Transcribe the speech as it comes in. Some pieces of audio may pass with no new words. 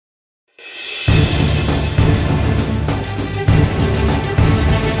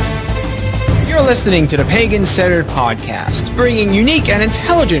listening to the Pagan-centered podcast, bringing unique and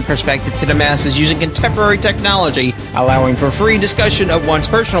intelligent perspective to the masses using contemporary technology, allowing for free discussion of one's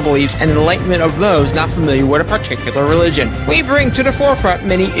personal beliefs and enlightenment of those not familiar with a particular religion. We bring to the forefront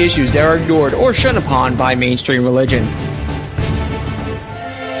many issues that are ignored or shunned upon by mainstream religion.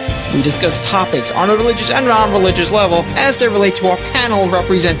 We discuss topics on a religious and non-religious level as they relate to our panel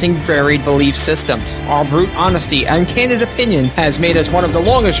representing varied belief systems. Our brute honesty and candid opinion has made us one of the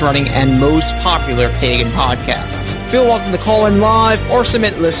longest-running and most popular pagan podcasts. Feel welcome to call in live or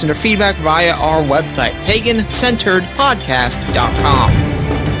submit listener feedback via our website, pagancenteredpodcast.com.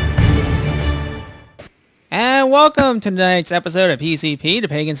 And welcome to tonight's episode of PCP, the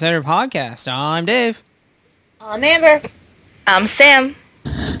Pagan Centered Podcast. I'm Dave. I'm Amber. I'm Sam.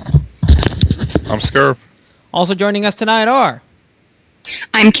 I'm Scurv. Also joining us tonight are...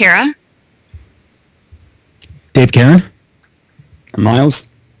 I'm Kara. Dave Karen. I'm Miles.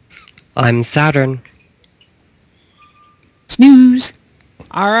 I'm Saturn. Snooze.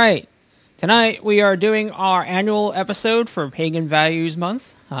 Alright. Tonight we are doing our annual episode for Pagan Values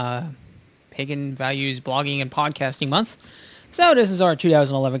Month. Pagan Values Blogging and Podcasting Month. So this is our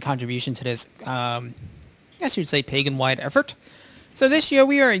 2011 contribution to this, I guess you'd say pagan-wide effort. So this year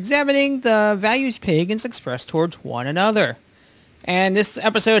we are examining the values pagans express towards one another. And this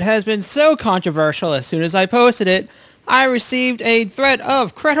episode has been so controversial, as soon as I posted it, I received a threat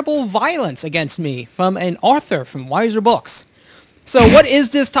of credible violence against me from an author from Wiser Books. So what is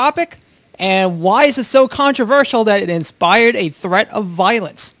this topic? And why is it so controversial that it inspired a threat of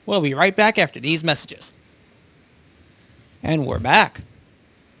violence? We'll be right back after these messages. And we're back.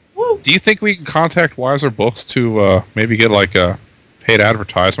 Woo. Do you think we can contact Wiser Books to maybe get like a paid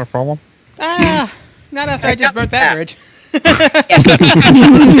advertisement from them? Not after I just burnt that bridge.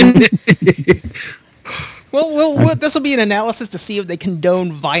 Well, this will be an analysis to see if they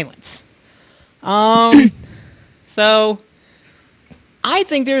condone violence. So, I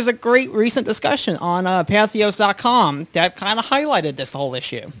think there's a great recent discussion on Pathos.com that kind of highlighted this whole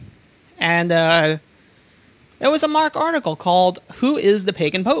issue. And there was a Mark article called, "Who is the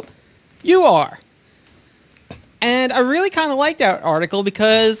Pagan Pope? You are." And I really kind of like that article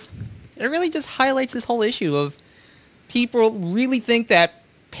because it really just highlights this whole issue of people really think that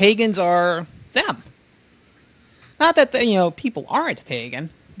pagans are them. Not that, people aren't pagan,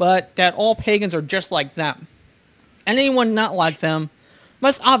 but that all pagans are just like them. And anyone not like them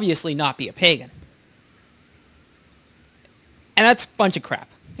must obviously not be a pagan. And that's a bunch of crap.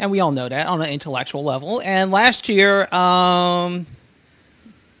 And we all know that on an intellectual level. And last year,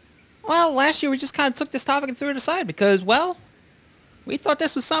 last year we just kind of took this topic and threw it aside because, we thought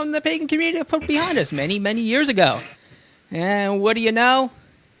this was something the pagan community put behind us many, many years ago. And what do you know?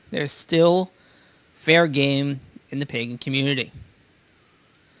 There's still fair game in the pagan community.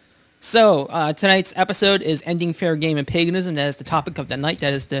 So, tonight's episode is Ending Fair Game in Paganism. That is the topic of the night.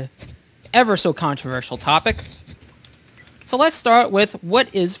 That is the ever so controversial topic. So let's start with what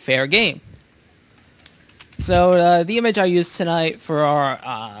is fair game. So the image I used tonight for our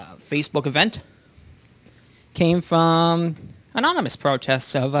Facebook event came from anonymous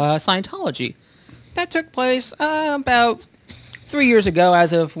protests of Scientology. That took place about 3 years ago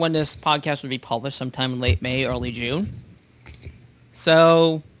as of when this podcast would be published, sometime in late May, early June.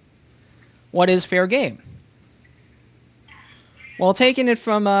 So, what is fair game? Well, taking it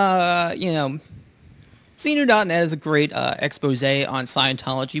from, CNU.net is a great expose on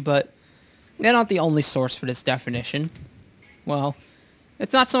Scientology, but they're not the only source for this definition. Well,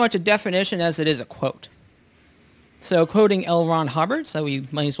 it's not so much a definition as it is a quote. So, quoting L. Ron Hubbard, so we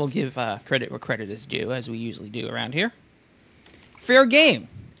might as well give credit where credit is due, as we usually do around here. Fair game.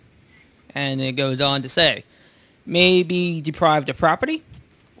 And it goes on to say, may be deprived of property,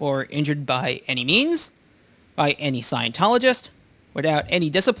 or injured by any means, by any Scientologist, without any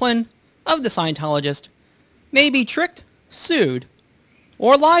discipline of the Scientologist, may be tricked, sued,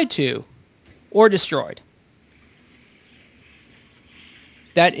 or lied to, or destroyed.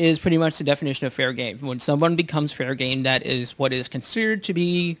 That is pretty much the definition of fair game. When someone becomes fair game, that is what is considered to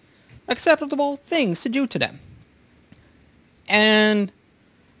be acceptable things to do to them. And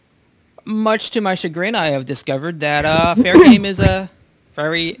much to my chagrin, I have discovered that fair game is a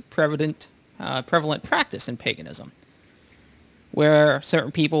very prevalent practice in paganism, where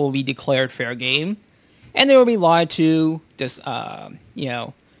certain people will be declared fair game, and they will be lied to,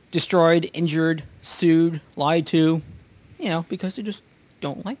 destroyed, injured, sued, lied to, because they just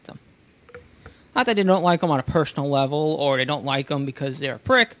don't like them. Not that they don't like them on a personal level, or they don't like them because they're a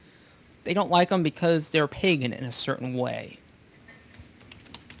prick. They don't like them because they're pagan in a certain way.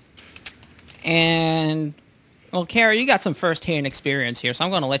 And Well, Kara, you got some first-hand experience here, so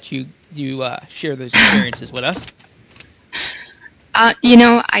I'm going to let you share those experiences with us.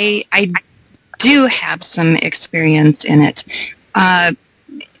 I do have some experience in it.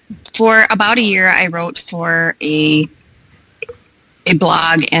 For about a year, I wrote for a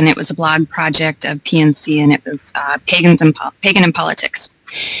blog, and it was a blog project of PNC, and it was Pagan in Politics.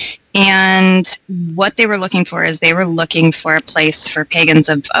 And what they were looking for is they were looking for a place for pagans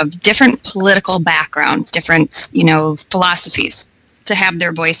of different political backgrounds, different, philosophies, to have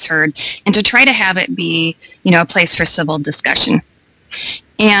their voice heard, and to try to have it be, a place for civil discussion.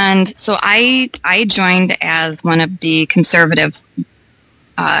 And so I joined as one of the conservative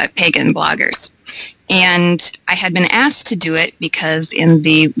pagan bloggers. And I had been asked to do it because in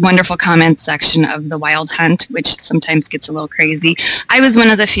the wonderful comments section of the Wild Hunt, which sometimes gets a little crazy, I was one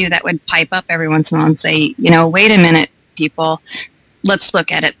of the few that would pipe up every once in a while and say, wait a minute, people, let's look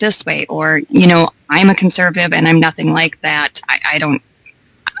at it this way. Or, I'm a conservative and I'm nothing like that. I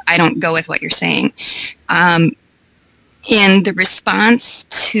don't go with what you're saying. And the response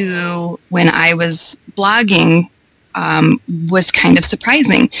to when I was blogging was kind of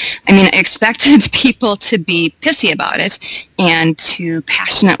surprising. I mean, I expected people to be pissy about it and to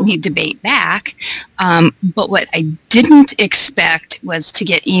passionately debate back, but what I didn't expect was to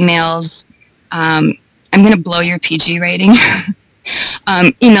get emails, I'm going to blow your PG rating,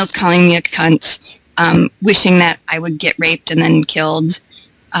 emails calling me a cunt, wishing that I would get raped and then killed,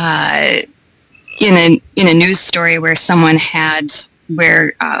 in a news story where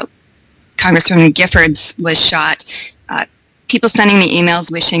Congresswoman Giffords was shot, people sending me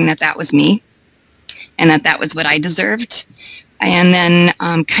emails wishing that was me and that was what I deserved. And then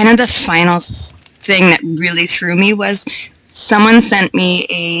kind of the final thing that really threw me was someone sent me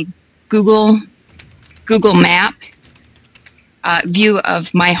a Google Map view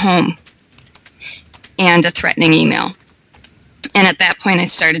of my home and a threatening email. And at that point I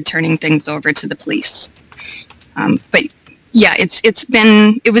started turning things over to the police. But yeah,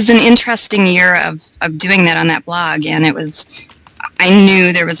 it was an interesting year of doing that on that blog, and I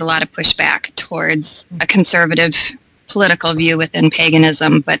knew there was a lot of pushback towards a conservative political view within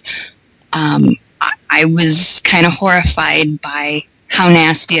paganism, but I was kind of horrified by how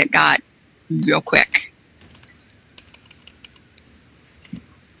nasty it got real quick.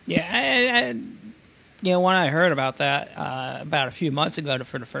 Yeah, when I heard about that about a few months ago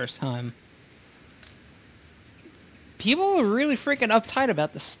for the first time, people are really freaking uptight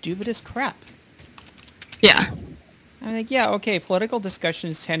about the stupidest crap. Yeah. I'm like, yeah, okay, political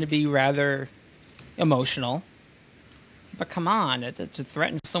discussions tend to be rather emotional. But come on, to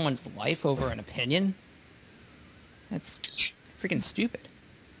threaten someone's life over an opinion? That's freaking stupid.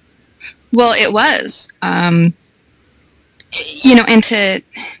 Well, it was. And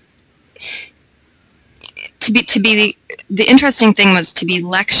to be the interesting thing was to be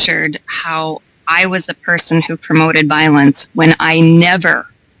lectured how I was the person who promoted violence when I never,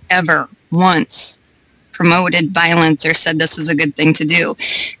 ever once promoted violence or said this was a good thing to do.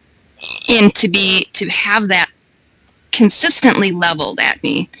 And to have that consistently leveled at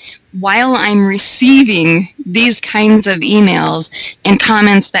me while I'm receiving these kinds of emails and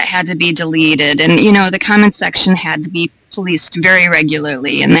comments that had to be deleted, and the comment section had to be policed very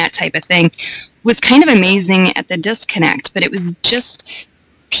regularly and that type of thing, was kind of amazing at the disconnect. But it was just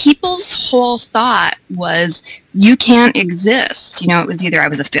people's whole thought was, you can't exist. It was either I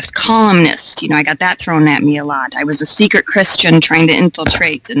was a fifth columnist, I got that thrown at me a lot. I was a secret Christian trying to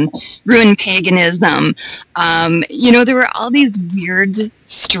infiltrate and ruin paganism. There were all these weird,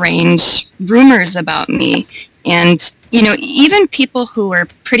 strange rumors about me. And, even people who were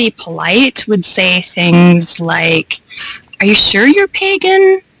pretty polite would say things like, are you sure you're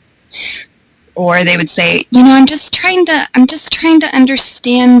pagan? Or they would say, I'm just trying to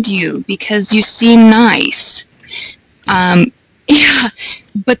understand you because you seem nice. Yeah,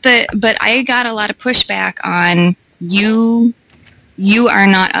 but I got a lot of pushback on you are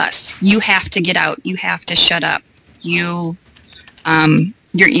not us. You have to get out. You have to shut up. You're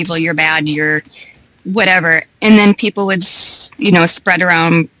evil. You're bad. You're whatever. And then people would, spread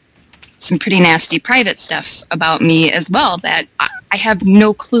around some pretty nasty private stuff about me as well that I have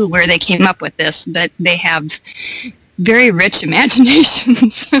no clue where they came up with this, but they have very rich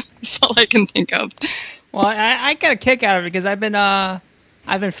imaginations. That's all I can think of. Well, I got a kick out of it because I've been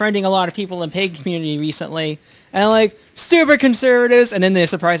friending a lot of people in the pagan community recently, and I'm like, stupid conservatives, and then they're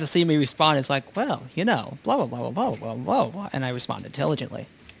surprised to see me respond. It's like, well, blah, blah, blah, blah, blah, blah, blah, and I respond intelligently.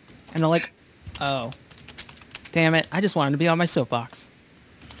 And they're like, oh, damn it, I just wanted to be on my soapbox.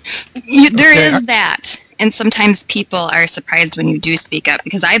 There is that. And sometimes people are surprised when you do speak up,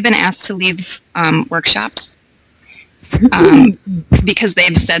 because I've been asked to leave workshops because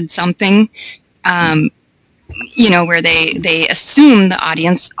they've said something, where they assume the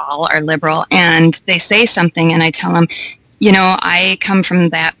audience all are liberal, and they say something, and I tell them, I come from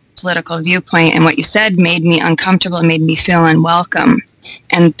that political viewpoint, and what you said made me uncomfortable and made me feel unwelcome,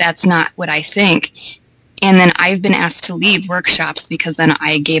 and that's not what I think. And then I've been asked to leave workshops because then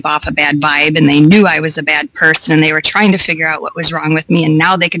I gave off a bad vibe, and they knew I was a bad person, and they were trying to figure out what was wrong with me, and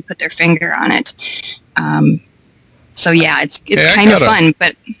now they could put their finger on it. So yeah, it's kind of fun,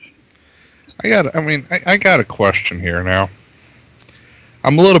 but I got a question here now.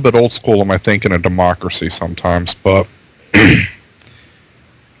 I'm a little bit old school in my thinking of democracy sometimes, but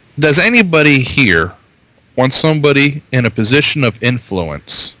does anybody here want somebody in a position of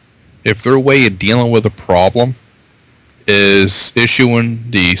influence, if their way of dealing with a problem is issuing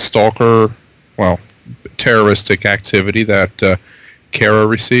the stalker, terroristic activity that Kara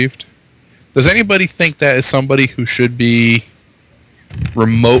received? Does anybody think that is somebody who should be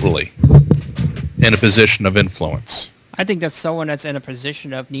remotely in a position of influence? I think that's someone that's in a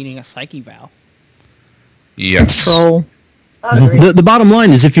position of needing a psyche valve. Yes. Troll. The bottom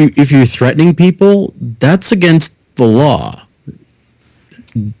line is if you're threatening people, that's against the law.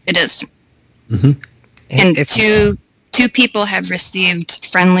 it is. Mm-hmm. And two people have received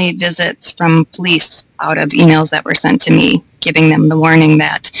friendly visits from police out of emails that were sent to me, giving them the warning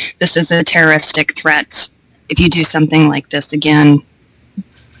that this is a terroristic threat. If you do something like this again,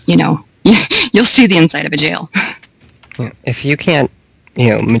 you'll see the inside of a jail. If you can't,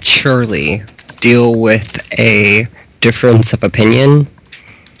 maturely deal with a difference of opinion,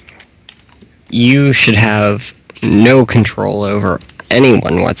 you should have no control over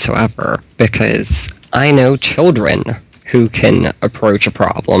anyone whatsoever, because I know children who can approach a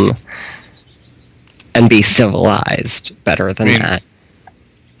problem and be civilized better than that.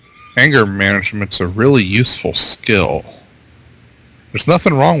 Anger management's a really useful skill. There's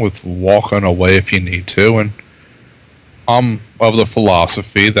nothing wrong with walking away if you need to, and I'm of the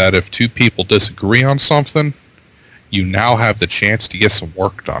philosophy that if two people disagree on something, you now have the chance to get some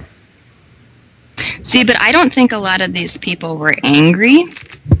work done. See, but I don't think a lot of these people were angry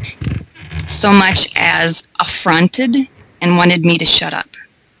so much as affronted and wanted me to shut up.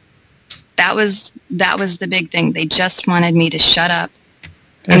 That was the big thing. They just wanted me to shut up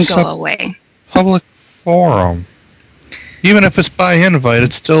and go away. Public forum. Even if it's by invite,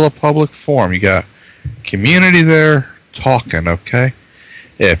 it's still a public forum. You got community there talking, okay?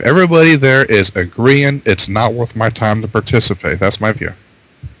 If everybody there is agreeing, it's not worth my time to participate. That's my view.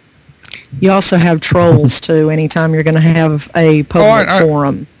 You also have trolls, too, anytime you're going to have a public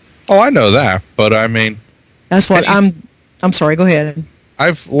forum. Oh, I know that, but I mean... That's what I'm sorry, go ahead.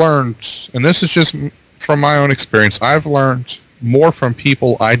 I've learned, and this is just from my own experience, I've learned more from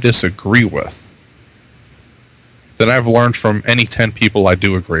people I disagree with than I've learned from any 10 people I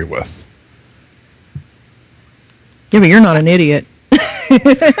do agree with. Yeah, but you're not an idiot.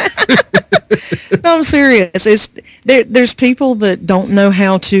 No, I'm serious. There's people that don't know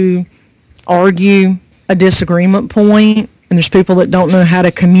how to argue a disagreement point, and there's people that don't know how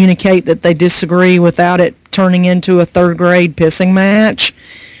to communicate that they disagree without it turning into a third grade pissing match.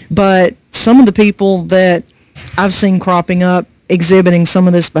 But some of the people that I've seen cropping up exhibiting some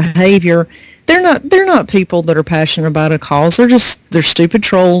of this behavior, they're not people that are passionate about a cause. They're stupid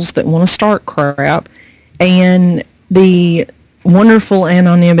trolls that want to start crap. And the wonderful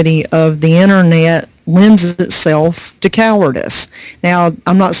anonymity of the internet lends itself to cowardice. Now,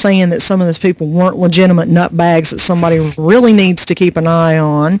 I'm not saying that some of those people weren't legitimate nutbags that somebody really needs to keep an eye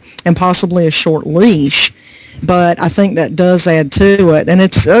on and possibly a short leash, but I think that does add to it. And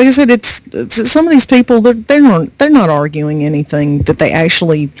it's, like I said, it's some of these people, they're not arguing anything that they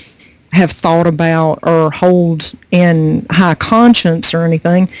actually have thought about or hold in high conscience or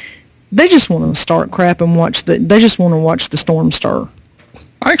anything. They just want to start crap and they just want to watch the storm stir.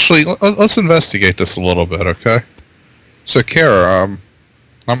 Actually, let's investigate this a little bit, okay? So, Kara,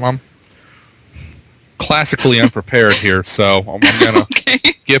 I'm classically unprepared here, so I'm going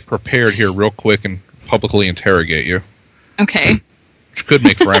to get prepared here real quick and publicly interrogate you. Okay. Which could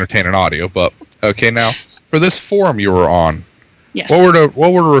make for entertaining audio, but, okay, now, for this forum you were on, yes.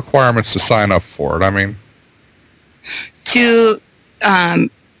 What were the requirements to sign up for it? I mean... To,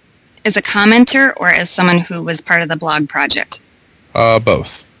 as a commenter or as someone who was part of the blog project?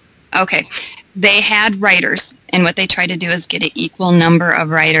 Both. Okay. They had writers, and what they tried to do is get an equal number of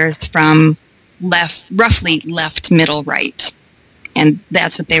writers from roughly left, middle, right. And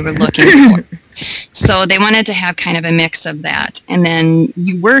that's what they were looking for. So they wanted to have kind of a mix of that. And then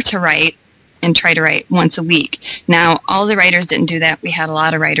you were to write and try to write once a week. Now, all the writers didn't do that. We had a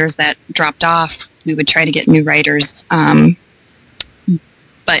lot of writers that dropped off we would try to get new writers.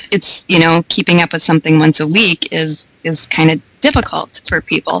 But it's, keeping up with something once a week is kind of difficult for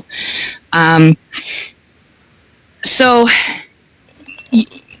people. So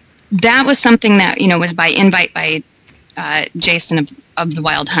that was something that, was by invite by Jason of the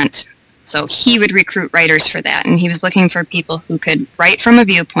Wild Hunt. So he would recruit writers for that, and he was looking for people who could write from a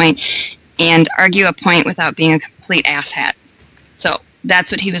viewpoint and argue a point without being a complete asshat. So that's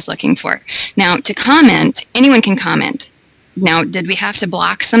what he was looking for. Now, to comment, anyone can comment. Now, did we have to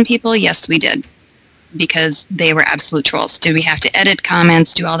block some people? Yes, we did, because they were absolute trolls. Did we have to edit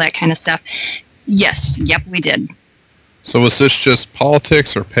comments, do all that kind of stuff? Yes, yep, we did. So was this just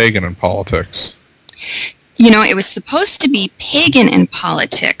politics or pagan in politics? It was supposed to be pagan in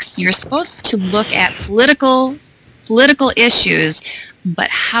politics. You're supposed to look at political issues, but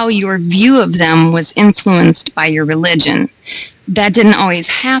how your view of them was influenced by your religion. That didn't always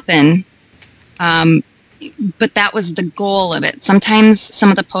happen, but that was the goal of it. Sometimes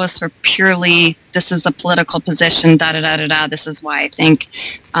some of the posts were purely, this is a political position, da-da-da-da-da, this is why I think,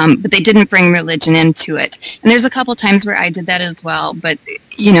 but they didn't bring religion into it. And there's a couple times where I did that as well, but,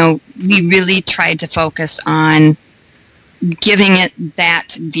 we really tried to focus on giving it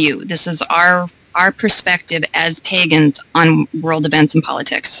that view. This is our perspective as pagans on world events and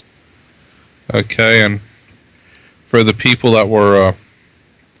politics. Okay, and for the people that were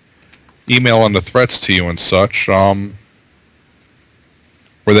emailing the threats to you and such, were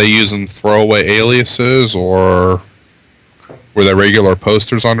they using throwaway aliases, or were they regular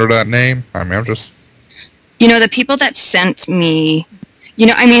posters under that name? I mean, I'm just... the people that sent me...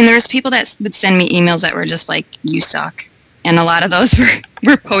 there's people that would send me emails that were just like, you suck. And a lot of those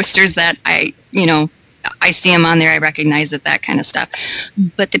were posters that I see them on there, I recognize it, that kind of stuff.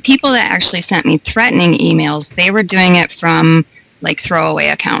 But the people that actually sent me threatening emails, they were doing it from, like, throwaway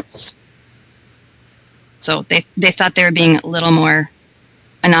accounts. So they thought they were being a little more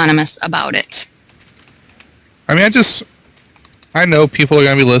anonymous about it. I mean, I know people are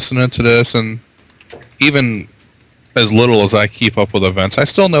going to be listening to this, and even as little as I keep up with events, I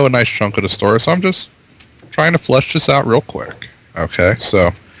still know a nice chunk of the story, so I'm just trying to flesh this out real quick. Okay, so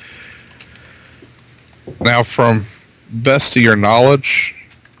now, from best of your knowledge,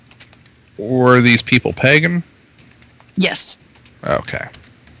 were these people pagan? Yes. Okay.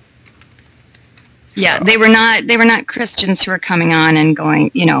 Yeah, they were not Christians who were coming on and going,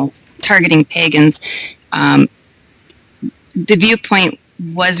 targeting pagans. The viewpoint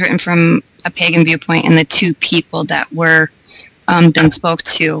was written from a pagan viewpoint, and the two people that were then spoke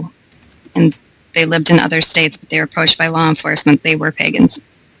to, and they lived in other states, but they were approached by law enforcement. They were pagans.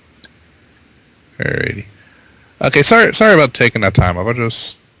 Alrighty. Okay, sorry about taking that time up.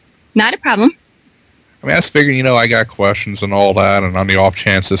 Not a problem. I mean, I was figuring, I got questions and all that, and on the off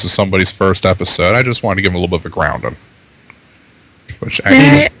chance this is somebody's first episode, I just wanted to give them a little bit of a grounding.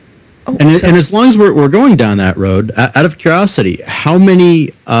 And as long as we're going down that road, out of curiosity, how many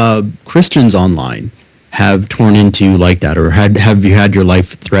Christians online have torn into like that, or have you had your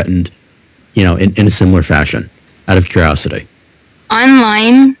life threatened, in a similar fashion? Out of curiosity.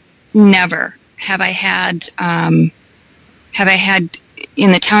 Online, never. Have I had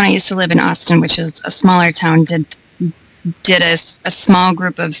in the town I used to live in, Austin, which is a smaller town, did a small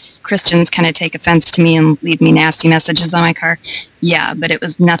group of Christians kind of take offense to me and leave me nasty messages on my car? Yeah, but it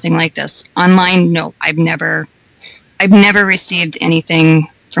was nothing like this. Online, no. I've never received anything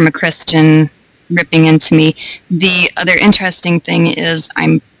from a Christian ripping into me. The other interesting thing is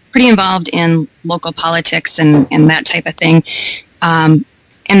I'm pretty involved in local politics and that type of thing, and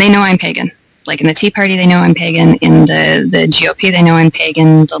they know I'm pagan. Like in the Tea Party, they know I'm pagan. In the GOP, they know I'm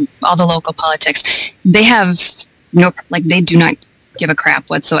pagan. All the local politics, they have they do not give a crap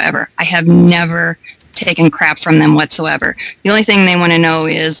whatsoever. I have never taken crap from them whatsoever. The only thing they want to know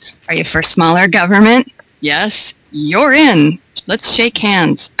is, are you for smaller government? Yes, you're in. Let's shake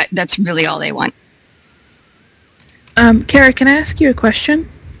hands. That's really all they want. Kara, can I ask you a question?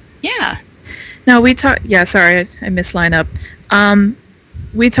 Yeah. Now sorry, I mislined up.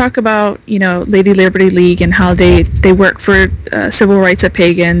 We talk about, Lady Liberty League and how they work for civil rights of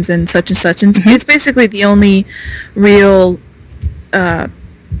pagans and such, and it's basically the only real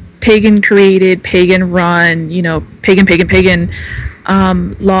pagan-created, pagan-run, pagan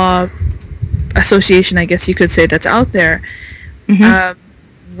law association, I guess you could say, that's out there. Mm-hmm.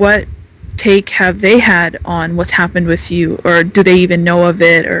 What take have they had on what's happened with you, or do they even know of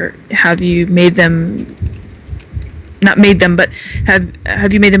it, or have you made them... Not made them, but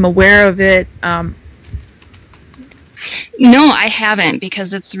have you made them aware of it? No, I haven't,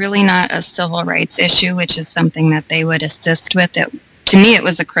 because it's really not a civil rights issue, which is something that they would assist with. To me, it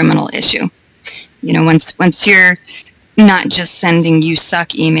was a criminal issue. Once you're not just sending "you suck"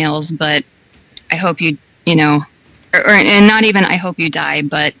 emails, but I hope you, and not even I hope you die,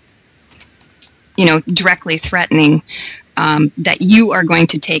 but directly threatening that you are going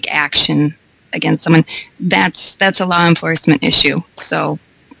to take action against someone. That's a law enforcement issue. So,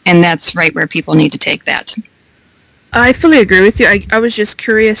 and that's right where people need to take that. I fully agree with you. I was just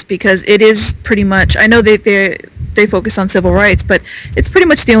curious because it is pretty much, I know they focus on civil rights, but it's pretty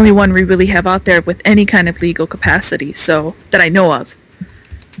much the only one we really have out there with any kind of legal capacity, so that I know of.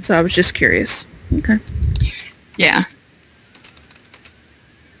 So I was just curious. Okay. Yeah.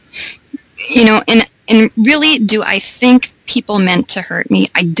 And really, do I think people meant to hurt me?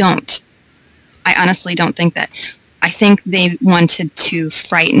 I don't. I honestly don't think that. I think they wanted to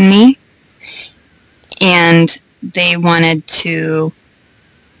frighten me, and they wanted to,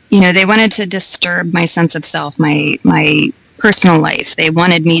 they wanted to disturb my sense of self, my personal life. They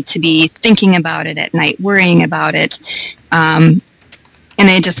wanted me to be thinking about it at night, worrying about it, and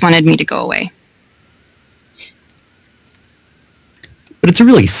they just wanted me to go away. But it's a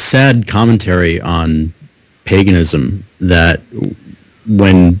really sad commentary on paganism that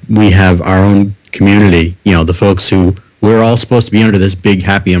when we have our own community, the folks who we're all supposed to be under this big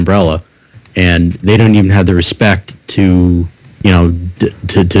happy umbrella, and they don't even have the respect to,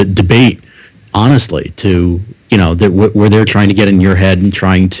 to debate honestly, where they're trying to get in your head and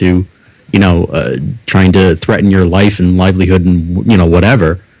trying to threaten your life and livelihood and,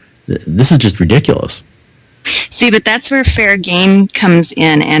 whatever. This is just ridiculous. See, but that's where fair game comes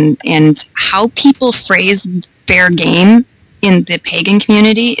in, and how people phrase fair game in the pagan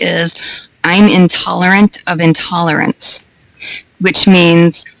community is, I'm intolerant of intolerance, which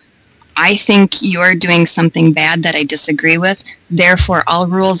means I think you're doing something bad that I disagree with, therefore all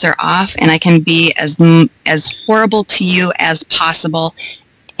rules are off and I can be as horrible to you as possible,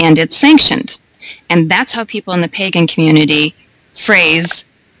 and it's sanctioned. And that's how people in the pagan community phrase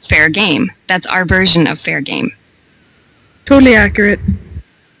fair game. That's our version of fair game. Totally accurate.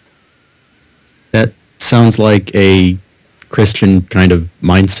 That sounds like a Christian kind of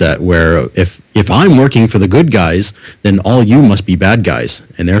mindset where if I'm working for the good guys, then all you must be bad guys,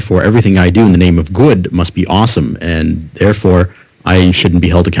 and therefore everything I do in the name of good must be awesome, and therefore I shouldn't be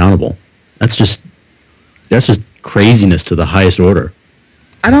held accountable. That's just craziness to the highest order.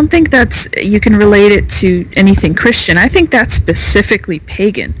 I don't think you can relate it to anything Christian. I think that's specifically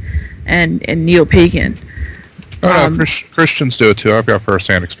pagan and neo-pagan. Christians do it too. I've got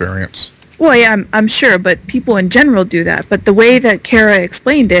first-hand experience. Well, yeah, I'm sure, but people in general do that. But the way that Kara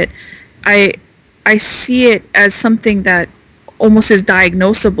explained it, I see it as something that almost is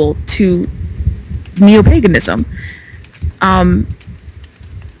diagnosable to neo-paganism. I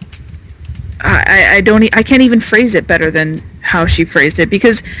can't even phrase it better than how she phrased it,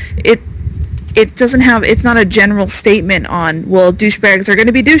 because it doesn't have, it's not a general statement on, well, douchebags are going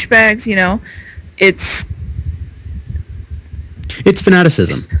to be douchebags, it's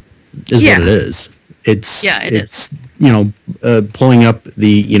fanaticism is what it is. It's pulling up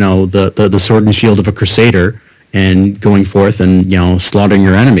the sword and shield of a crusader and going forth and slaughtering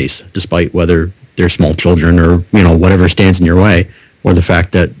your enemies, despite whether they're small children or whatever stands in your way, or the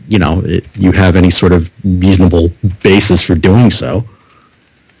fact that you have any sort of reasonable basis for doing so.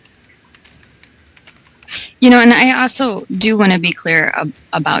 And I also do want to be clear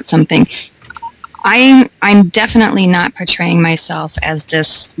about something. I'm definitely not portraying myself as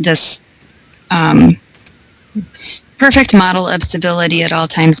this perfect model of civility at all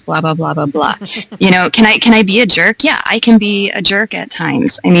times, blah, blah, blah, blah, blah. Can I be a jerk? Yeah, I can be a jerk at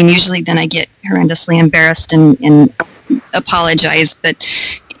times. I mean, usually then I get horrendously embarrassed and apologize. But,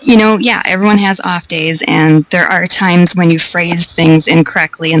 yeah, everyone has off days, and there are times when you phrase things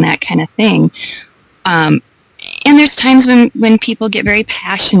incorrectly and that kind of thing. And there's times when people get very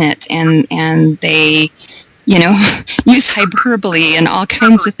passionate and they, use hyperbole and all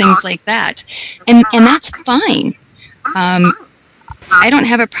kinds of things like that. And that's fine. I don't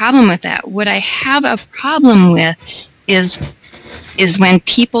have a problem with that. What I have a problem with is when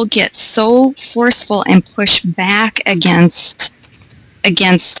people get so forceful and push back against,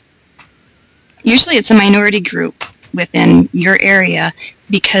 usually it's a minority group within your area,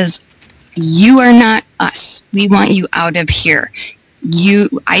 because you are not us. We want you out of here.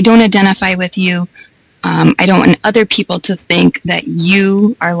 I don't identify with you. I don't want other people to think that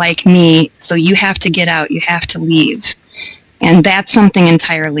you are like me, so you have to get out. You have to leave. And that's something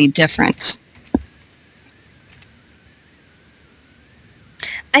entirely different.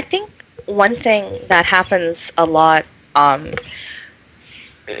 I think one thing that happens a lot,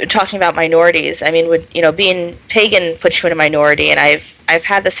 talking about minorities, I mean, being pagan puts you in a minority, and I've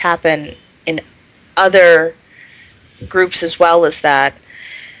had this happen in other groups as well is that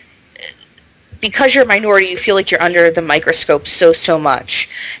because you're a minority, you feel like you're under the microscope so much,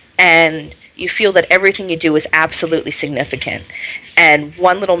 and you feel that everything you do is absolutely significant, and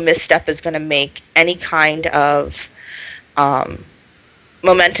one little misstep is going to make any kind of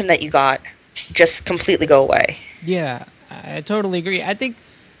momentum that you got just completely go away. Yeah, I totally agree. I think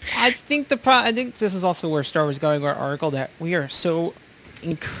this is also where Star was going with our article, that we are so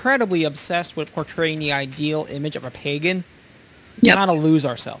incredibly obsessed with portraying the ideal image of a pagan. Yep. We kind of lose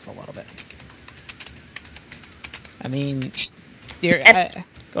ourselves a little bit. I mean,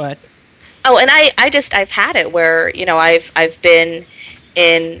 go ahead. Oh, and I've had it where, you know, I've been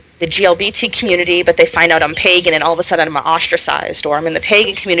in the GLBT community, but they find out I'm pagan, and all of a sudden I'm ostracized. Or I'm in the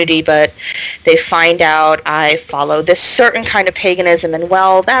pagan community, but they find out I follow this certain kind of paganism, and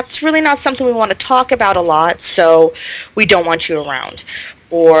well, that's really not something we want to talk about a lot, so we don't want you around.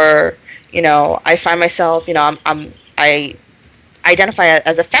 Or, you know, I find myself, you know, I identify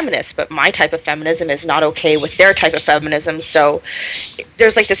as a feminist, but my type of feminism is not okay with their type of feminism. So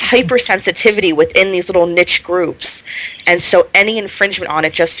there's like this hypersensitivity within these little niche groups, and so any infringement on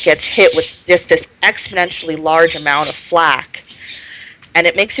it just gets hit with just this exponentially large amount of flack, and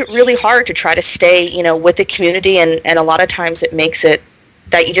it makes it really hard to try to stay, you know, with the community, and a lot of times it makes it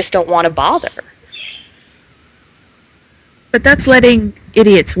that you just don't want to bother. But that's letting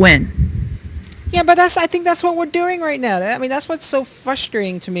idiots win. Yeah, but I think that's what we're doing right now. I mean, that's what's so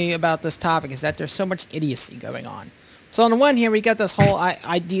frustrating to me about this topic, is that there's so much idiocy going on. So on the one hand, we got this whole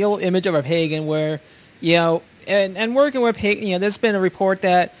ideal image of a pagan where, you know, and working with pagan, you know, there's been a report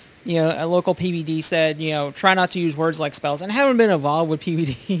that, you know, a local PBD said, you know, try not to use words like spells. And I haven't been involved with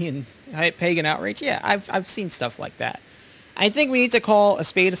PBD and pagan outreach. Yeah, I've seen stuff like that. I think we need to call a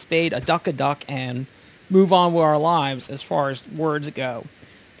spade, a duck, and move on with our lives as far as words go.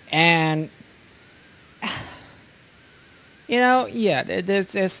 And you know, yeah,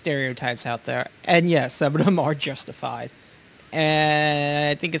 there's stereotypes out there, and yes, some of them are justified. And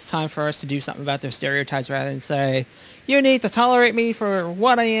I think it's time for us to do something about those stereotypes rather than say, you need to tolerate me for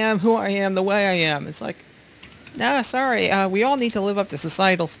what I am, who I am, the way I am. It's like, no, sorry, we all need to live up to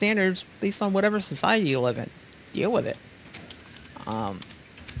societal standards based on whatever society you live in. Deal with it.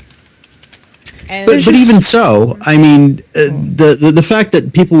 But even so, I mean, the fact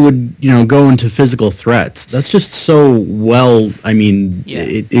that people would, you know, go into physical threats, that's just so well, I mean, yeah.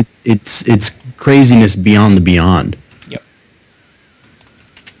 It's craziness beyond the beyond. Yep.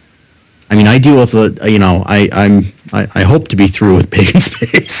 I mean, I deal with, you know, I hope to be through with Pagan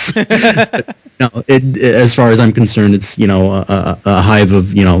Space. No, as far as I'm concerned, it's, you know, a hive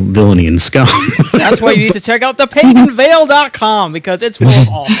of, you know, villainy and scum. That's why you need to check out the paganveil.com, because it's full of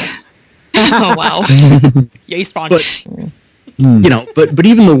awesome. Oh, wow. Yay, sponsors. You know, but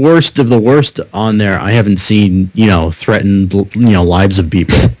even the worst of the worst on there, I haven't seen, you know, threatened, you know, lives of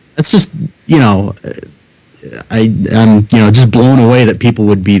people. That's just, you know, I'm, you know, just blown away that people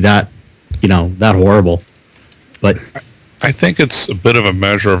would be that, you know, that horrible. But I think it's a bit of a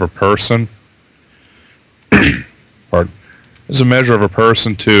measure of a person. Pardon. It's a measure of a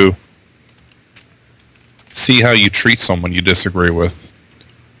person to see how you treat someone you disagree with,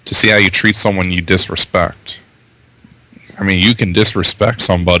 to see how you treat someone you disrespect. I mean, you can disrespect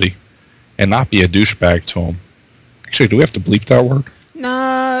somebody and not be a douchebag to them. Actually, do we have to bleep that word?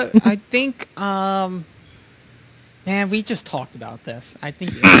 Nah, I think, man, we just talked about this. I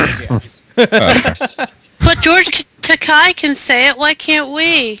think yes. But George Takai can say it, why can't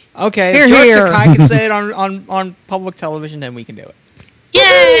we? Okay, Hear, if George hear. Takai can say it on public television, then we can do it.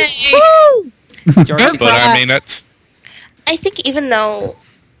 Yay! George But I mean, that's... I think even though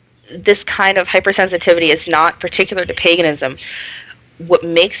this kind of hypersensitivity is not particular to paganism, what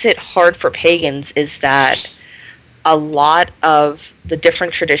makes it hard for pagans is that a lot of the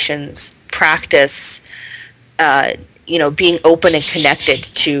different traditions practice, you know, being open and connected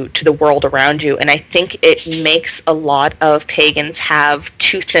to the world around you. And I think it makes a lot of pagans have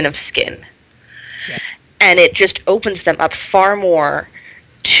too thin of skin. Yeah. And it just opens them up far more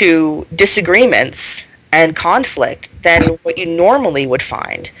to disagreements and conflict than what you normally would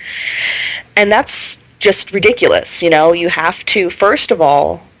find. And that's just ridiculous. You know, you have to, first of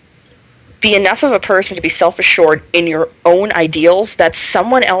all, be enough of a person to be self-assured in your own ideals that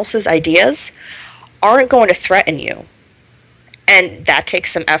someone else's ideas aren't going to threaten you. And that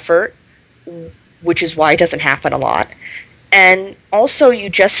takes some effort, which is why it doesn't happen a lot. And also, you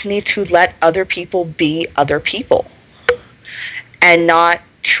just need to let other people be other people and not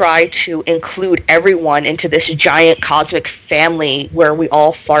try to include everyone into this giant cosmic family where we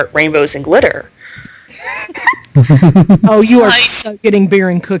all fart rainbows and glitter. Oh, you are so getting beer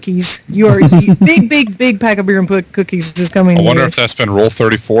and cookies. Big pack of beer and cookies is coming. I wonder if that's been Rule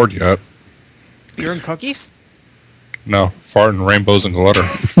 34 yet. Beer and cookies? No, fart and rainbows and glitter.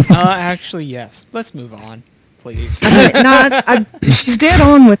 Actually, yes. Let's move on, please. She's dead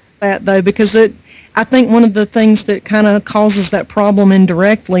on with that, though, because I think one of the things that kind of causes that problem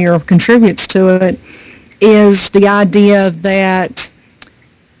indirectly or contributes to it is the idea that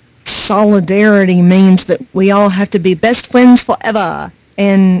solidarity means that we all have to be best friends forever,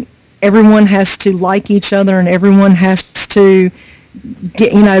 and everyone has to like each other, and everyone has to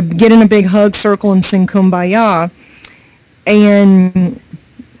get in a big hug circle and sing Kumbaya. And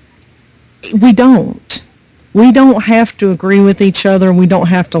we don't have to agree with each other. We don't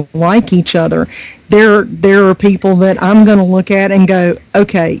have to like each other. There are people that I'm going to look at and go,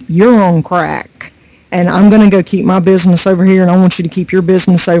 okay, you're on crack, and I'm going to go keep my business over here, and I want you to keep your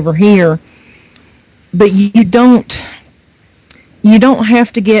business over here. But you don't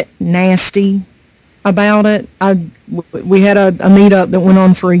have to get nasty about it. We had a meetup that went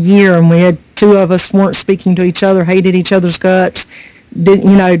on for a year, and we had two of us weren't speaking to each other, hated each other's guts, didn't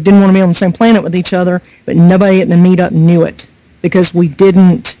want to be on the same planet with each other, but nobody at the meetup knew it because we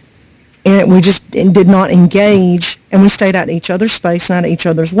just did not engage, and we stayed out of each other's space and out of each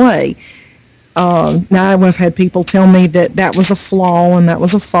other's way. Now I've had people tell me that was a flaw and that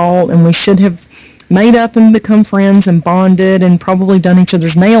was a fault, and we should have made up and become friends and bonded and probably done each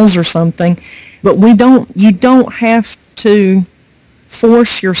other's nails or something. But you don't have to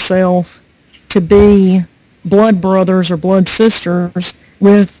force yourself to be blood brothers or blood sisters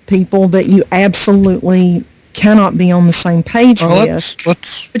with people that you absolutely cannot be on the same page with.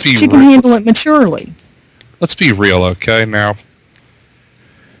 But you can handle it maturely. Let's be real, okay? Now,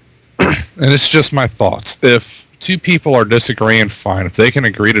 and it's just my thoughts. If two people are disagreeing, fine. If they can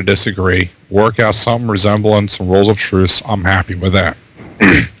agree to disagree, work out some resemblance, some rules of truce, I'm happy with that.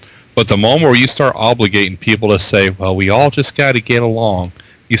 But the moment where you start obligating people to say, well, we all just got to get along,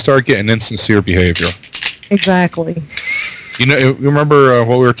 you start getting insincere behavior. Exactly. You remember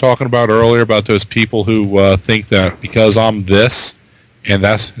what we were talking about earlier about those people who think that because I'm this, and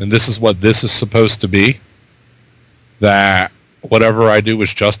this is what this is supposed to be, that whatever I do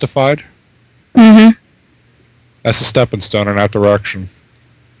is justified? Mm-hmm. That's a stepping stone in that direction.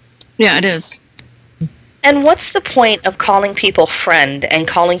 Yeah, it is. And what's the point of calling people friend and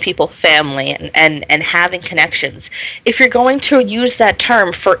calling people family and having connections if you're going to use that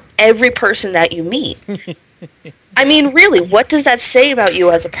term for every person that you meet? I mean, really, what does that say about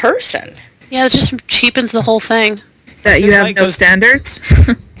you as a person? Yeah, it just cheapens the whole thing. That you have no standards?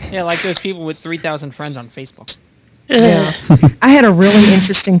 Yeah, like those people with 3,000 friends on Facebook. Yeah. I had a really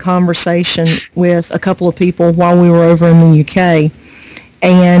interesting conversation with a couple of people while we were over in the UK,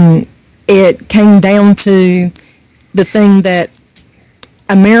 and it came down to the thing that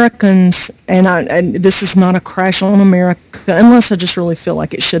Americans, and this is not a crash on America, unless I just really feel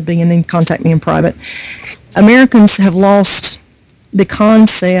like it should be, and then contact me in private. Americans have lost the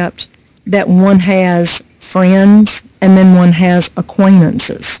concept that one has friends and then one has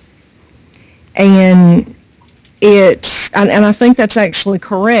acquaintances. And I think that's actually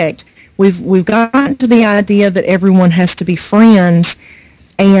correct. We've gotten to the idea that everyone has to be friends,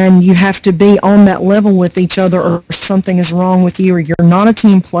 and you have to be on that level with each other, or something is wrong with you, or you're not a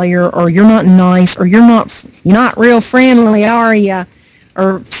team player, or you're not nice, or you're not real friendly, are you?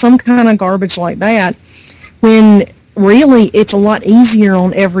 Or some kind of garbage like that. When really it's a lot easier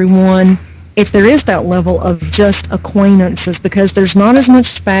on everyone if there is that level of just acquaintances, because there's not as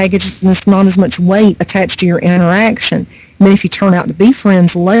much baggage and there's not as much weight attached to your interaction. And then if you turn out to be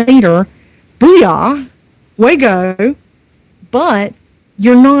friends later, booyah, way go. But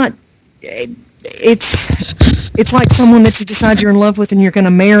you're not, it's like someone that you decide you're in love with and you're going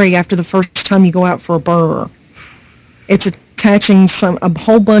to marry after the first time you go out for a burger. It's attaching a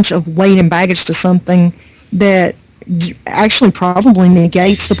whole bunch of weight and baggage to something that actually probably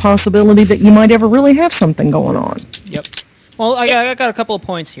negates the possibility that you might ever really have something going on. Yep. Well, I got a couple of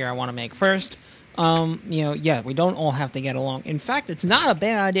points here I want to make. First, yeah, we don't all have to get along. In fact, it's not a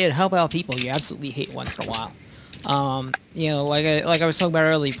bad idea to help out people you absolutely hate once in a while. Like I was talking about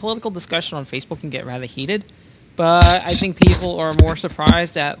earlier, political discussion on Facebook can get rather heated, but I think people are more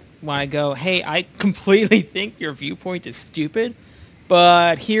surprised at when I go, hey, I completely think your viewpoint is stupid,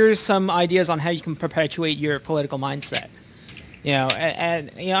 but here's some ideas on how you can perpetuate your political mindset.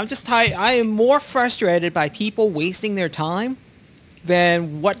 I am more frustrated by people wasting their time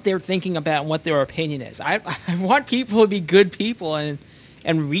than what they're thinking about and what their opinion is. I want people to be good people and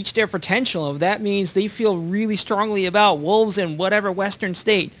reach their potential. If that means they feel really strongly about wolves in whatever Western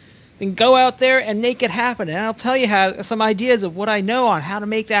state, then go out there and make it happen. And I'll tell you some ideas of what I know on how to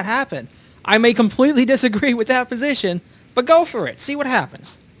make that happen. I may completely disagree with that position, but go for it. See what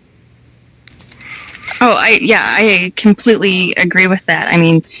happens. Oh, I completely agree with that. I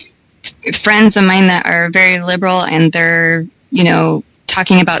mean, friends of mine that are very liberal and they're,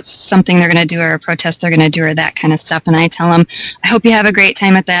 talking about something they're going to do or a protest they're going to do or that kind of stuff. And I tell them, I hope you have a great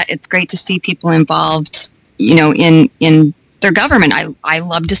time at that. It's great to see people involved, in their government. I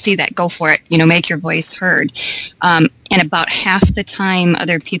love to see that. Go for it. Make your voice heard. And about half the time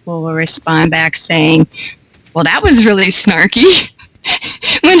other people will respond back saying, well, that was really snarky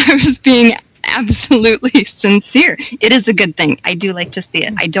when I was being absolutely sincere. It is a good thing. I do like to see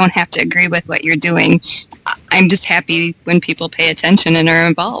it. I don't have to agree with what you're doing. I'm just happy when people pay attention and are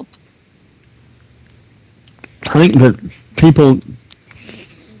involved. I think that people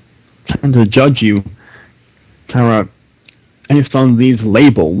tend to judge you, Tara, based on these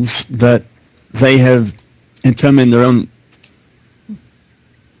labels that they have determined their own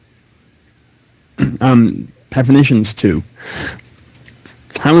definitions to.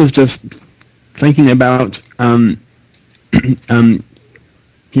 I was just thinking about,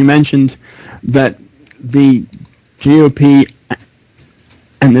 you mentioned that the GOP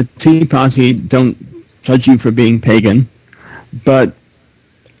and the Tea Party don't judge you for being pagan, but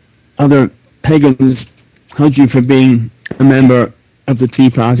other pagans judge you for being a member of the Tea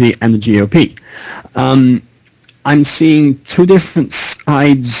Party and the GOP. I'm seeing two different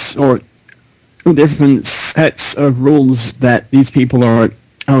sides or two different sets of rules that these people are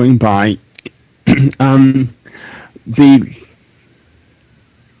going by. I'll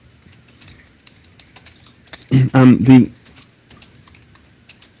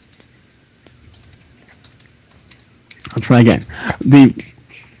try again. The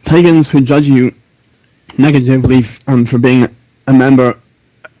pagans who judge you negatively for being a member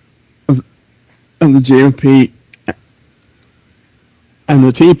of the GOP and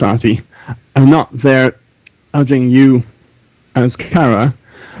the Tea Party are not there judging you as Kara.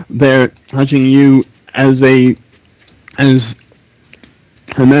 They're judging you as a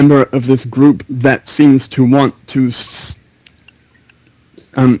member of this group that seems to want to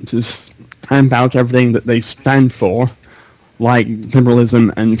stamp out everything that they stand for, like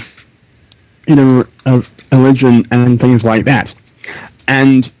liberalism and of religion and things like that.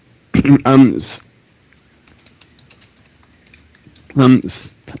 And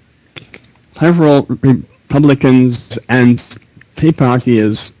several Republicans and Tea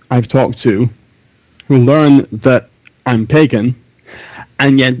Partiers I've talked to who learn that I'm pagan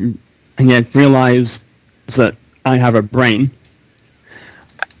and yet realize that I have a brain.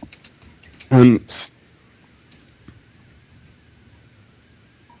 Tend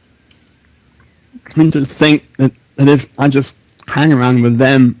to think that if I just hang around with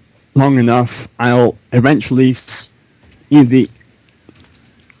them long enough, I'll eventually see the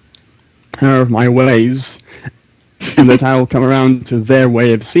error of my ways, and that I'll come around to their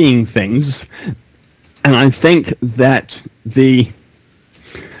way of seeing things. And I think that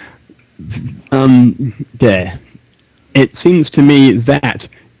it seems to me that,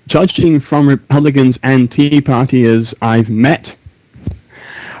 judging from Republicans and Tea Partiers I've met,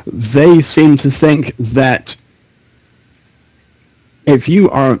 they seem to think that if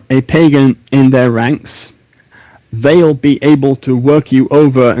you are a pagan in their ranks, they'll be able to work you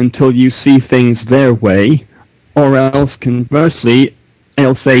over until you see things their way, or else conversely,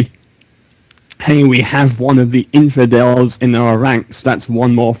 they'll say, hey, we have one of the infidels in our ranks, that's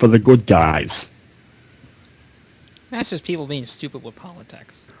one more for the good guys. That's just people being stupid with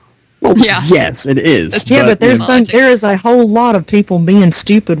politics. Well, yeah. Yes, it is. Yeah, but there is a whole lot of people being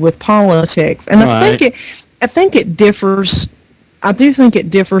stupid with politics, and I think it differs. I do think it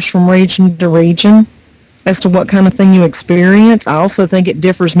differs from region to region as to what kind of thing you experience. I also think it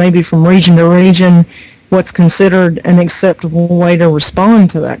differs maybe from region to region what's considered an acceptable way to respond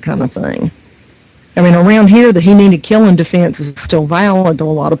to that kind of thing. I mean, around here, the he needed killing defense is still valid to a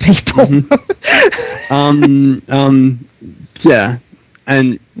lot of people. Mm-hmm. Yeah,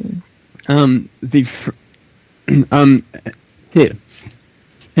 and here,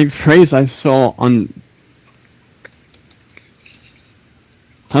 a phrase I saw on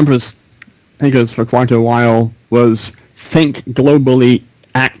Trump's papers for quite a while was "think globally,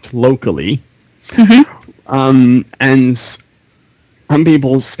 act locally," and some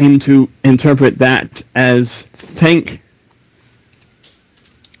people seem to interpret that as think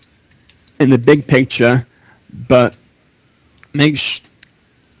in the big picture, but make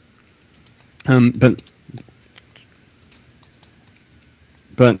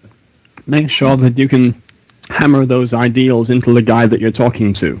but make sure that you can hammer those ideals into the guy that you're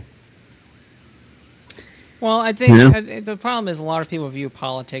talking to. Well, I think Yeah. the problem is a lot of people view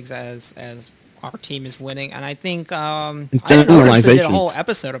politics as our team is winning, and I think It's I did a generalizations. whole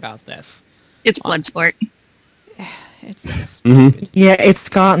episode about this. It's blood sport. It's Mhm. Yeah, it's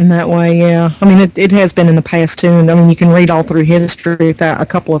gotten that way, yeah. I mean, it has been in the past, too. And, I mean, you can read all through history a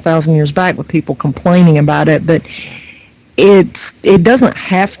couple of thousand years back with people complaining about it, but it doesn't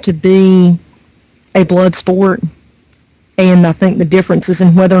have to be a blood sport. And I think the difference is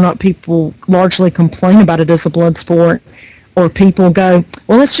in whether or not people largely complain about it as a blood sport, or people go,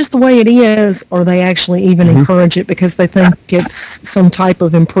 well, that's just the way it is, or they actually even encourage it because they think it's some type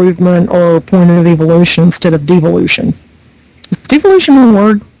of improvement or point of evolution instead of devolution. Is devolution a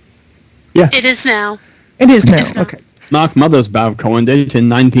word? It is now. It is now. Okay. Mark Mothersbaugh coined it in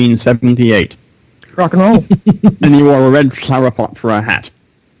 1978, Rock and roll. and he wore a red flower pot for a hat.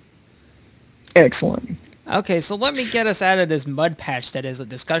 Excellent. Okay, so let me get us out of this mud patch that is a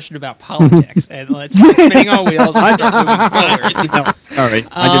discussion about politics, and let's start spinning our wheels and start moving forward. No, sorry,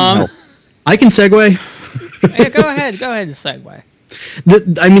 I didn't help. I can segue. Yeah, go ahead and segue.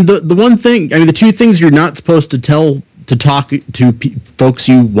 The one thing, the two things you're not supposed to talk to folks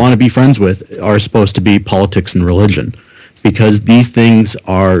you want to be friends with are supposed to be politics and religion, because these things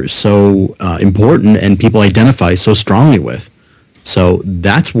are so important and people identify so strongly with. So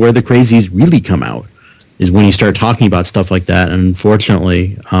that's where the crazies really come out, is when you start talking about stuff like that. And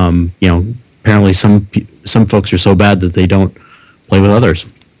unfortunately, apparently some folks are so bad that they don't play with others,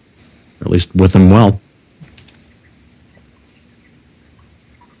 or at least with them well.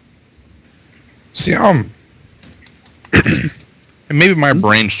 See, and maybe my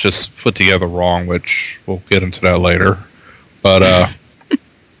brain's just put together wrong, which we'll get into that later. But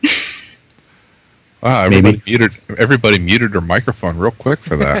wow, everybody muted their microphone real quick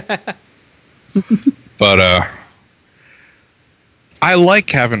for that. But I like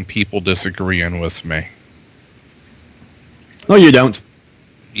having people disagreeing with me. No, you don't.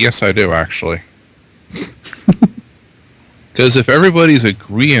 Yes, I do, actually. Because if everybody's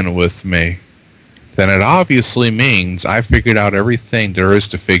agreeing with me, then it obviously means I figured out everything there is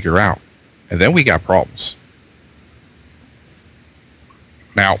to figure out. And then we got problems.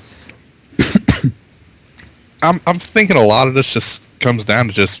 Now, I'm thinking a lot of this just comes down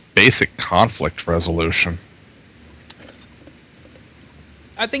to just basic conflict resolution.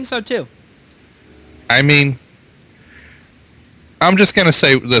 I think so too. I mean, I'm just going to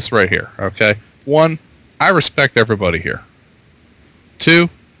say this right here, okay? 1, I respect everybody here. 2,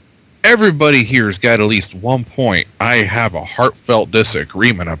 everybody here's got at least one point I have a heartfelt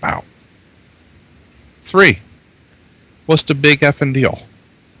disagreement about. 3, what's the big effing deal?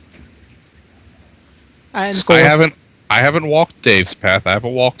 I haven't walked Dave's path. I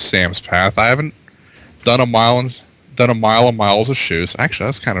haven't walked Sam's path. I haven't done a mile of miles of shoes. Actually,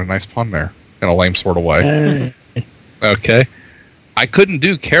 that's kind of a nice pun there, in a lame sort of way. Okay, I couldn't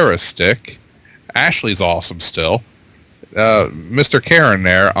do Kara's stick. Ashley's awesome still. Mr. Karen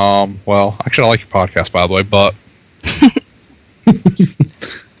there. Well, actually, I like your podcast, by the way, but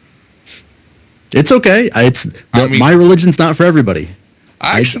it's okay. My religion's not for everybody.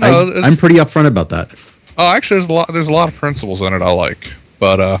 Actually, I'm pretty upfront about that. Oh, actually, there's a lot of principles in it I like,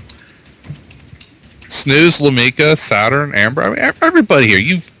 but Snooze, Lamika, Saturn, Amber, I mean, everybody here,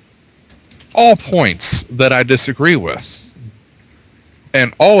 you've all points that I disagree with,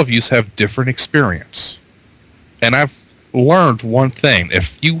 and all of you have different experience. And I've learned one thing: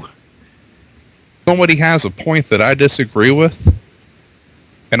 if somebody has a point that I disagree with,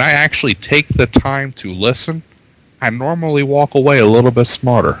 and I actually take the time to listen, I normally walk away a little bit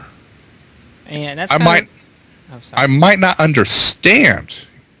smarter. And that's I might not understand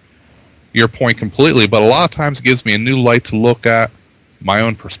your point completely, but a lot of times it gives me a new light to look at my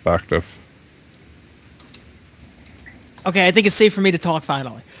own perspective. Okay, I think it's safe for me to talk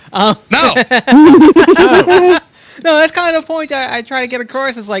finally. No! No, that's kind of the point I try to get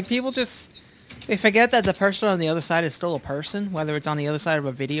across. Is like people they forget that the person on the other side is still a person, whether it's on the other side of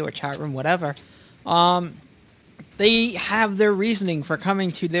a video, a chat room, whatever. They have their reasoning for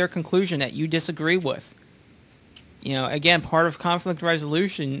coming to their conclusion that you disagree with. Again, part of conflict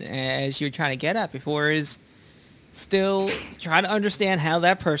resolution, as you're trying to get at before, is still trying to understand how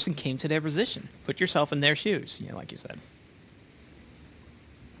that person came to their position. Put yourself in their shoes, like you said.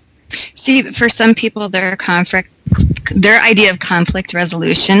 See, for some people, their idea of conflict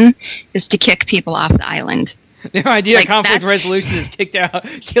resolution is to kick people off the island. Their idea of conflict resolution is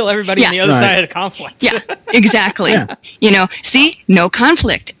kill everybody on the other side of the conflict. Yeah, exactly. Yeah. See, no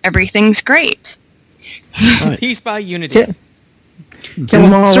conflict. Everything's great. Right. Peace by unity. Kill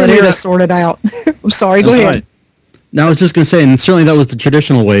them all, let sort it out. I'm sorry, go ahead. Right. Now, I was just going to say, and certainly that was the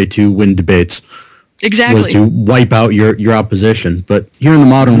traditional way to win debates. Exactly. was to wipe out your opposition. But here in the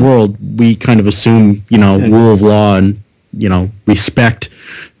modern world, we kind of assume, rule of law and, respect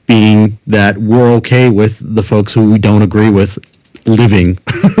being that we're okay with the folks who we don't agree with living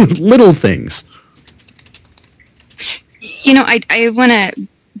little things. I want to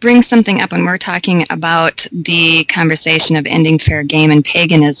bring something up when we're talking about the conversation of ending fair game and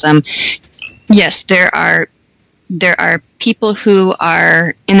paganism. Yes, there are people who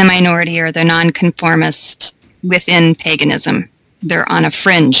are in the minority or they're nonconformist within paganism. They're on a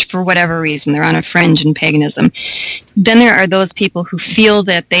fringe for whatever reason. They're on a fringe in paganism. Then there are those people who feel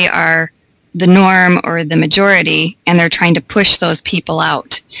that they are the norm or the majority, and they're trying to push those people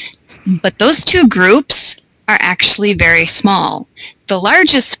out. But those two groups are actually very small. The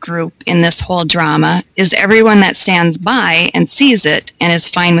largest group in this whole drama is everyone that stands by and sees it and is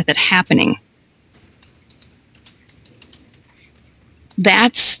fine with it happening.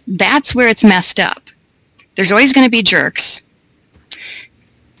 That's where it's messed up. There's always going to be jerks.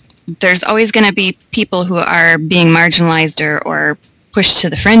 There's always going to be people who are being marginalized or pushed to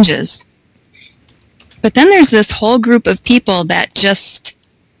the fringes. But then there's this whole group of people that just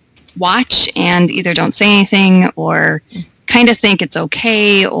watch and either don't say anything or kind of think it's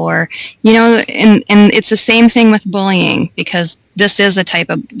okay, or, and it's the same thing with bullying, because this is a type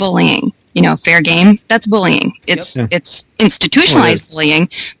of bullying. Fair game, that's bullying. It's institutionalized bullying,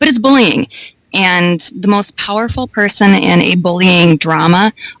 but it's bullying. And the most powerful person in a bullying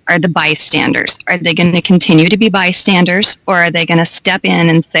drama are the bystanders. Are they going to continue to be bystanders, or are they going to step in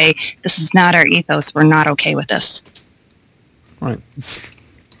and say, this is not our ethos, we're not okay with this? Right.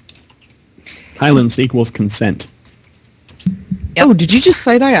 Silence equals consent. Yep. Oh, did you just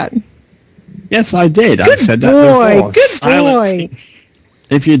say that? Yes, I did. Good I said that boy. before. Good Silence. boy.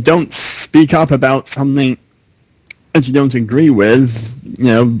 If you don't speak up about something that you don't agree with,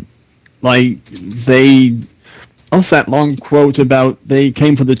 like what's that long quote about they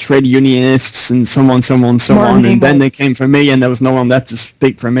came for the trade unionists and so on, and then they came for me and there was no one left to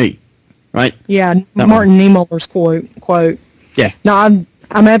speak for me, right? Yeah, Martin Niemöller's quote. Yeah. No,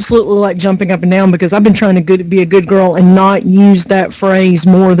 I'm absolutely like jumping up and down because I've been trying to be a good girl and not use that phrase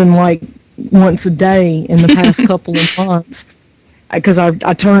more than like once a day in the past couple of months. Because I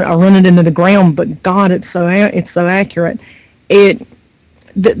run it into the ground, but God, it's so accurate. The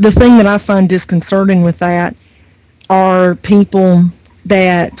thing that I find disconcerting with that are people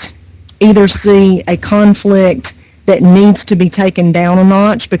that either see a conflict that needs to be taken down a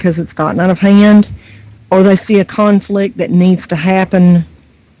notch because it's gotten out of hand, or they see a conflict that needs to happen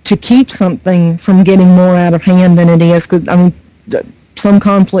to keep something from getting more out of hand than it is. Because some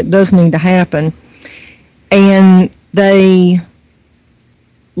conflict does need to happen, and they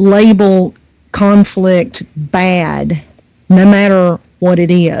label conflict bad no matter what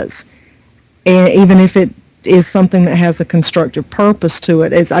it is, and even if it is something that has a constructive purpose to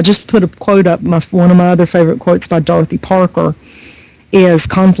it. I just put a quote up, one of my other favorite quotes by Dorothy Parker is,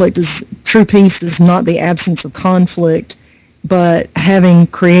 true peace is not the absence of conflict, but having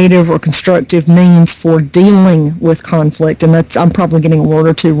creative or constructive means for dealing with conflict. And I'm probably getting a word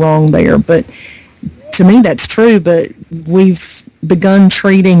or two wrong there, but to me that's true. But we've begun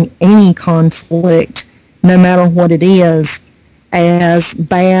treating any conflict, no matter what it is, as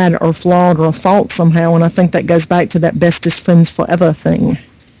bad or flawed or a fault somehow, and I think that goes back to that bestest friends forever thing.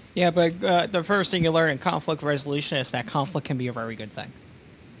 Yeah, but the first thing you learn in conflict resolution is that conflict can be a very good thing.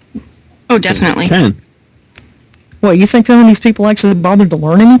 Oh, definitely. It can. What, you think some of these people actually bothered to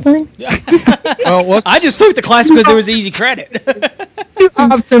learn anything? Well, I just took the class because it was easy credit.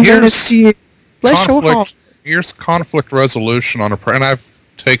 Here's conflict resolution on and I've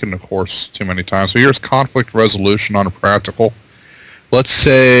taken the course too many times, so here's conflict resolution on a practical. Let's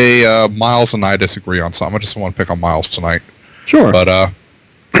say Miles and I disagree on something. I just want to pick on Miles tonight. Sure. But,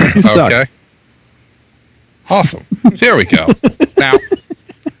 You suck. okay. Awesome. There we go. Now,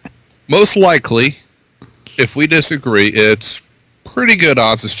 most likely, if we disagree, it's pretty good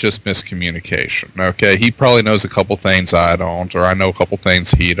odds it's just miscommunication. Okay, he probably knows a couple things I don't, or I know a couple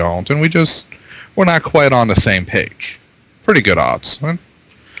things he don't, and we're not quite on the same page. Pretty good odds. And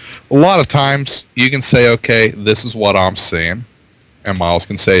a lot of times, you can say, okay, this is what I'm seeing, and Miles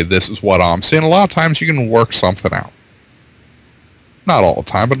can say, this is what I'm seeing. A lot of times, you can work something out. Not all the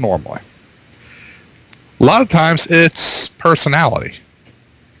time, but normally. A lot of times, it's personality.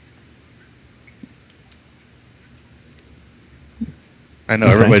 I know,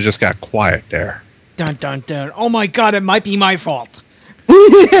 everybody just got quiet there. Dun, dun, dun. Oh my god, it might be my fault.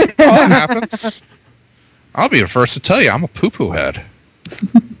 That happens. I'll be the first to tell you, I'm a poo-poo head.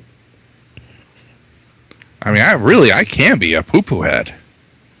 I mean, I can be a poo-poo head.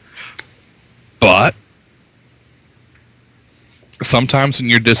 But sometimes when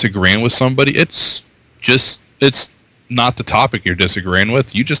you're disagreeing with somebody, it's not the topic you're disagreeing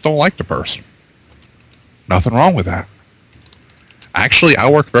with. You just don't like the person. Nothing wrong with that. Actually, I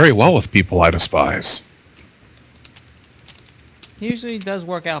work very well with people I despise. Usually it does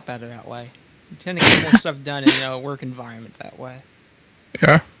work out better that way. You tend to get more stuff done in a work environment that way.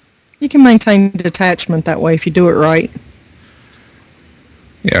 Yeah. You can maintain detachment that way if you do it right.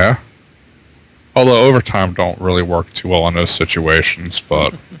 Yeah. Although overtime don't really work too well in those situations,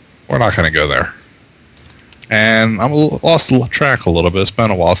 but we're not going to go there. And I'm lost track a little bit. It's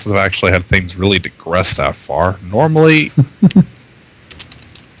been a while since I've actually had things really digress that far. Normally,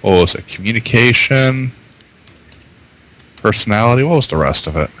 what was it? Communication, personality. What was the rest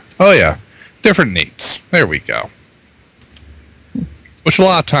of it? Oh yeah, different needs. There we go. Which a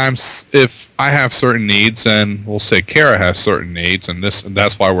lot of times, if I have certain needs, and we'll say Kara has certain needs, and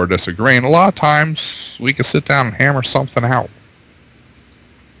that's why we're disagreeing, a lot of times we can sit down and hammer something out.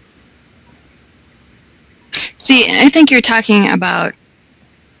 See, I think what you're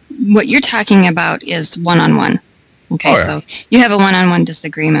talking about is one-on-one. Okay, Oh, yeah. So you have a one-on-one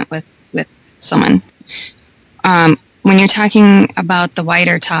disagreement with someone. When you're talking about the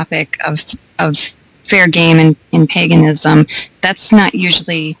wider topic of fair game in paganism, that's not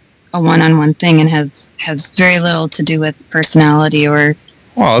usually a one-on-one thing and has very little to do with personality or...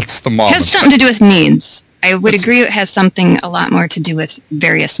 Well, it's the mob. Has something to do with needs. I would agree it has something a lot more to do with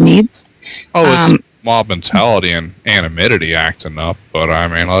various needs. Oh, it's mob mentality and anonymity acting up, but I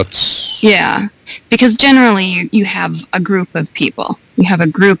mean, let's... Yeah, because generally you have a group of people. You have a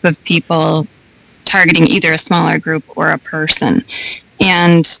group of people targeting either a smaller group or a person.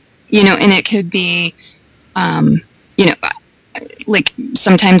 And, and it could be, like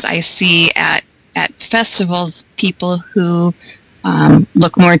sometimes I see at festivals people who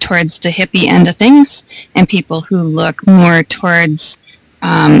look more towards the hippie end of things and people who look more towards,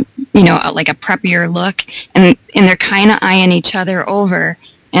 like a preppier look. And they're kind of eyeing each other over.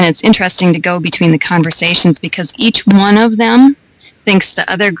 And it's interesting to go between the conversations because each one of them thinks the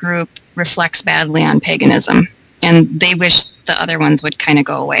other group reflects badly on paganism. And they wish the other ones would kind of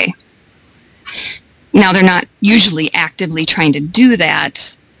go away. Now, they're not usually actively trying to do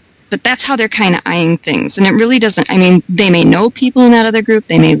that, but that's how they're kind of eyeing things. And it really doesn't, they may know people in that other group,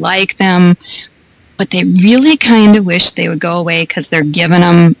 they may like them, but they really kind of wish they would go away because they're giving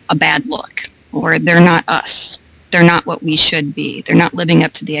them a bad look, or they're not us. They're not what we should be. They're not living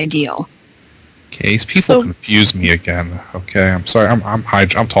up to the ideal. Okay, these people confuse me again. Okay, I'm sorry.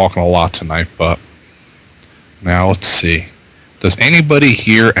 I'm talking a lot tonight, but now let's see. Does anybody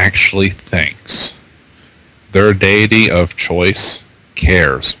here actually thinks their deity of choice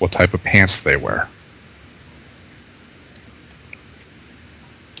cares what type of pants they wear?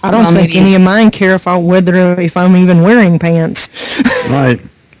 I don't think any of mine care if I'm even wearing pants. Right.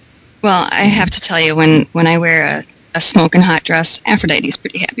 Well, I have to tell you, when I wear a smoking hot dress, Aphrodite's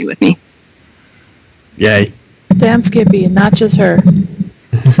pretty happy with me. Yay. Damn Skippy, and not just her.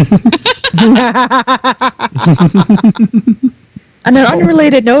 On an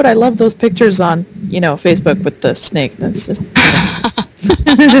unrelated note, I love those pictures on, Facebook with the snake. That's just...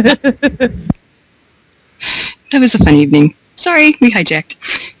 That was a fun evening. Sorry, we hijacked.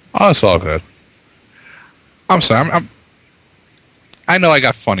 Oh, it's all good. I'm sorry. I know I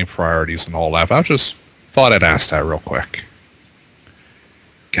got funny priorities and all that, but I just thought I'd ask that real quick.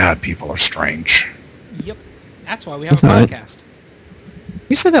 God, people are strange. Yep. That's why we have a podcast.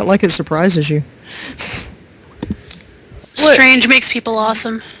 You said that like it surprises you. Strange makes people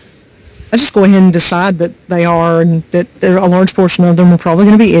awesome. I just go ahead and decide that they are, and that a large portion of them are probably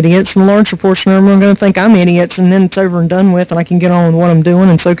going to be idiots, and a larger portion of them are going to think I'm idiots, and then it's over and done with, and I can get on with what I'm doing,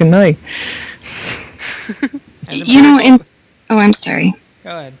 and so can they. I'm sorry. Go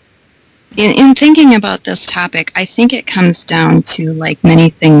ahead. In thinking about this topic, I think it comes down to, like many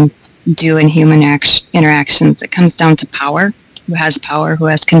things do in human interactions, it comes down to power. Who has power, who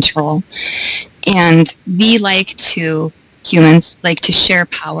has control. And humans like to share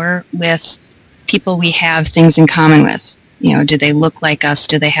power with people we have things in common with. Do they look like us?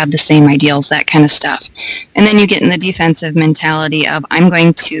 Do they have the same ideals? That kind of stuff. And then you get in the defensive mentality of, I'm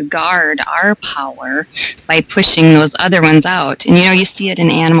going to guard our power by pushing those other ones out. And, you see it in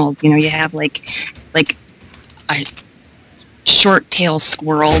animals. You have like short-tail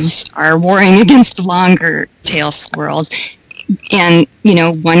squirrels are warring against the longer-tail squirrels. And,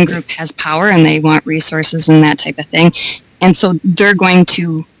 one group has power and they want resources and that type of thing. And so they're going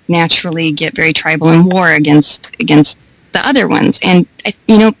to naturally get very tribal and war against the other ones. And,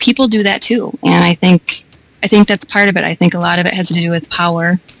 people do that too. And I think that's part of it. I think a lot of it has to do with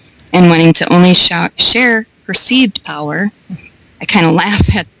power and wanting to only share perceived power. I kind of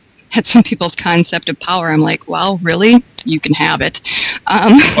laugh at some people's concept of power. I'm like, well, really? You can have it.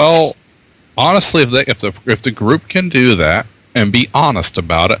 Well, honestly, if the group can do that and be honest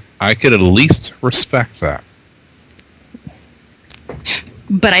about it, I could at least respect that.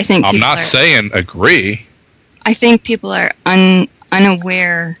 But I think I'm not saying agree. I think people are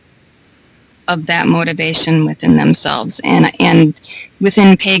unaware of that motivation within themselves, and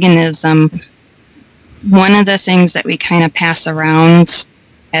within paganism, one of the things that we kind of pass around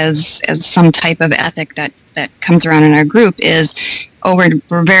as some type of ethic that comes around in our group is,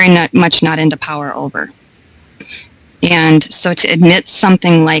 we're very much not into power over. And so to admit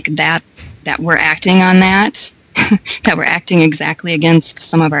something like that we're acting on that, that we're acting exactly against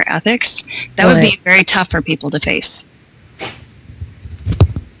some of our ethics, that would be very tough for people to face.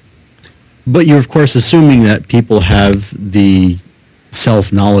 But you're, of course, assuming that people have the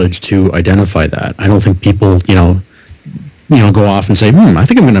self-knowledge to identify that. I don't think people, go off and say, I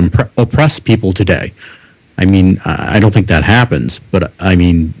think I'm going to oppress people today. I mean, I don't think that happens. But, I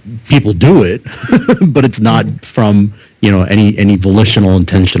mean, people do it, but it's not from, any volitional,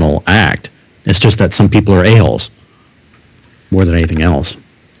 intentional act. It's just that some people are a-holes more than anything else.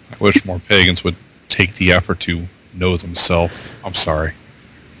 I wish more pagans would take the effort to know themselves. I'm sorry.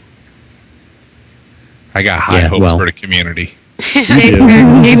 I got high hopes for the community.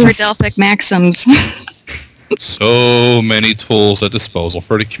 Paper Delphic maxims. So many tools at disposal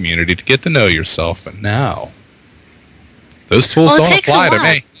for the community to get to know yourself, but now those tools don't apply to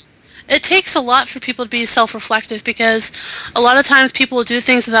me. It takes a lot for people to be self-reflective, because a lot of times people will do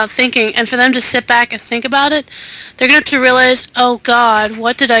things without thinking, and for them to sit back and think about it, they're going to have to realize, oh God,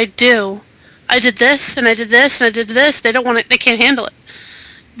 what did I do? I did this, and I did this, and I did this. They can't handle it.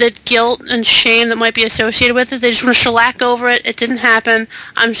 The guilt and shame that might be associated with it, they just want to shellac over it. It didn't happen.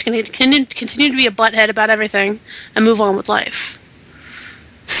 I'm just going to continue to be a butthead about everything and move on with life.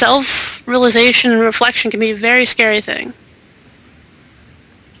 Self-realization and reflection can be a very scary thing.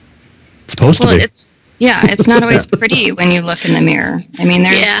 It's supposed to be. It's not always pretty when you look in the mirror. I mean,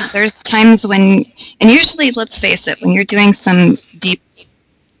 there's times when, and usually, let's face it, when you're doing some deep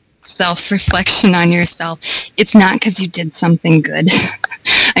self-reflection on yourself, it's not because you did something good.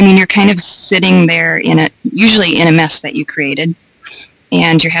 I mean, you're kind of sitting there usually in a mess that you created,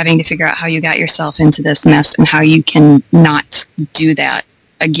 and you're having to figure out how you got yourself into this mess and how you can not do that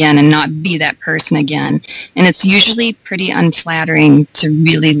again and not be that person again. And it's usually pretty unflattering to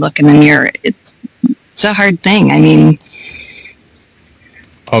really look in the mirror. It's a hard thing. I mean,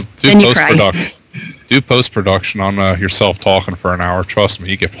 do post-production on yourself talking for an hour. Trust me,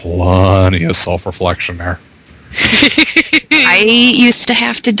 you get plenty of self-reflection there. I used to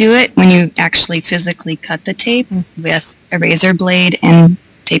have to do it when you actually physically cut the tape with a razor blade and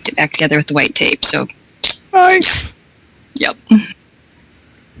taped it back together with the white tape. So nice. Yep.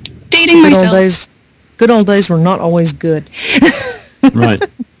 Dating myself. Good old days were not always good. Right.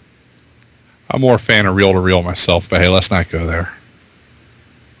 I'm more a fan of reel-to-reel myself, but hey, let's not go there.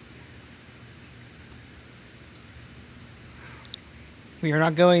 We are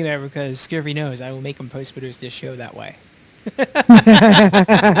not going there because Skirvy knows I will make him post-produce this show that way.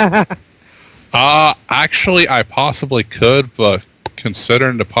 Actually, I possibly could, but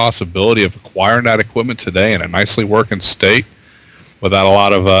considering the possibility of acquiring that equipment today in a nicely working state without a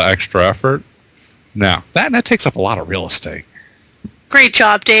lot of extra effort, no. That takes up a lot of real estate. Great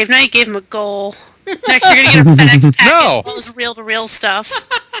job, Dave. Now you gave him a goal. Next, you're going to get a FedEx packet No. all this reel-to-reel stuff.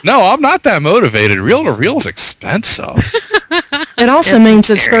 No, I'm not that motivated. Reel-to-reel is expensive. It also means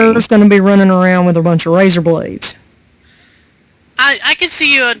that Skir's going to be running around with a bunch of razor blades. I could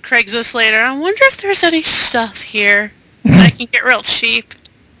see you on Craigslist later. I wonder if there's any stuff here that I can get real cheap.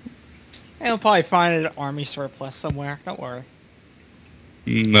 I'll probably find it at Army surplus somewhere. Don't worry.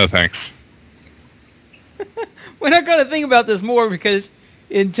 No, thanks. We're not going to think about this more because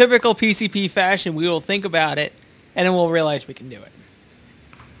in typical PCP fashion, we will think about it, and then we'll realize we can do it.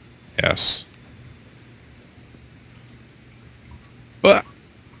 Yes. But,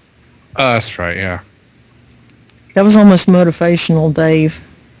 that's right, yeah. That was almost motivational, Dave.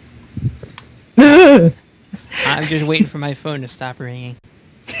 I'm just waiting for my phone to stop ringing.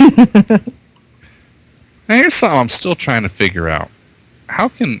 Now, here's something I'm still trying to figure out. How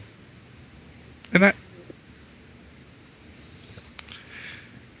can...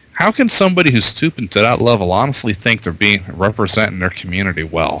 How can somebody who's stooping to that level honestly think they're representing their community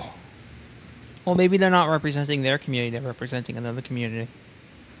well? Well, maybe they're not representing their community, they're representing another community.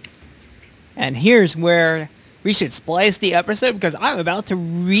 And here's where we should splice the episode, because I'm about to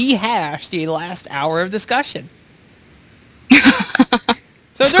rehash the last hour of discussion.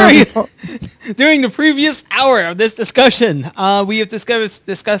 So So during the previous hour of this discussion, we have discussed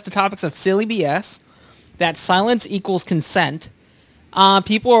the topics of silly BS, that silence equals consent.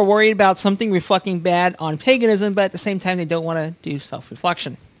 People are worried about something reflecting bad on paganism, but at the same time, they don't want to do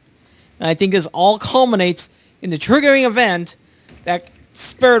self-reflection. And I think this all culminates in the triggering event that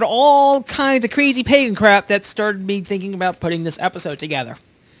spurred all kinds of crazy pagan crap that started me thinking about putting this episode together.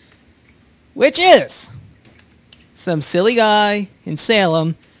 Which is some silly guy in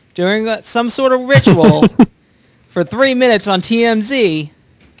Salem doing some sort of ritual for 3 minutes on TMZ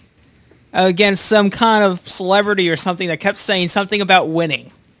against some kind of celebrity or something that kept saying something about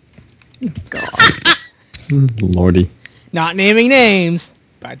winning. God. Lordy. Not naming names,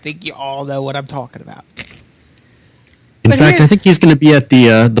 but I think you all know what I'm talking about. In fact, I think he's going to be at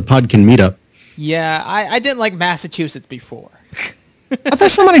the Podkin meetup. Yeah, I didn't like Massachusetts before. I thought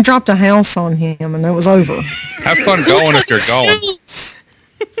somebody dropped a house on him and it was over. Have fun going if you're going.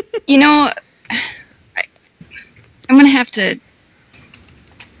 You know, I'm going to have to...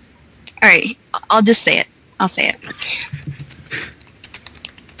 All right, I'll just say it. I'll say it.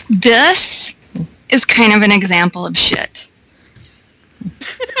 This is kind of an example of shit.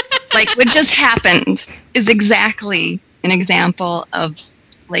 Like, what just happened is exactly an example of,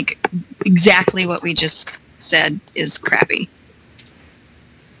 like, exactly what we just said is crappy.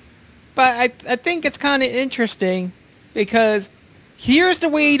 But I think it's kind of interesting because here's the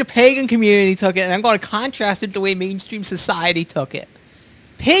way the pagan community took it, and I'm going to contrast it to the way mainstream society took it.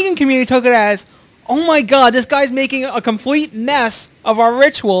 Pagan community took it as, oh my god, this guy's making a complete mess of our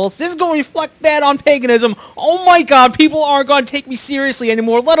rituals. This is going to reflect bad on paganism. Oh my god, people aren't going to take me seriously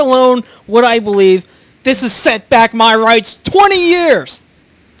anymore, let alone what I believe. This has set back my rights 20 years.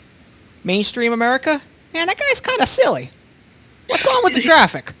 Mainstream America? Man, that guy's kind of silly. What's wrong with the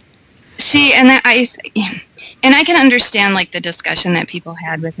traffic? See, and I can understand, like, the discussion that people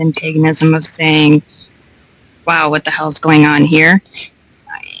had within paganism of saying, wow, what the hell's going on here?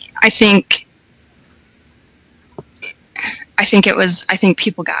 I think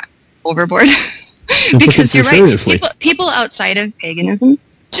people got overboard. Because you're right, people outside of paganism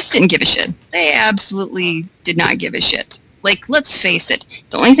just didn't give a shit. They absolutely did not give a shit. Like, let's face it,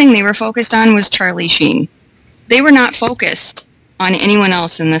 the only thing they were focused on was Charlie Sheen. They were not focused on anyone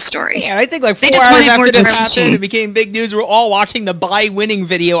else in this story. Yeah, I think like 4 hours after this happened, it became big news. We're all watching the buy winning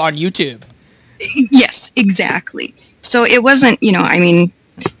video on YouTube. Yes, exactly. So it wasn't, I mean,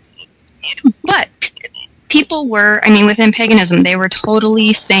 but people were, within paganism, they were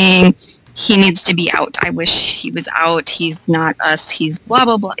totally saying he needs to be out. I wish he was out. He's not us. He's blah,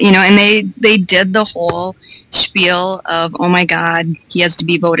 blah, blah. And they did the whole spiel of, oh my God, he has to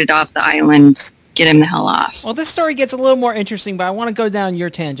be voted off the island. Get him the hell off. Well, this story gets a little more interesting, but I want to go down your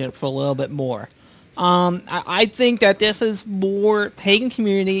tangent for a little bit more. I think that this is more pagan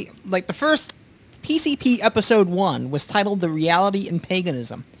community. Like the first PCP episode 1 was titled "The Reality in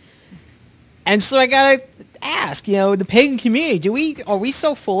Paganism," and so I gotta ask, the pagan community, are we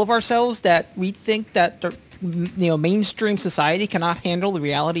so full of ourselves that we think that the mainstream society cannot handle the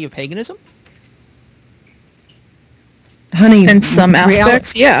reality of paganism? Honey, in some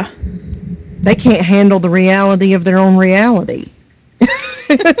aspects, yeah. They can't handle the reality of their own reality.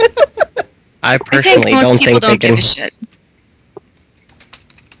 I personally most don't people think don't they give can. a shit.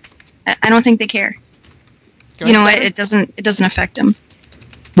 I don't think they care. It doesn't affect them.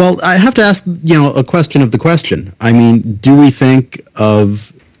 Well, I have to ask, a question of the question. I mean, do we think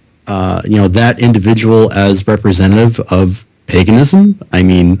of, that individual as representative of paganism? I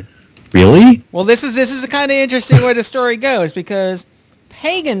mean, really? Well, this is a kind of interesting way the story goes, because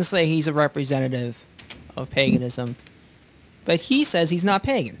pagans say he's a representative of paganism, but he says he's not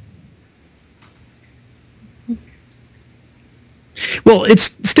pagan. Well,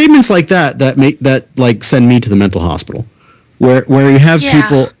 it's statements like that send me to the mental hospital, where you have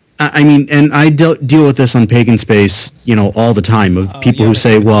people. I mean, and I deal with this on Pagan Space, all the time of people who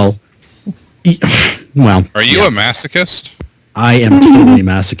say, well, Are you a masochist? I am totally a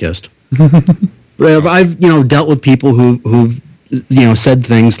masochist. I've dealt with people who've said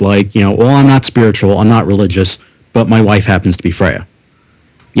things like, well, I'm not spiritual, I'm not religious, but my wife happens to be Freya.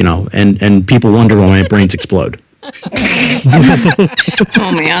 And people wonder why my brains explode.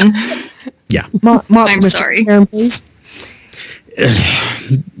 Oh man. Yeah. I'm sorry. Karen, please.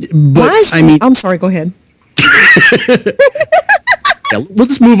 But I'm sorry, go ahead. Yeah, we'll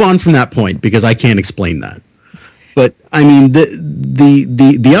just move on from that point because I can't explain that. But I mean,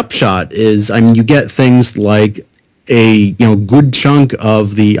 the upshot is, you get things like a good chunk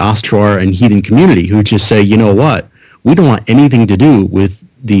of the Ostrar and heathen community who just say, you know what, we don't want anything to do with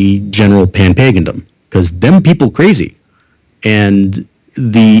the general pan-pagandom because them people crazy, and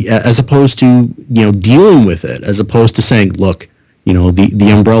as opposed to dealing with it, as opposed to saying, look,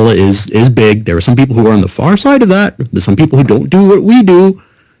 the umbrella is big. There are some people who are on the far side of that. There's some people who don't do what we do.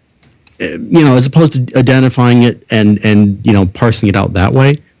 As opposed to identifying it and parsing it out that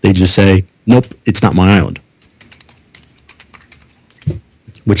way, they just say, nope, it's not my island.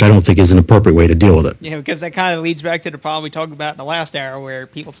 Which I don't think is an appropriate way to deal with it. Yeah, because that kind of leads back to the problem we talked about in the last hour, where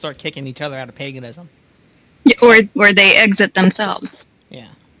people start kicking each other out of paganism. Yeah, or they exit themselves. Yeah.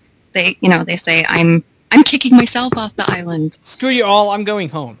 They say, I'm kicking myself off the island. Screw you all, I'm going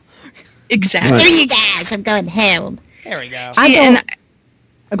home. Exactly. Screw you guys, I'm going home. There we go.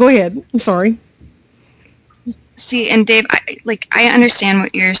 Go ahead. I'm sorry. See, and Dave, I understand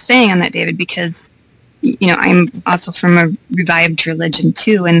what you're saying on that, David, because I'm also from a revived religion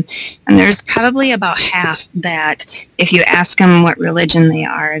too, and there's probably about half that if you ask them what religion they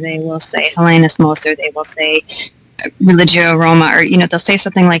are, they will say Hellenismos, or they will say Religio Roma, or they'll say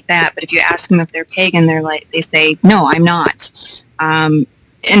something like that. But if you ask them if they're pagan, they say, no, I'm not. And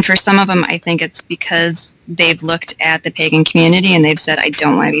for some of them, I think it's because they've looked at the pagan community and they've said, I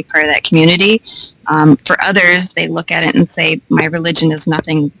don't want to be part of that community. For others, they look at it and say, my religion is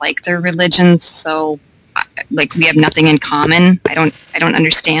nothing like their religions, so we have nothing in common. I don't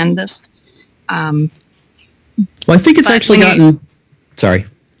understand this. Well, I think it's actually gotten... Sorry.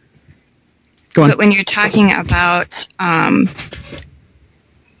 Go on. But when you're talking about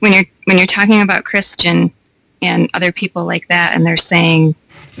when you're talking about Christian and other people like that, and they're saying,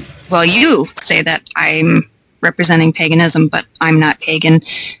 well, you say that I'm representing paganism, but I'm not pagan.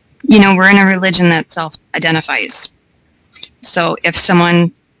 We're in a religion that self-identifies. So if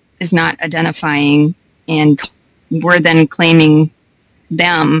someone is not identifying and we're then claiming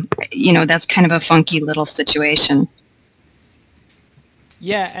them, that's kind of a funky little situation.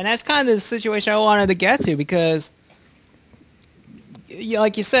 Yeah, and that's kind of the situation I wanted to get to, because,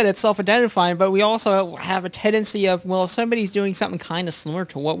 like you said, it's self-identifying, but we also have a tendency of, well, if somebody's doing something kind of similar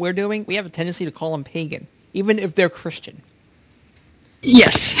to what we're doing, we have a tendency to call them pagan, even if they're Christian.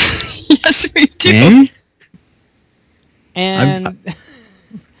 Yes. Yes, we do. Eh? And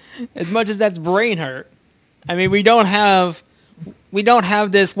as much as that's brain hurt, I mean, we don't have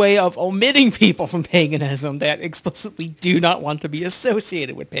this way of omitting people from paganism that explicitly do not want to be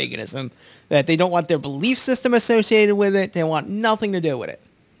associated with paganism, that they don't want their belief system associated with it, they want nothing to do with it.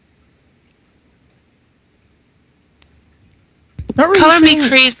 Color me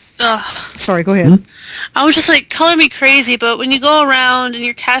crazy. Ugh. Sorry, go ahead. I was just like, color me crazy, but when you go around and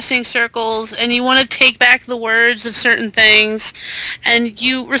you're casting circles and you want to take back the words of certain things and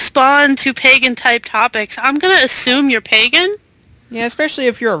you respond to pagan-type topics, I'm going to assume you're pagan? Yeah, especially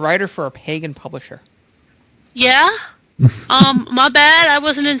if you're a writer for a pagan publisher. Yeah? My bad, I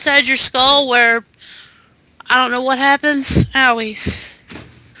wasn't inside your skull where I don't know what happens. Owies.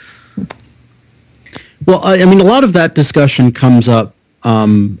 Well, I mean, a lot of that discussion comes up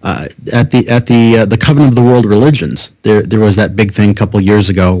at the Covenant of the World Religions. There was that big thing a couple years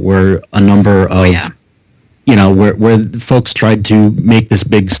ago where a number of, where folks tried to make this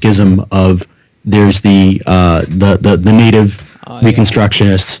big schism of there's the native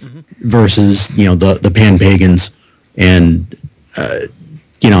Reconstructionists versus the pan-pagans, and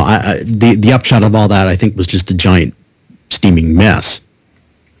the upshot of all that, I think, was just a giant steaming mess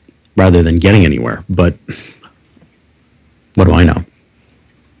rather than getting anywhere. But what do I know?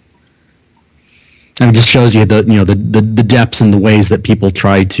 And it just shows you the depths and the ways that people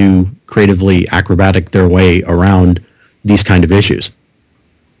try to creatively acrobatic their way around these kind of issues.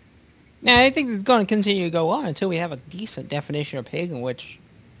 Yeah, I think it's going to continue to go on until we have a decent definition of pagan, which,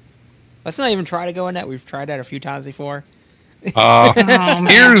 let's not even try to go in that. We've tried that a few times before. Here's...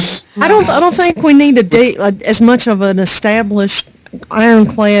 I don't think we need to date as much of an established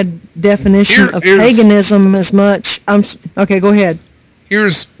ironclad definition of paganism as much. Okay, go ahead.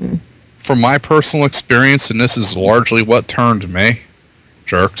 Here's, from my personal experience, and this is largely what turned me,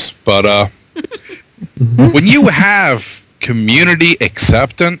 jerks, but when you have community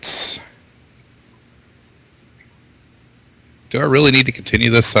acceptance... Do I really need to continue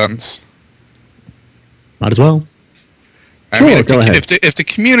this sentence? Might as well. I mean, if the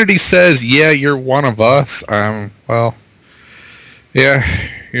community says, yeah, you're one of us, well, yeah,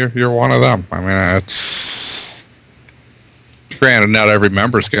 you're one of them. I mean, it's... Granted, not every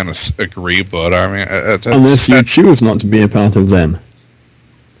member's going to agree, but I mean... Unless you choose not to be a part of them.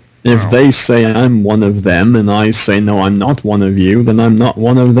 If they say I'm one of them, and I say, no, I'm not one of you, then I'm not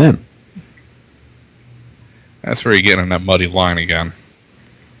one of them. That's where you get in that muddy line again.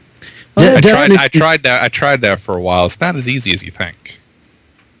 Well, I tried that for a while. It's not as easy as you think.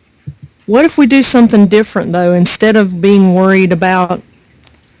 What if we do something different, though? Instead of being worried about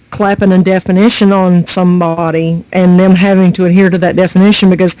clapping a definition on somebody and them having to adhere to that definition,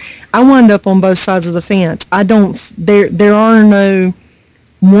 because I wind up on both sides of the fence. There are no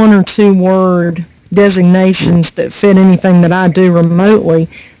one or two word designations that fit anything that I do remotely,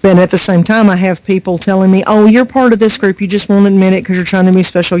 but at the same time I have people telling me, oh, you're part of this group, you just won't admit it because you're trying to be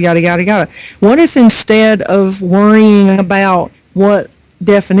special, yada yada yada. What if instead of worrying about what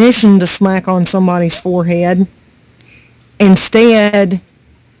definition to smack on somebody's forehead, instead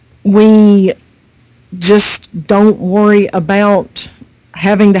we just don't worry about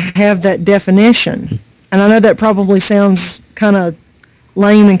having to have that definition? And I know that probably sounds kind of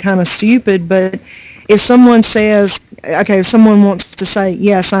lame and kind of stupid, but if someone says, okay, if someone wants to say,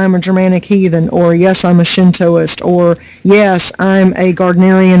 yes, I'm a Germanic heathen, or yes, I'm a Shintoist, or yes, I'm a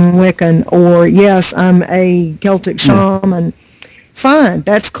Gardnerian Wiccan, or yes, I'm a Celtic shaman, fine,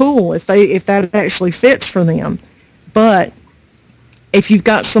 that's cool if that actually fits for them. But if you've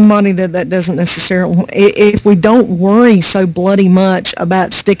got somebody that doesn't necessarily, if we don't worry so bloody much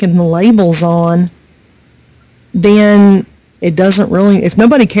about sticking the labels on, then it doesn't really, if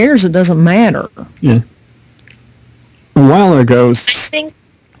nobody cares, it doesn't matter. Yeah. A while ago, I think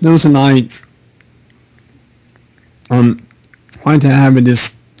those and I tried to have a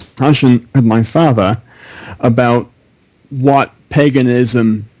discussion with my father about what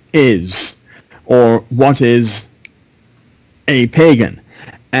paganism is, or what is a pagan.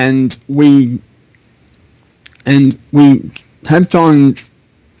 And we kept on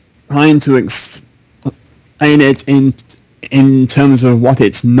trying to explain it in terms of what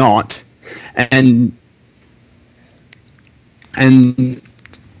it's not, and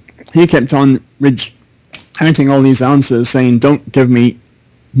he kept on rejecting all these answers, saying, don't give me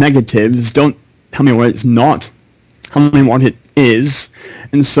negatives, don't tell me what it's not, tell me what it is.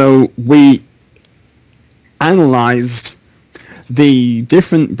 And so we analyzed the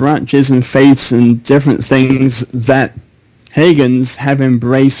different branches and faiths and different things that pagans have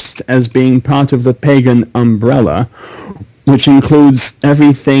embraced as being part of the pagan umbrella, which includes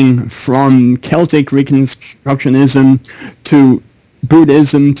everything from Celtic Reconstructionism to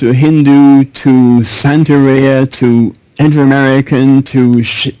Buddhism to Hindu to Santeria to Inter-American to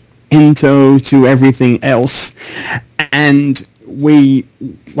Shinto to everything else. And we,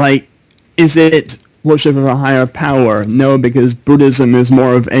 is it worship of a higher power? No, because Buddhism is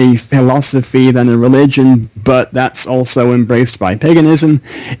more of a philosophy than a religion, but that's also embraced by paganism.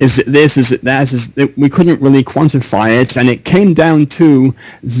 Is it this? Is it that? We couldn't really quantify it, and it came down to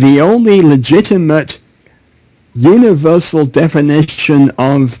the only legitimate universal definition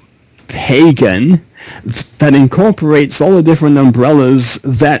of pagan that incorporates all the different umbrellas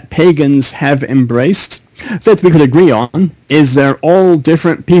that pagans have embraced, that we could agree on, is they're all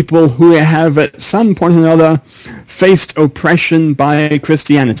different people who have at some point or another faced oppression by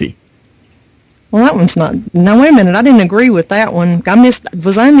Christianity. Well, that one's not... Now, wait a minute. I didn't agree with that one.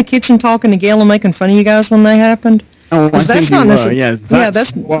 Was I in the kitchen talking to Gail and making fun of you guys when that happened? Oh, I think you were, yeah.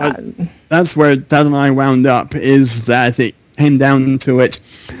 That's where Dad and I wound up, is that it came down to it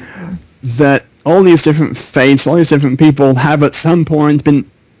that all these different faiths, all these different people have at some point been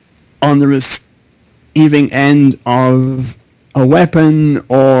on the receiving end of a weapon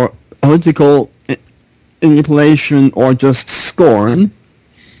or political manipulation or just scorn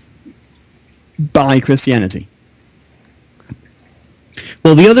by Christianity.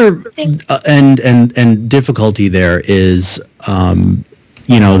 Well, the other and difficulty there is,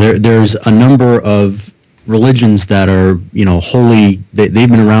 there's a number of religions that are, wholly, they've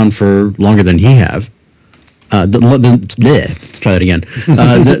been around for longer than he have. Let's try that again.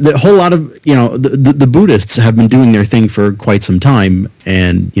 The whole lot of, the Buddhists have been doing their thing for quite some time,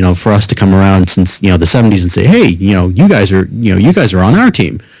 and for us to come around since the 70s and say, hey, you guys are on our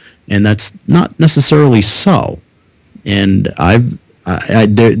team, and that's not necessarily so. And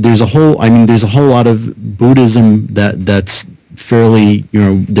there's a whole lot of Buddhism that's fairly,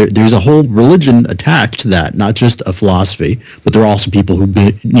 there's a whole religion attached to that, not just a philosophy, but there are also people who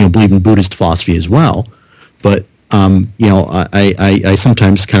believe in Buddhist philosophy as well. But I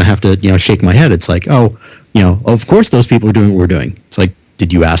sometimes kind of have to shake my head. It's like, oh, of course those people are doing what we're doing. It's like,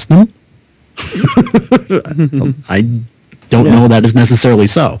 did you ask them? I don't know that is necessarily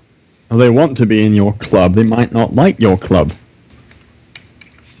so. Well, they want to be in your club. They might not like your club.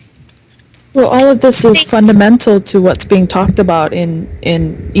 Well, all of this is fundamental to what's being talked about in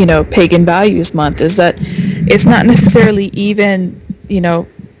Pagan Values Month, is that it's not necessarily even,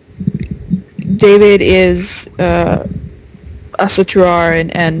 David is a Saturar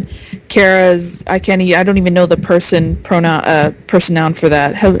and Kara's, I don't even know the person noun for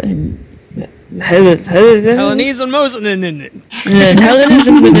that. Hellenese and Mosel.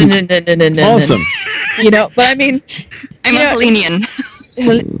 Awesome. You know, but I mean, I'm a Hellenian.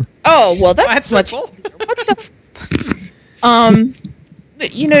 oh well, that's much. simple. What the?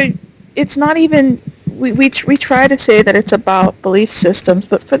 You know, it's not even. We try to say that it's about belief systems,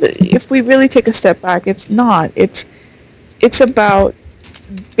 but if we really take a step back, it's not. It's about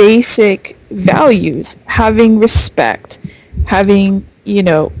basic values, having respect, having, you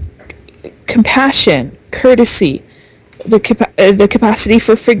know, compassion, courtesy, the capacity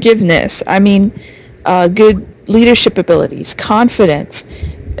for forgiveness. I mean, good leadership abilities, confidence,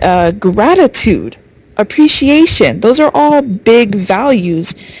 gratitude, appreciation. Those are all big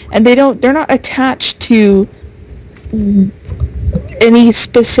values, and they're not attached to any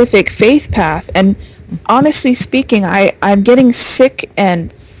specific faith path. And honestly speaking, I'm getting sick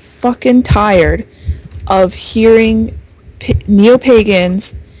and fucking tired of hearing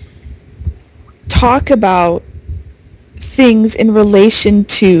neo-pagans talk about things in relation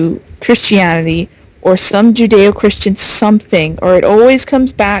to Christianity or some Judeo-Christian something, or it always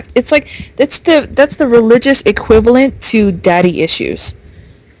comes back. It's like that's the religious equivalent to daddy issues.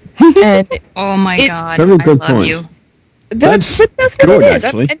 And Oh my God, Very good I love point. you. That's what it good, is.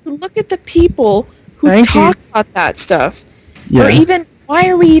 actually. And look at the people who Thank talk about that stuff. Yeah. Or even, why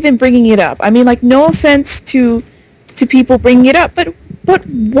are we even bringing it up? I mean, like, no offense to people bringing it up, but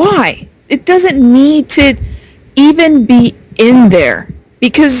why? It doesn't need to even be in there,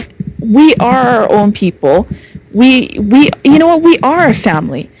 because we are our own people. We you know what? We are a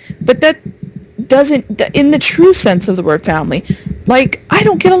family, but that doesn't, in the true sense of the word family, like, I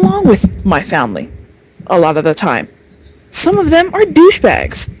don't get along with my family a lot of the time. Some of them are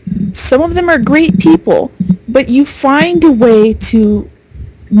douchebags. Some of them are great people, but you find a way to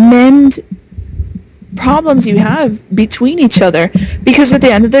mend problems you have between each other, because at the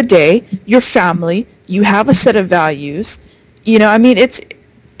end of the day, you're family, you have a set of values. You know, I mean, it's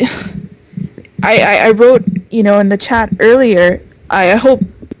I wrote, you know, in the chat earlier, I hope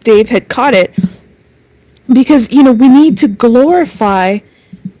Dave had caught it, because, you know, we need to glorify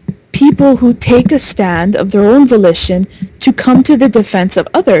people who take a stand of their own volition to come to the defense of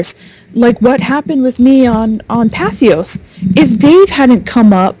others. Like what happened with me on Pathos. If Dave hadn't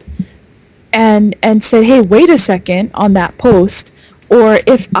come up and said, hey, wait a second, on that post, or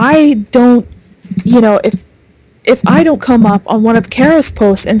if I don't, you know, if I don't come up on one of Kara's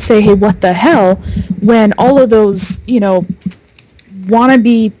posts and say, hey, what the hell, when all of those, you know,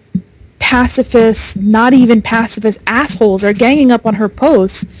 wannabe pacifists, not even pacifist assholes are ganging up on her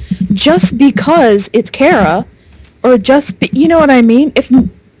posts just because it's Kara, or you know what I mean? If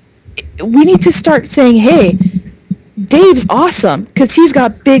we need to start saying, hey, Dave's awesome because he's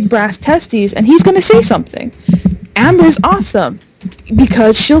got big brass testes and he's going to say something. Amber's awesome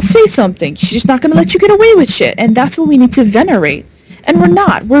because she'll say something. She's just not going to let you get away with shit. And that's what we need to venerate. And we're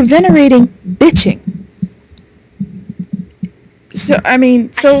not. We're venerating bitching. So, I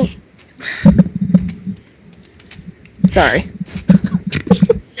mean, so... Sorry.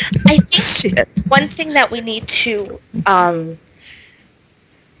 I think Shit. one thing that we need to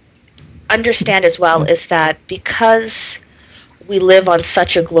understand as well is that because we live on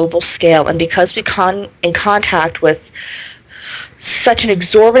such a global scale, and because we in contact with such an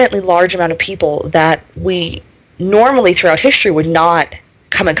exorbitantly large amount of people that we normally throughout history would not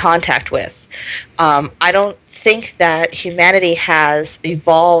come in contact with, I don't think that humanity has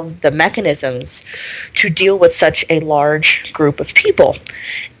evolved the mechanisms to deal with such a large group of people.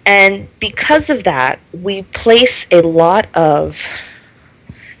 And because of that, we place a lot of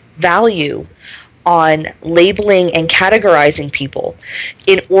value on labeling and categorizing people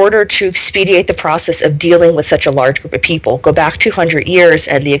in order to expedite the process of dealing with such a large group of people. Go back 200 years,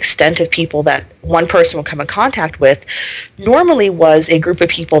 and the extent of people that one person would come in contact with normally was a group of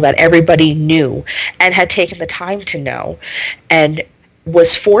people that everybody knew and had taken the time to know, and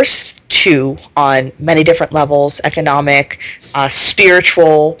was forced to, on many different levels, economic,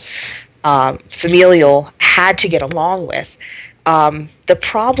 spiritual, familial, had to get along with. The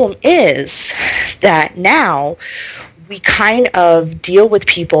problem is that now we kind of deal with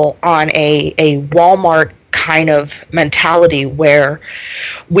people on a Walmart kind of mentality where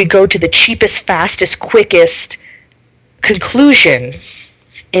we go to the cheapest, fastest, quickest conclusion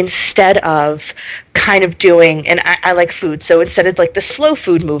instead of kind of doing, and I like food, so instead of like the slow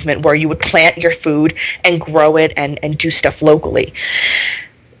food movement where you would plant your food and grow it and do stuff locally.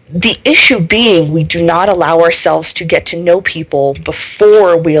 The issue being, we do not allow ourselves to get to know people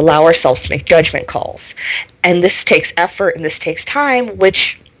before we allow ourselves to make judgment calls. And this takes effort and this takes time,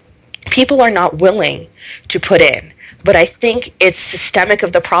 which people are not willing to put in. But I think it's systemic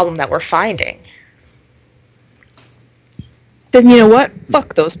of the problem that we're finding. Then you know what?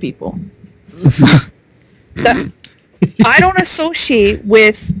 Fuck those people. I don't associate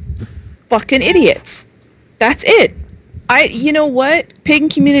with fucking idiots. That's it. You know what pagan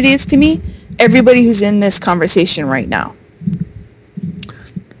community is to me? Everybody who's in this conversation right now.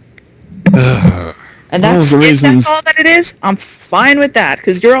 And that's, if that's all that it is, I'm fine with that,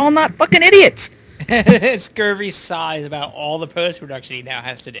 because you're all not fucking idiots. Scurvy sighs about all the post-production he now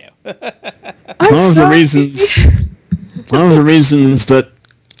has to do. One of the reasons that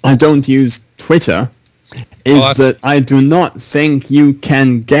I don't use Twitter is that I do not think you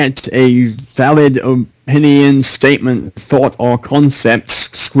can get a valid opinion, statement, thought, or concept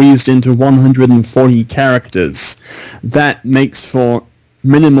squeezed into 140 characters. That makes for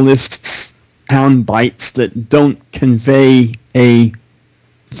minimalist sound bites that don't convey a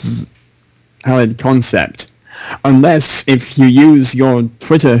valid concept. Unless if you use your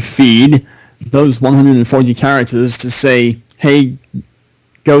Twitter feed, those 140 characters to say, hey,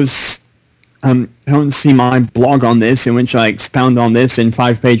 go and see my blog on this in which I expound on this in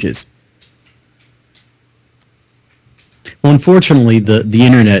 5 pages. Well, unfortunately, the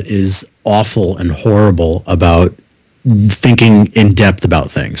internet is awful and horrible about thinking in depth about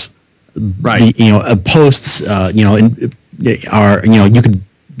things. Right. Posts, you could,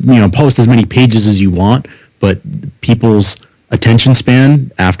 post as many pages as you want, but people's attention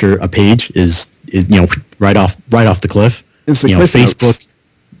span after a page is right off the cliff. It's the cliff Facebook. notes.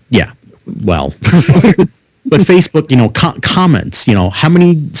 Yeah. Well, but Facebook, comments, how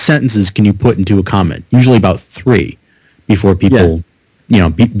many sentences can you put into a comment? Usually about 3 before people,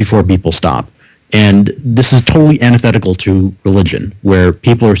 before people stop. And this is totally antithetical to religion, where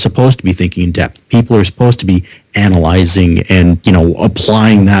people are supposed to be thinking in depth. People are supposed to be analyzing and,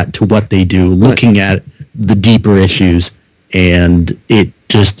 applying that to what they do, looking at the deeper issues, and it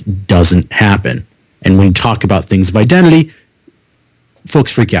just doesn't happen. And when you talk about things of identity,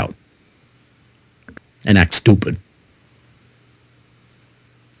 folks freak out and act stupid.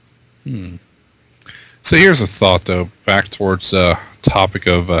 So here's a thought, though, back towards the topic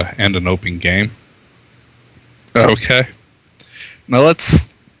of end an open game. Okay. Now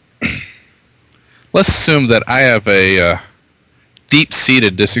let's assume that I have a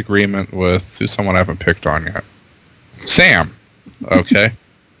deep-seated disagreement with someone I haven't picked on yet. Sam. Okay.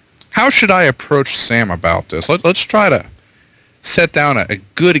 How should I approach Sam about this? Let's try to set down a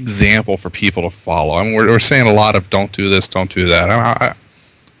good example for people to follow. I mean, we're saying a lot of don't do this, don't do that.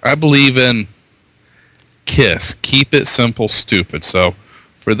 I believe in KISS. Keep it simple, stupid. So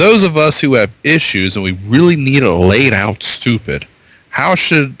for those of us who have issues and we really need it laid out stupid, how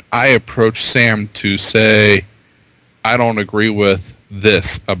should I approach Sam to say, I don't agree with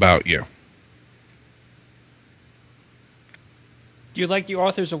this about you? You like the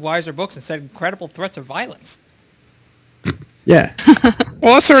authors of wiser books and said incredible threats of violence. Yeah.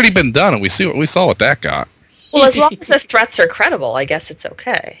 Well, that's already been done, and we saw what that got. Well, as long as the threats are credible, I guess it's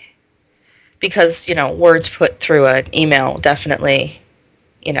okay. Because, words put through an email definitely,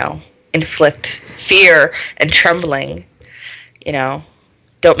 inflict fear and trembling.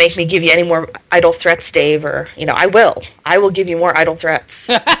 Don't make me give you any more idle threats, Dave, or, I will give you more idle threats.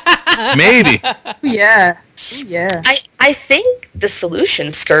 Maybe. Yeah. Yeah. I think the solution,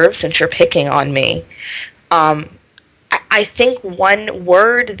 Scurv, since you're picking on me, I think one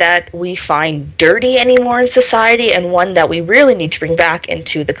word that we find dirty anymore in society, and one that we really need to bring back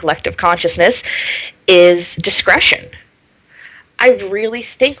into the collective consciousness, is discretion. I really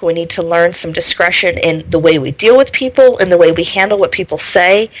think we need to learn some discretion in the way we deal with people, in the way we handle what people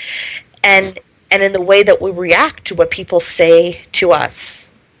say, and in the way that we react to what people say to us.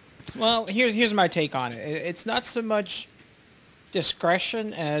 Well, here's my take on it. It's not so much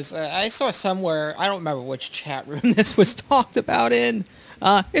discretion as I saw somewhere, I don't remember which chat room this was talked about in.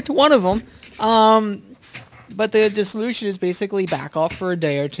 It's one of them. But the solution is basically back off for a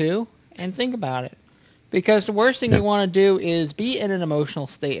day or two and think about it. Because the worst thing you want to do is be in an emotional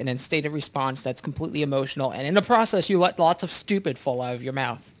state and then state a response that's completely emotional, and in the process you let lots of stupid fall out of your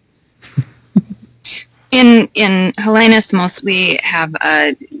mouth. In Hellenismos, we have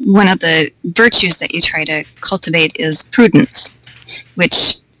one of the virtues that you try to cultivate is prudence,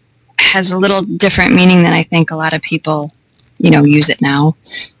 which has a little different meaning than I think a lot of people, use it now.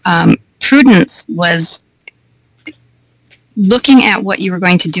 Prudence was looking at what you were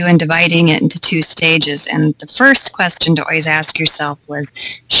going to do and dividing it into 2 stages. And the first question to always ask yourself was,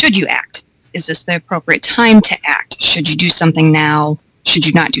 should you act? Is this the appropriate time to act? Should you do something now? Should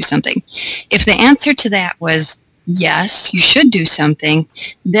you not do something? If the answer to that was yes, you should do something.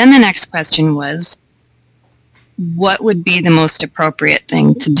 Then the next question was, what would be the most appropriate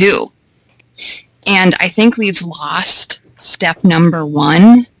thing to do? And I think we've lost step number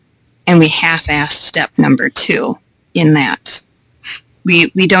 1, and we half-assed step number 2 in that.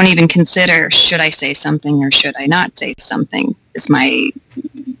 We don't even consider, should I say something or should I not say something? Is my,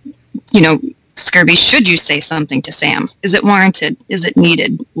 Scurvy, should you say something to Sam? Is it warranted? Is it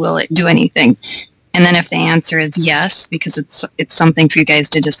needed? Will it do anything? And then if the answer is yes, because it's something for you guys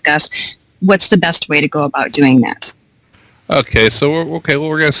to discuss, what's the best way to go about doing that? Okay, so we're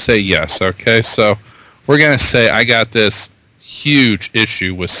going to say yes, okay? So we're going to say I got this huge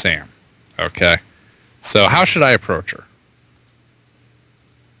issue with Sam, okay? So how should I approach her?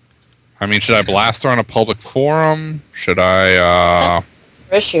 I mean, should I blast her on a public forum? Should I,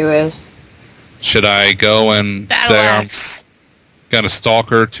 Her issue is. Should I go and say I'm going to stalk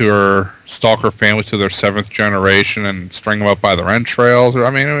her family to their 7th generation and string them up by their entrails? Or, I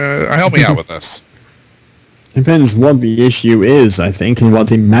mean, help me out with this. Depends what the issue is, I think, and what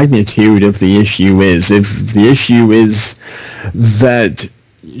the magnitude of the issue is. If the issue is that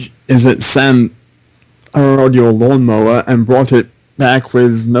Sam rode your lawnmower and brought it back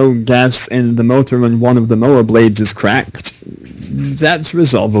with no gas in the motor and one of the mower blades is cracked, that's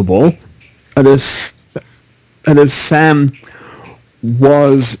resolvable. And if Sam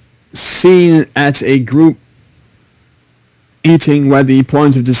was seen at a group eating where the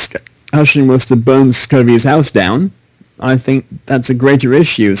point of discussion was to burn Scurvy's house down, I think that's a greater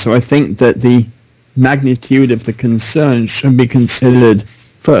issue. So I think that the magnitude of the concern should be considered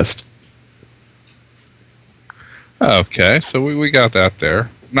first. Okay, so we got that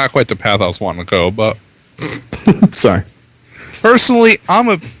there. Not quite the path I was wanting to go, but... Sorry. Personally, I'm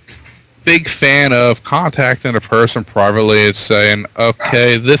a big fan of contacting a person privately and saying,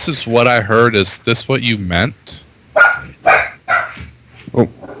 okay, this is what I heard. Is this what you meant? Oh.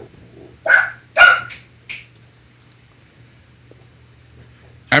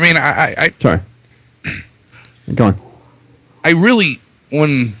 I mean, I Sorry. Go on. I really,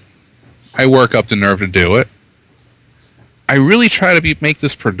 when I work up the nerve to do it, I really try to make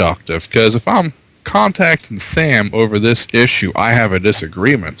this productive, because if I'm contacting Sam over this issue I have a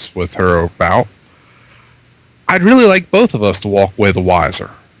disagreement with her about, I'd really like both of us to walk away the wiser.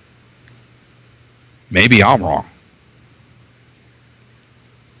 Maybe I'm wrong.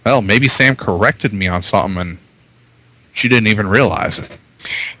 Well, maybe Sam corrected me on something and she didn't even realize it.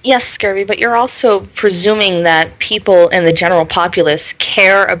 Yes, Scurvy, but you're also presuming that people in the general populace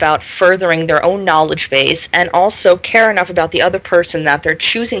care about furthering their own knowledge base and also care enough about the other person that they're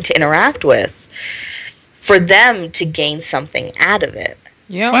choosing to interact with for them to gain something out of it.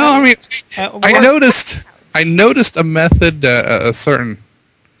 Yeah. Well, I mean, I noticed a method a certain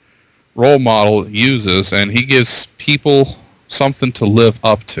role model uses, and he gives people something to live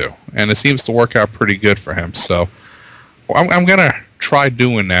up to, and it seems to work out pretty good for him. So I'm going to try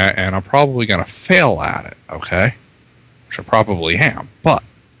doing that, and I'm probably going to fail at it, okay? Which I probably am, but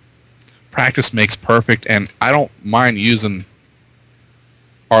practice makes perfect, and I don't mind using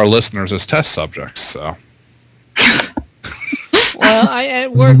our listeners as test subjects, so... Well,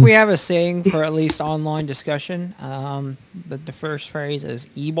 at work we have a saying for at least online discussion. The first phrase is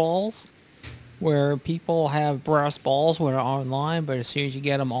e-balls, where people have brass balls when they're online, but as soon as you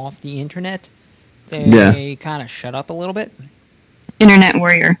get them off the internet, they kind of shut up a little bit. Internet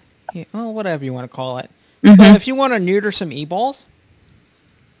warrior. Yeah, well, whatever you want to call it. Mm-hmm. But if you want to neuter some e-balls,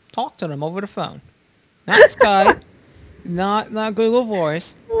 talk to them over the phone. Not Skype, not Google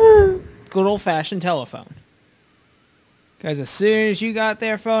Voice, good old-fashioned telephone. Because as soon as you got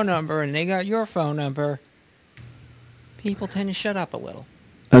their phone number and they got your phone number, people tend to shut up a little.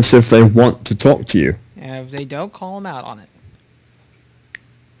 That's if they want to talk to you. And if they don't, call them out on it.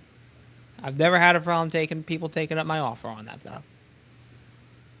 I've never had a problem people taking up my offer on that, though.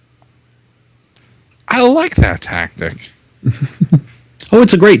 I like that tactic. Oh,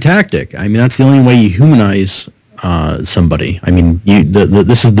 it's a great tactic. I mean, that's the only way you humanize somebody. I mean,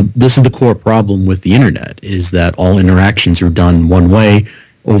 this is the core problem with the internet, is that all interactions are done one way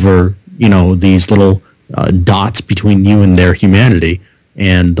over, these little dots between you and their humanity,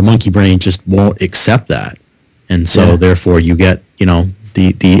 and the monkey brain just won't accept that, and so therefore you get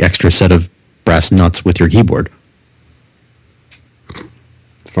the extra set of brass nuts with your keyboard.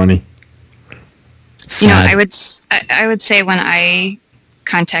 Funny. I would say when I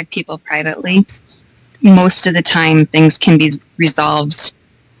contact people privately, most of the time things can be resolved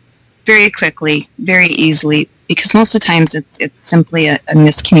very quickly, very easily, because most of the times it's simply a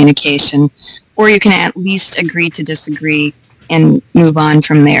miscommunication, or you can at least agree to disagree and move on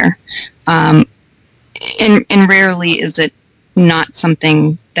from there. and rarely is it not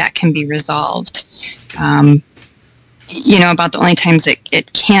something that can be resolved. About the only times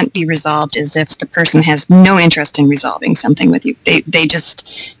it can't be resolved is if the person has no interest in resolving something with you. They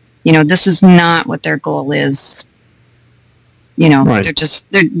just, this is not what their goal is. Right.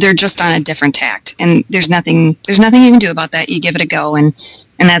 They're just on a different tact, and there's nothing you can do about that. You give it a go, and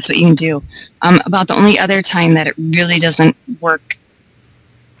that's what you can do. About the only other time that it really doesn't work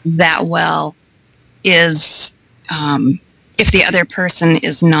that well is if the other person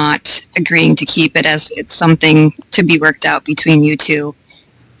is not agreeing to keep it as it's something to be worked out between you two,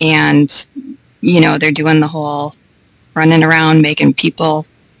 and they're doing the whole running around making people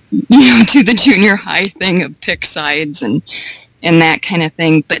do the junior high thing of pick sides and that kind of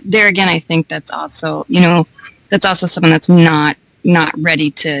thing. But there again, I think that's also someone that's not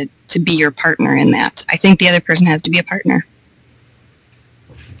ready to be your partner in that. I think the other person has to be a partner.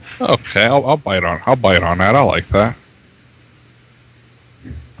 Okay, I'll bite on that. I like that.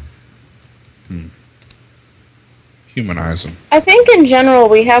 Humanizing. I think in general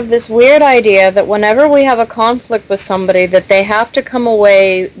we have this weird idea that whenever we have a conflict with somebody that they have to come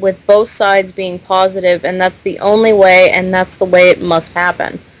away with both sides being positive, and that's the only way and that's the way it must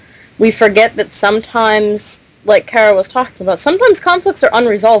happen. We forget that sometimes, like Kara was talking about, sometimes conflicts are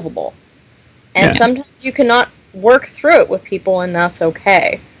unresolvable. And sometimes you cannot work through it with people, and that's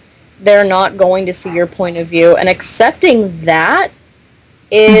okay. They're not going to see your point of view, and accepting that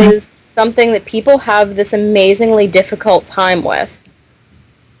is something that people have this amazingly difficult time with.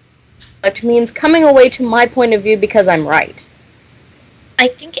 It means coming away to my point of view because I'm right. I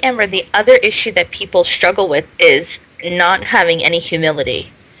think, Amber, the other issue that people struggle with is not having any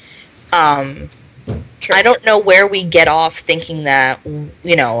humility. I don't know where we get off thinking that,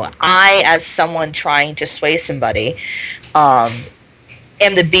 I, as someone trying to sway somebody, am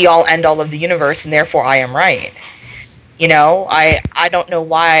the be-all, end-all of the universe, and therefore I am right. I don't know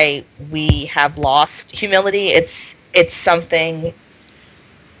why we have lost humility. It's something.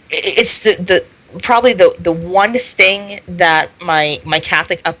 It's probably the one thing that my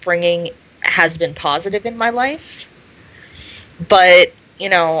Catholic upbringing has been positive in my life. But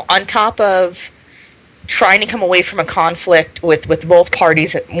on top of trying to come away from a conflict with both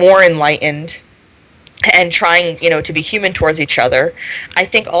parties more enlightened and trying to be human towards each other, I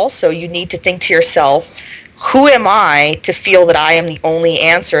think also you need to think to yourself, who am I to feel that I am the only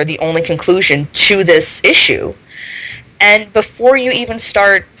answer, the only conclusion to this issue? And before you even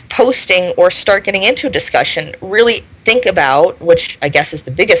start posting or start getting into a discussion, really think about, which I guess is the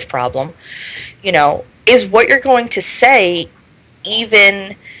biggest problem, is what you're going to say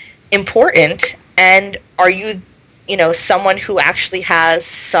even important? And are you, someone who actually has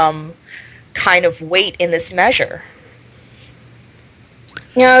some kind of weight in this measure?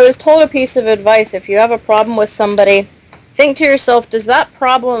 I was told a piece of advice: if you have a problem with somebody, think to yourself, does that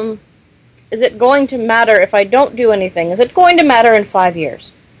problem, is it going to matter if I don't do anything? Is it going to matter in 5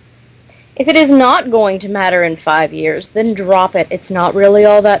 years? If it is not going to matter in 5 years, then drop it. It's not really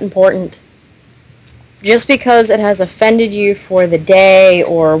all that important. Just because it has offended you for the day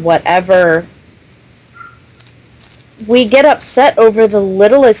or whatever, we get upset over the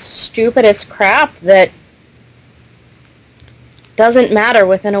littlest, stupidest crap that doesn't matter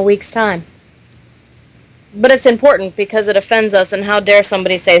within a week's time. But it's important because it offends us, and how dare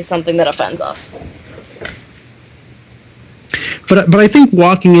somebody say something that offends us. But I think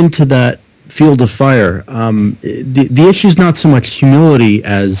walking into that field of fire, the issue is not so much humility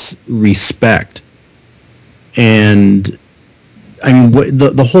as respect. And I mean,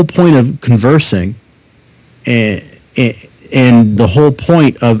 the whole point of conversing and the whole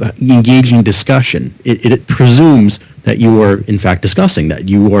point of engaging discussion, it presumes that you are in fact discussing, that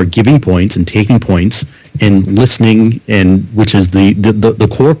you are giving points and taking points and listening, and which is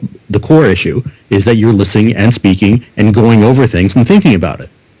the core issue, is that you're listening and speaking and going over things and thinking about it.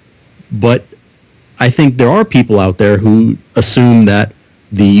 But I think there are people out there who assume that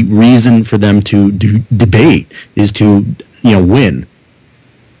the reason for them to do debate is to win.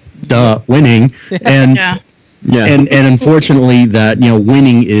 Winning. And and unfortunately that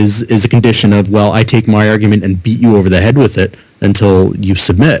winning is a condition of, well, I take my argument and beat you over the head with it until you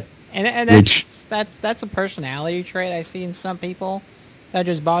submit. And that's a personality trait I see in some people that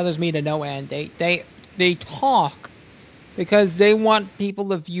just bothers me to no end. They talk because they want people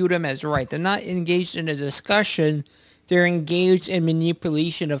to view them as right. They're not engaged in a discussion. They're engaged in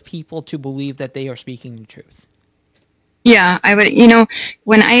manipulation of people to believe that they are speaking the truth. Yeah, I would,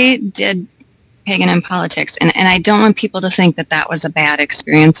 when I did Pagan and politics. And I don't want people to think that that was a bad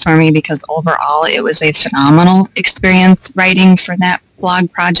experience for me, because overall it was a phenomenal experience writing for that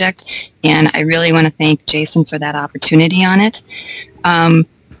blog project. And I really want to thank Jason for that opportunity on it.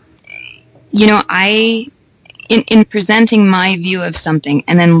 In presenting my view of something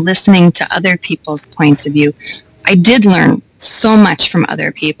and then listening to other people's points of view, I did learn so much from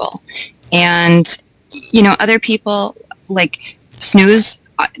other people. And, other people like Snooze,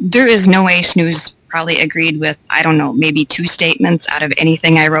 there is no way Snooze probably agreed with, I don't know, maybe 2 statements out of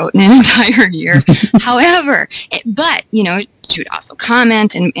anything I wrote in an entire year. However, she would also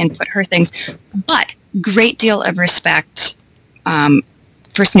comment and put her things. But great deal of respect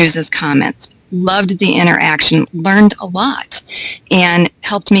for Snooze's comments. Loved the interaction, learned a lot, and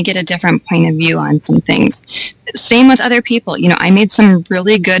helped me get a different point of view on some things. Same with other people. I made some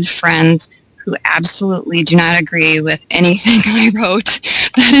really good friends who absolutely do not agree with anything I wrote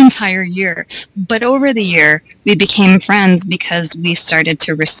that entire year. But over the year, we became friends because we started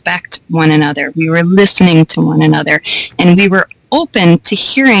to respect one another. We were listening to one another, and we were open to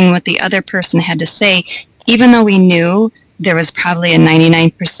hearing what the other person had to say, even though we knew there was probably a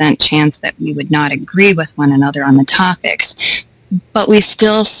 99% chance that we would not agree with one another on the topics. But we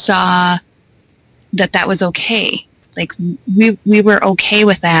still saw that was okay. Like, we were okay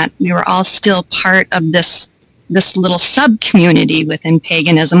with that. We were all still part of this little sub-community within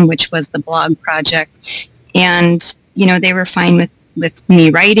paganism, which was the blog project. And, they were fine with me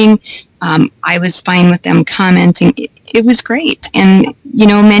writing. I was fine with them commenting. It was great. And,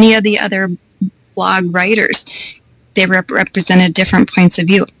 many of the other blog writers, they represented different points of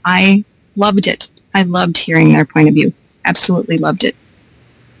view. I loved it. I loved hearing their point of view. Absolutely loved it.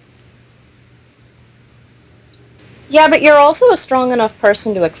 Yeah, but you're also a strong enough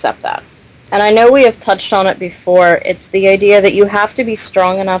person to accept that. And I know we have touched on it before. It's the idea that you have to be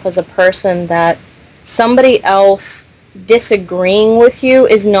strong enough as a person that somebody else disagreeing with you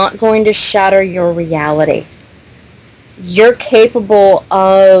is not going to shatter your reality. You're capable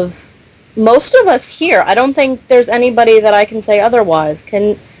of... Most of us here, I don't think there's anybody that I can say otherwise,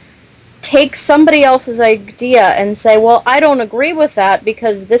 can take somebody else's idea and say, well, I don't agree with that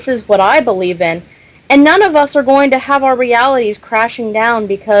because this is what I believe in. And none of us are going to have our realities crashing down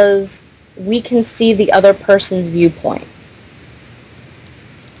because we can see the other person's viewpoint.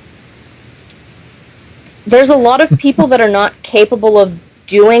 There's a lot of people that are not capable of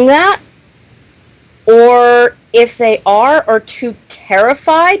doing that, or if they are too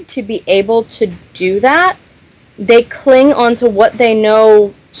terrified to be able to do that, they cling onto what they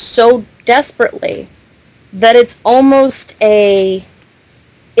know so desperately that it's almost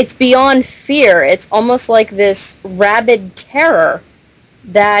it's beyond fear. It's almost like this rabid terror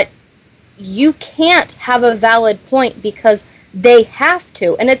that you can't have a valid point because they have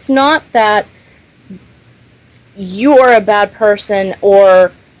to. And it's not that you are a bad person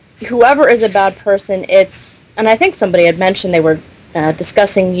or whoever is a bad person. And I think somebody had mentioned they were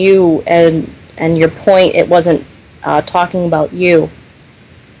discussing you and your point. It wasn't talking about you.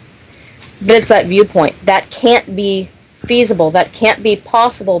 But it's that viewpoint. That can't be feasible. That can't be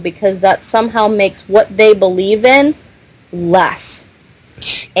possible because that somehow makes what they believe in less.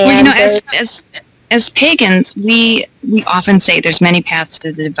 And well, as pagans, we often say there's many paths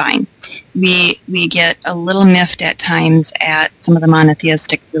to the divine. We get a little miffed at times at some of the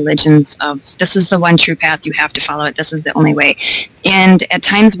monotheistic religions of this is the one true path, you have to follow it, this is the only way. And at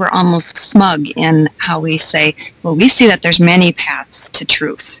times we're almost smug in how we say, well, we see that there's many paths to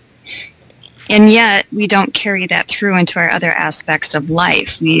truth. And yet we don't carry that through into our other aspects of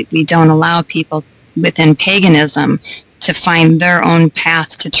life. We don't allow people within paganism to find their own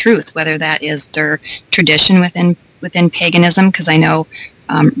path to truth, whether that is their tradition within paganism, because I know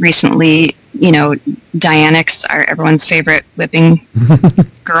recently, Dianix, everyone's favorite whipping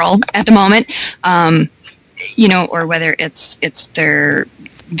girl at the moment, or whether it's their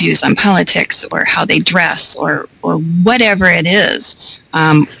views on politics or how they dress or whatever it is.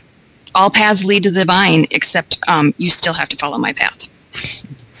 All paths lead to the divine, except you still have to follow my path.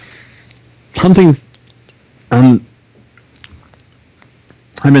 Something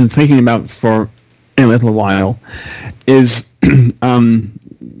I've been thinking about for a little while is,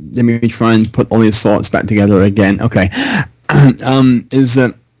 let me try and put all these thoughts back together again. Okay. Is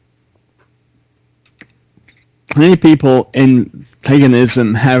that many people in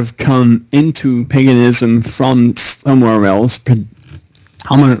paganism have come into paganism from somewhere else,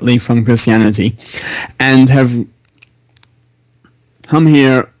 predominantly from Christianity, and have come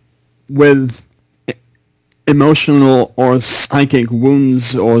here with emotional or psychic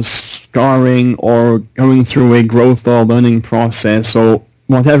wounds or scarring or going through a growth or learning process or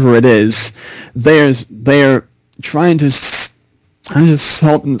whatever it is, they're trying to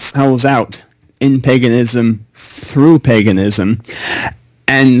sort themselves out in paganism through paganism,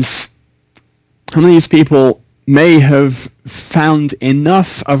 and some of these people may have found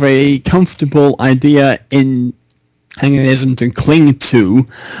enough of a comfortable idea in paganism to cling to,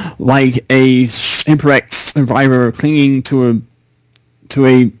 like a shipwrecked survivor clinging to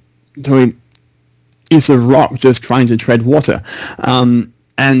a piece of rock just trying to tread water.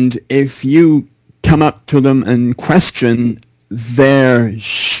 And if you come up to them and question their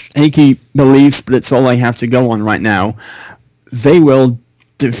shaky beliefs, but it's all they have to go on right now, they will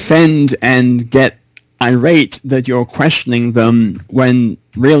defend and get irate that you're questioning them, when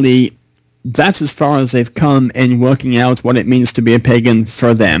really that's as far as they've come in working out what it means to be a pagan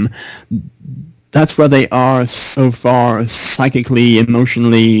for them. That's where they are so far, psychically,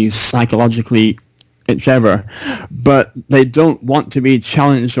 emotionally, psychologically, whichever. But they don't want to be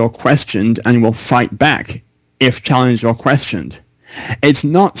challenged or questioned, and will fight back if challenged or questioned. It's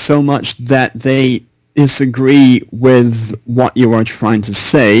not so much that they disagree with what you are trying to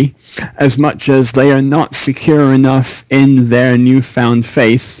say, as much as they are not secure enough in their newfound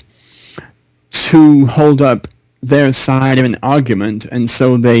faith to hold up their side of an argument, and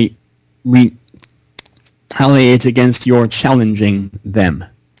so they retaliate against your challenging them.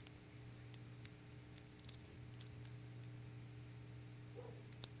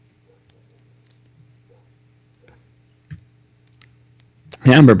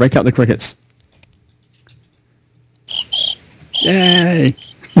 Hey, Amber, break out the crickets. Yay!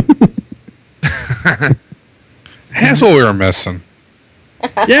 That's what we were missing.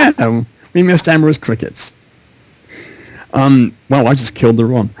 Yeah, we missed Amber's crickets. Well, I just killed the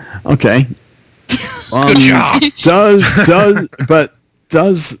one. Okay. Good job.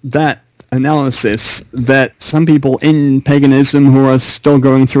 Does that analysis that some people in paganism who are still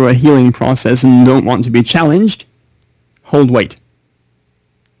going through a healing process and don't want to be challenged hold weight?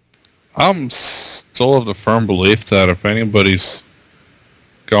 I'm still of the firm belief that if anybody's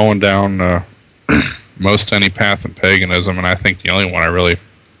going down most any path in paganism, and I think the only one I really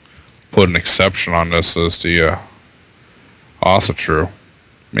put an exception on this is the also true,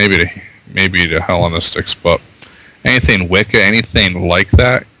 maybe the Hellenistics, but anything Wicca, anything like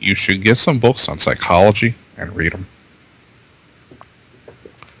that, you should get some books on psychology and read them.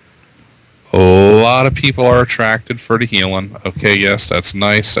 A lot of people are attracted for the healing. Okay, yes, that's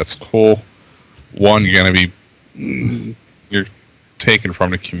nice, that's cool. One, you're going to be you're taken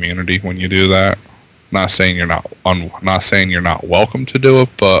from the community when you do that. Not saying you're not welcome to do it,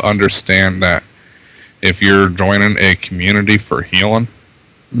 but understand that if you're joining a community for healing,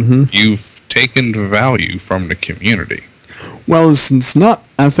 you've taken value from the community. Well, it's not,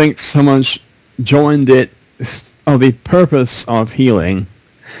 I think, so much joined it of the purpose of healing.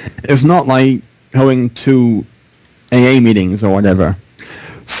 It's not like going to AA meetings or whatever,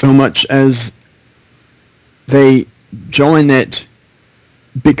 so much as they join it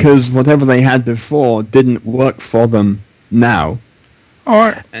because whatever they had before didn't work for them now.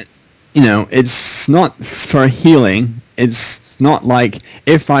 Or, it's not for healing. It's not like,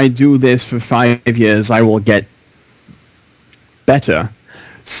 if I do this for 5 years, I will get better,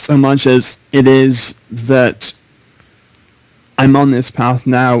 so much as it is that I'm on this path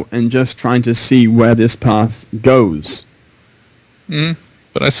now and just trying to see where this path goes.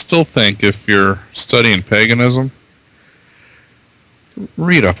 But I still think if you're studying paganism,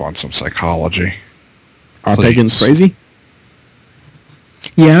 read up on some psychology. Are Please. pagans crazy?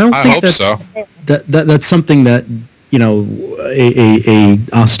 Yeah, I don't I think hope that's so. that's something that a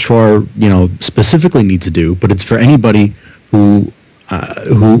Astor specifically needs to do, but it's for anybody who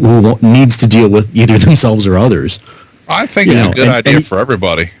needs to deal with either themselves or others. I think it's a good idea for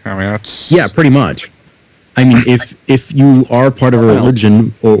everybody. I mean, that's... Yeah, pretty much. I mean, if you are part of a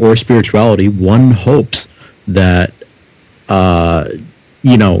religion or spirituality, one hopes that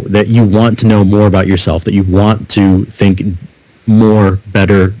that you want to know more about yourself, that you want to think more,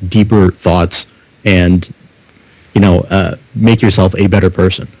 better, deeper thoughts, and make yourself a better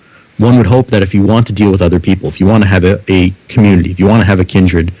person. One would hope that if you want to deal with other people, if you want to have a community, if you want to have a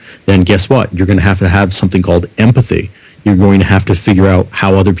kindred, then guess what? You're going to have something called empathy. You're going to have to figure out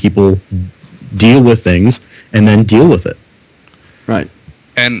how other people deal with things and then deal with it. Right.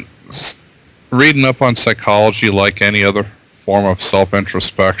 And reading up on psychology, like any other form of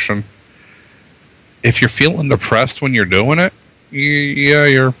self-introspection, if you're feeling depressed when you're doing it,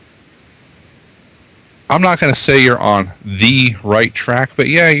 you're... I'm not going to say you're on the right track, but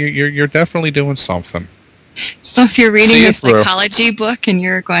yeah, you're definitely doing something. So if you're reading See a it through. psychology book and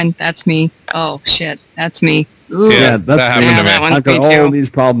you're going, "That's me," oh shit, that's me. Ooh, Yeah, that's that happened me. to me. that one's I've got me all too. these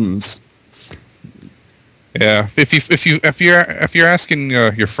problems. Yeah, if you're asking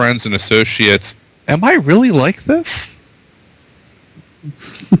your friends and associates, am I really like this?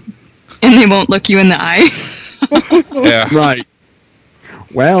 And they won't look you in the eye. Yeah. Right.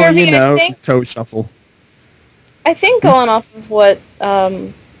 Well, Scurvy, you know, I think- toe shuffle. I think going off of what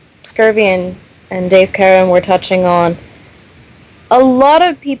Scurvy and Dave Karen were touching on, a lot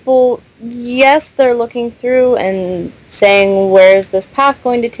of people, yes, they're looking through and saying, where's this path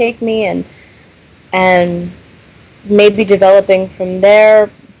going to take me, and maybe developing from there,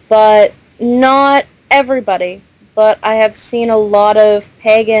 but not everybody. But I have seen a lot of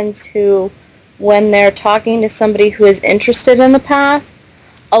pagans who, when they're talking to somebody who is interested in the path,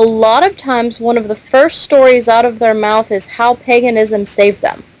 a lot of times one of the first stories out of their mouth is how paganism saved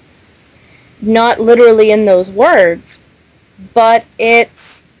them. Not literally in those words, but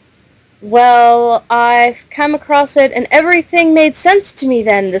it's, well, I've come across it and everything made sense to me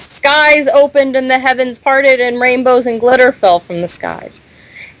then. The skies opened and the heavens parted and rainbows and glitter fell from the skies.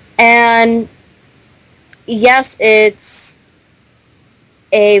 And yes, it's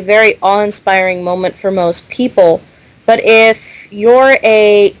a very awe-inspiring moment for most people, but if you're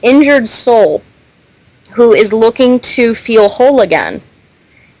a injured soul who is looking to feel whole again,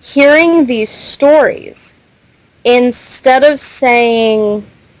 hearing these stories, instead of saying,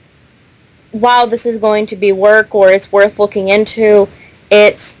 wow, this is going to be work or it's worth looking into,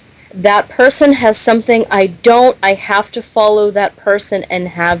 it's, that person has something I don't, I have to follow that person and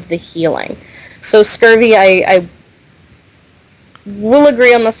have the healing. So Scurvy, I will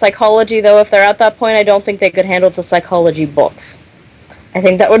agree on the psychology, though. If they're at that point, I don't think they could handle the psychology books. I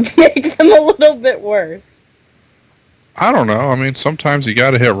think that would make them a little bit worse. I don't know. I mean, sometimes you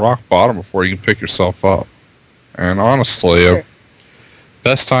got to hit rock bottom before you can pick yourself up. And honestly, Sure.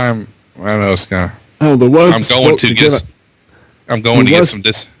 best time, I know it's gonna. Oh, the worst. I'm going book to give get. it- I'm going to get worst-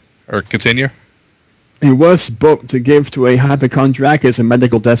 some or continue. The worst book to give to a hypochondriac is a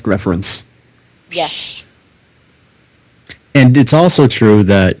medical desk reference. Yes. And it's also true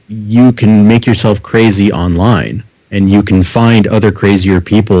that you can make yourself crazy online, and you can find other crazier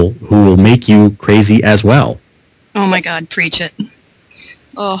people who will make you crazy as well. Oh my God, preach it.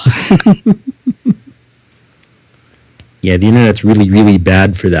 Oh, Yeah, the internet's really, really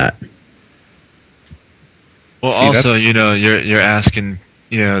bad for that. Well, See, also, that's- you're asking,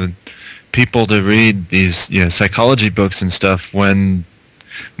 people to read these, psychology books and stuff when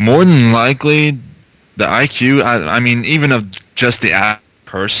more than likely the IQ, I mean, even of just the average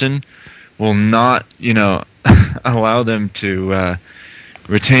person will not, allow them to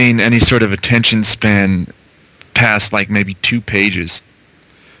retain any sort of attention span past like maybe 2 pages.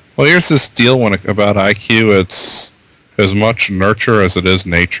 Well, here's this deal about IQ. It's as much nurture as it is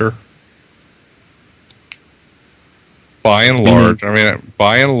nature. By and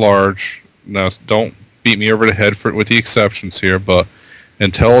large, no, don't beat me over the head for it with the exceptions here, but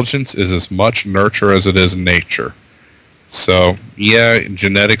intelligence is as much nurture as it is nature. So, yeah,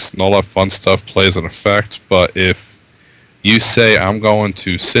 genetics and all that fun stuff plays an effect, but if you say I'm going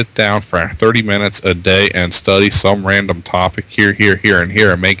to sit down for 30 minutes a day and study some random topic here, and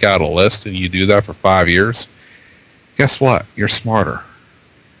here, and make out a list, and you do that for 5 years, guess what? You're smarter.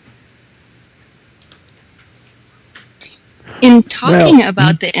 in talking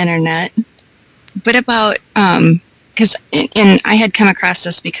about the internet, but about, because, and I had come across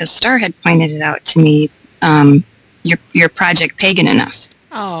this because Star had pointed it out to me, your project Pagan Enough.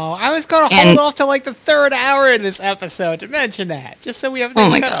 Oh, I was going to hold off to like the third hour in this episode to mention that, just so we have. Oh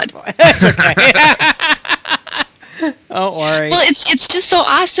my God! That's okay. Don't worry. Well, it's just so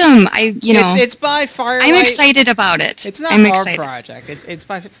awesome. It's by Firelight. I'm excited about it. It's not our project. It's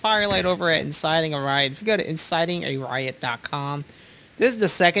by Firelight over at Inciting a Riot. If you go to incitingariot.com, this is the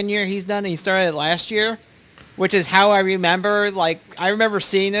second year he's done it. He started it last year, which is how I remember. Like, I remember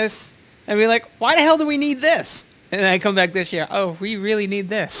seeing this and be like, why the hell do we need this? And then I come back this year. Oh, we really need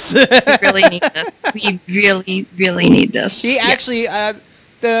this. We really need this. We really, really need this. He actually, the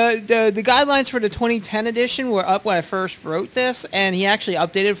guidelines for the 2010 edition were up when I first wrote this, and he actually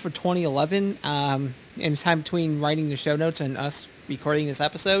updated for 2011 in time between writing the show notes and us recording this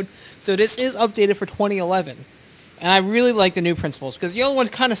episode. So this is updated for 2011. And I really like the new principles, because the old ones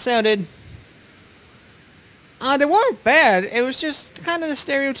kind of sounded... they weren't bad. It was just kind of the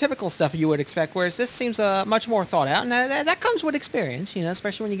stereotypical stuff you would expect, whereas this seems much more thought out, and that comes with experience,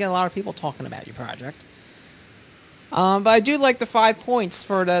 especially when you get a lot of people talking about your project. But I do like the 5 points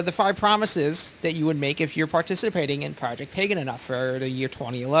for the 5 promises that you would make if you're participating in Project Pagan Enough for the year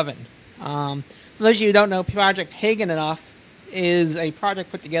 2011. For those of you who don't know, Project Pagan Enough is a project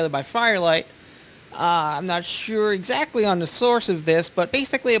put together by Firelight. I'm not sure exactly on the source of this, but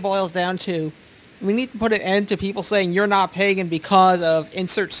basically it boils down to we need to put an end to people saying you're not pagan because of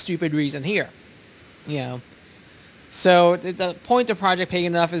insert stupid reason here. You know. So the point of Project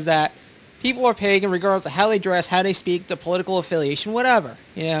Pagan Enough is that people are pagan regardless of how they dress, how they speak, the political affiliation, whatever.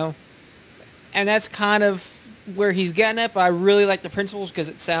 You know. And that's kind of where he's getting at, but I really like the principles because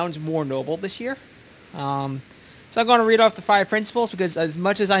it sounds more noble this year. So I'm going to read off the 5 principles because as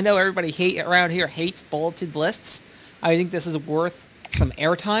much as I know everybody around here hates bulleted lists, I think this is worth some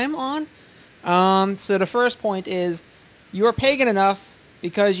airtime on. So the first point is, you are pagan enough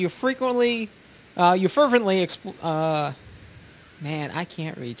because you fervently, man, I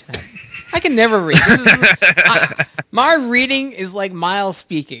can't read tonight. I can never read. My reading is like Miles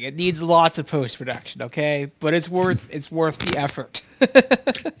speaking. It needs lots of post-production, okay? But it's worth the effort.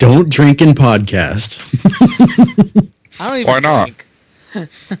 Don't drink and podcast. I don't even Why not? drink.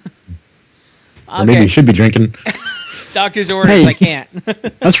 Or maybe you should be drinking. Doctor's orders, Hey. I can't.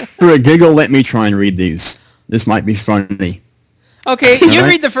 That's for a giggle. Let me try and read these. This might be funny. Okay, you Alright.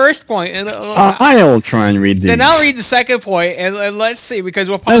 read the first point, and I'll try and read these. then I'll read the second point, and let's see, because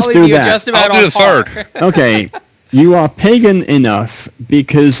we'll Let's probably do be that. just about I'll do on the par. third. Okay. You are pagan enough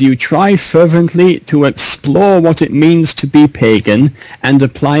because you try fervently to explore what it means to be pagan and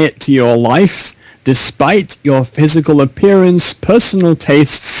apply it to your life, despite your physical appearance, personal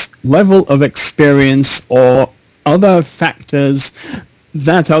tastes, level of experience, or other factors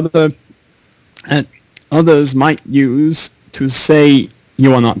that others might use to say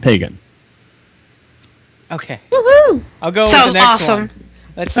you are not pagan. Okay. Woohoo! I'll go with Sounds the next awesome. one.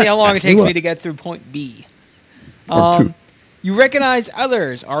 Let's see how long it takes me to get through point B. Or two. You recognize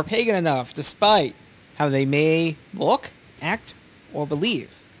others are pagan enough despite how they may look, act, or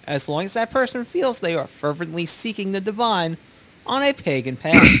believe, as long as that person feels they are fervently seeking the divine on a pagan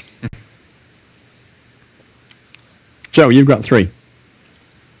path. Joe, you've got 3.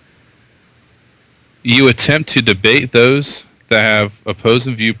 You attempt to debate those that have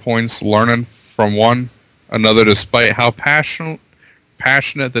opposing viewpoints, learning from one another despite how passionate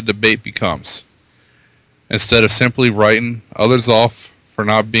the debate becomes. Instead of simply writing others off for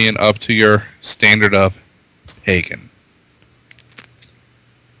not being up to your standard of pagan.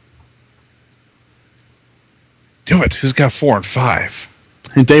 Do it. Who's got 4 and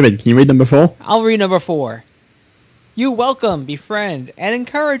 5? And David, can you read them before? I'll read number 4. You welcome, befriend, and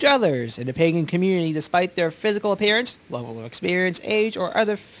encourage others in the pagan community despite their physical appearance, level of experience, age, or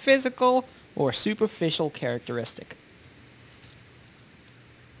other physical or superficial characteristic.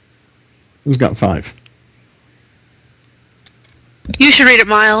 Who's got 5? You should read it,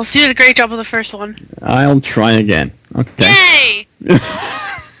 Miles. You did a great job with the first one. I'll try again. Okay. Yay!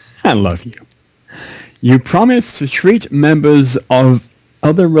 I love you. You promise to treat members of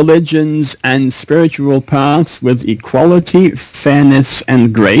other religions and spiritual paths with equality, fairness,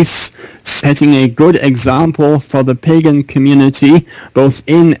 and grace, setting a good example for the pagan community, both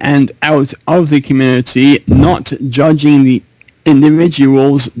in and out of the community, not judging the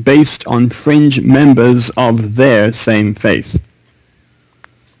individuals based on fringe members of their same faith.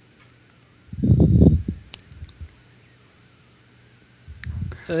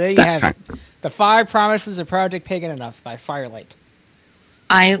 So there you That have it. The 5 Promises of Project Pagan Enough by Firelight.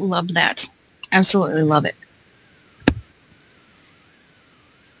 I love that. Absolutely love it.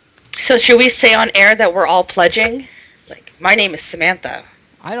 So should we say on air that we're all pledging? Like, my name is Samantha.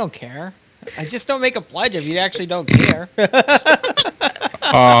 I don't care. I just don't make a pledge if you actually don't care.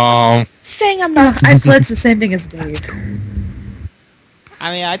 Saying I'm not. I pledge the same thing as Dave.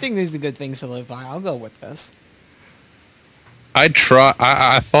 I mean, I think these are good things to live by. I'll go with this. I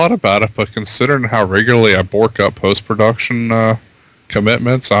thought about it, but considering how regularly I bork up post-production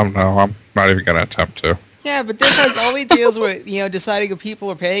commitments, I'm not even going to attempt to. Yeah, but this has only deals with, deciding if people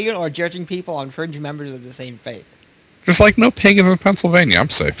are pagan or judging people on fringe members of the same faith. There's like no pagans in Pennsylvania. I'm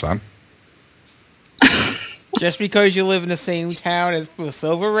safe then. Just because you live in the same town as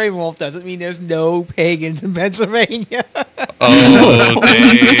Silver Ravenwolf doesn't mean there's no pagans in Pennsylvania. Oh,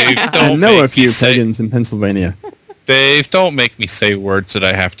 Dave, I don't know a make few me say, pagans in Pennsylvania. Dave, don't make me say words that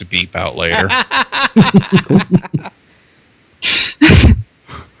I have to beep out later.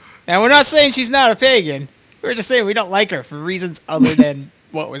 Now, we're not saying she's not a pagan. We're just saying we don't like her for reasons other than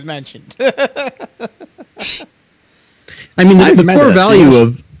what was mentioned. I mean, I've the met core her. value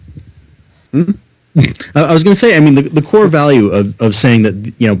of... I was going to say, I mean, the core value of saying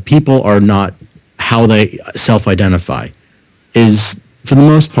that, people are not how they self-identify is, for the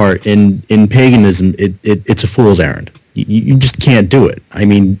most part, in paganism, it's a fool's errand. You just can't do it. I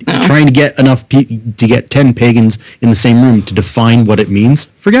mean, trying to get enough to get 10 pagans in the same room to define what it means,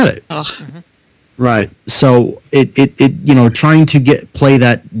 forget it. Right. So trying to play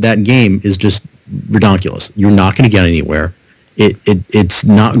that game is just ridiculous. You're not going to get anywhere. It's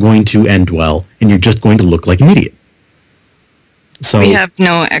not going to end well, and you're just going to look like an idiot. So we have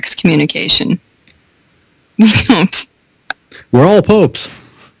no excommunication. We don't. We're all popes.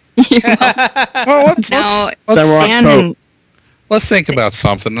 Well, let's think about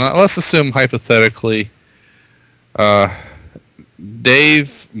something. Let's assume hypothetically,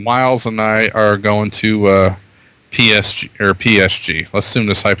 Dave, Miles, and I are going to PSG. Let's assume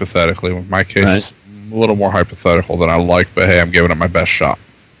this hypothetically. In my case, it's a little more hypothetical than I like, but hey, I'm giving it my best shot.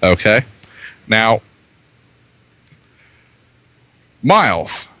 Okay? Now,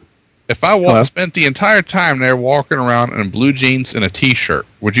 Miles, if I spent the entire time there walking around in blue jeans and a t-shirt,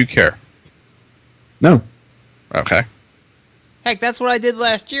 would you care? No. Okay. Heck, that's what I did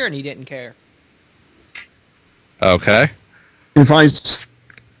last year, and he didn't care. Okay. If I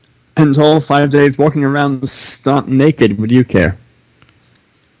spent all 5 days walking around stark naked, would you care?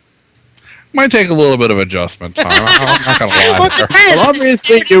 Might take a little bit of adjustment time. I'm not going to lie. Well,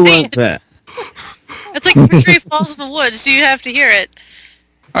 obviously you weren't there. It's like if a tree falls in the woods, do you have to hear it?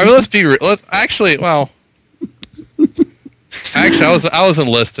 I mean, let's be real. Actually, I was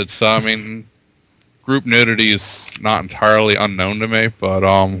enlisted, so I mean, group nudity is not entirely unknown to me, but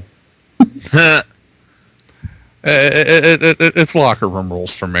it's locker room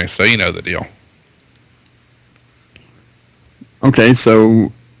rules for me, so you know the deal. Okay,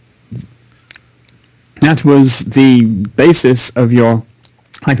 so that was the basis of your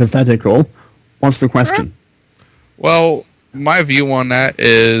hypothetical. What's the question? Well, my view on that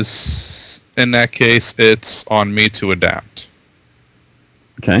is, in that case, it's on me to adapt.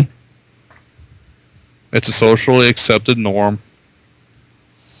 Okay. It's a socially accepted norm.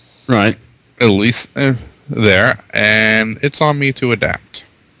 Right. At least there, and it's on me to adapt.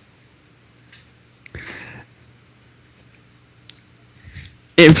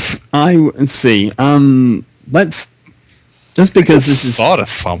 If I see, let's just because this is thought of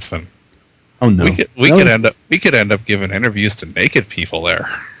something. Oh no, we could end up giving interviews to naked people there.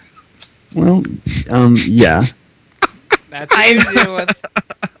 Well, yeah. That's what you deal with.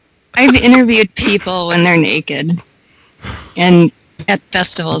 I've interviewed people when they're naked, and at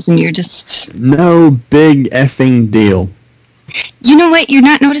festivals, and you're just no big effing deal. You know what? You're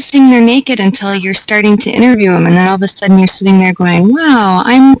not noticing they're naked until you're starting to interview them, and then all of a sudden you're sitting there going, wow,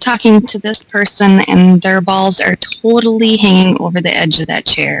 I'm talking to this person, and their balls are totally hanging over the edge of that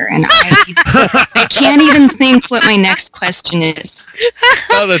chair, and I can't even think what my next question is.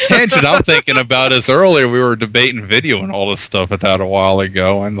 No, the tangent I'm thinking about is earlier we were debating video and all this stuff at that a while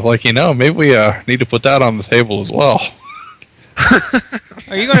ago, and it's like, maybe we need to put that on the table as well.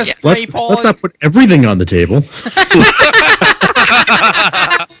 Are you going to spray Paul? Let's not put everything on the table.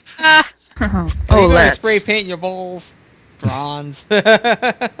 Are you going to spray paint your balls bronze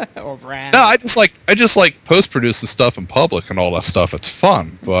or brown? No, I just like post-producing stuff in public and all that stuff. It's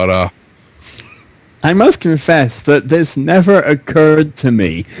fun, but I must confess that this never occurred to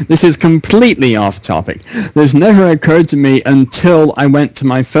me. This is completely off topic. This never occurred to me until I went to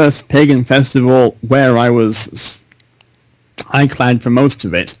my first pagan festival where I was clad for most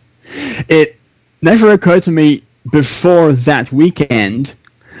of it. It never occurred to me before that weekend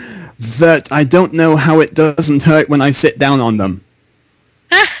that I don't know how it doesn't hurt when I sit down on them.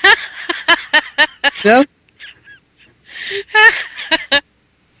 So?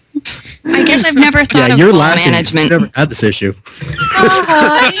 I guess I've never thought of you're ball laughing. management. You've never had this issue.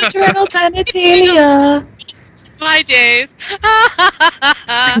 Eternal genitalia. My days.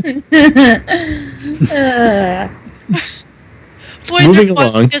 Moving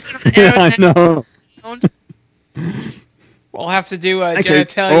along. I know. We'll have to do a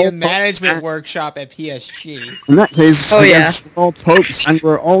genitalia management workshop at PSG. In that case, I guess we're all popes, and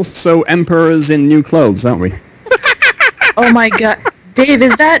we're also emperors in new clothes, aren't we? Oh my god, Dave,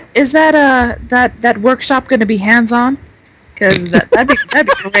 is that workshop going to be hands-on? Because that'd be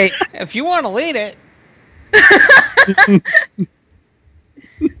great. If you want to lead it.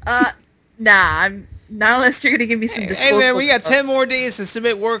 Nah, I'm not unless you're going to give me some disposable. Hey man, we got 10 more days to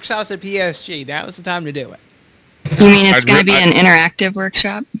submit workshops at PSG. That was the time to do it. You mean it's going to be an interactive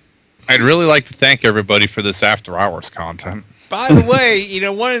workshop? I'd really like to thank everybody for this after-hours content. By the way,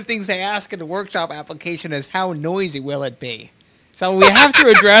 one of the things they ask in the workshop application is how noisy will it be? So we have to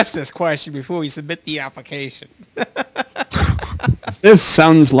address this question before we submit the application. This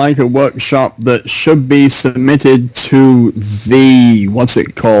sounds like a workshop that should be submitted to the, what's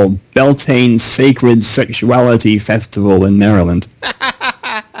it called, Beltane Sacred Sexuality Festival in Maryland.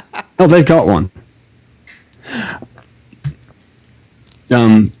 Oh, they've got one.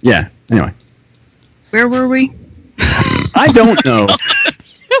 Yeah, anyway. Where were we? I don't know.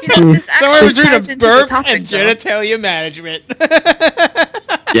 Someone was doing ties a into the burp topic, and though. genitalia management.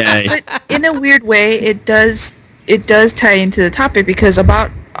 Yay. But in a weird way, it does tie into the topic, because about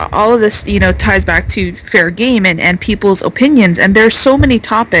all of this, ties back to fair game and people's opinions. And there's so many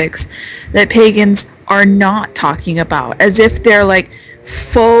topics that pagans are not talking about, as if they're like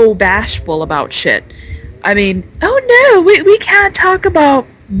faux bashful about shit. I mean, oh no, we can't talk about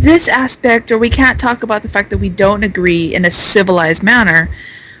this aspect, or we can't talk about the fact that we don't agree in a civilized manner.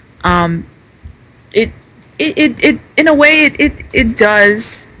 It in a way it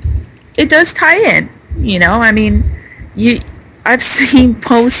does tie in, I mean, I've seen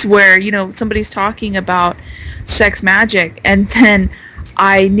posts where, somebody's talking about sex magic, and then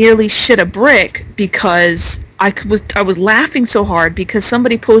I nearly shit a brick because I was laughing so hard because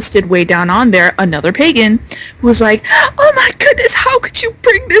somebody posted way down on there, another pagan who was like, oh my goodness, how could you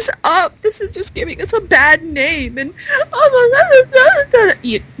bring this up? This is just giving us a bad name, and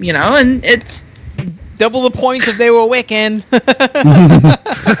and it's double the points if they were Wiccan.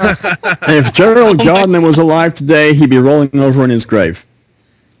 If Gerald Gardner was alive today, he'd be rolling over in his grave.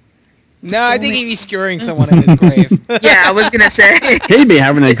 No, I think he'd be skewering someone in his grave. Yeah, I was gonna say. He'd be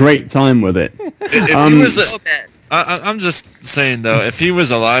having a great time with it. If he was I'm just saying, though, if he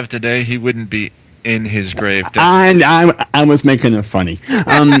was alive today, he wouldn't be in his grave. And I was making it funny.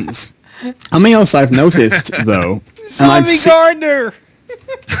 Something else I've noticed, though. Slummy Gardner!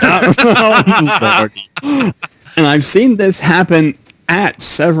 And I've seen this happen at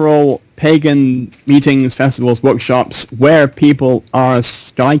several pagan meetings, festivals, workshops, where people are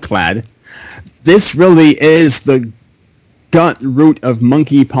skyclad. This really is the gut root of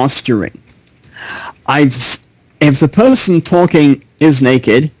monkey posturing. If the person talking is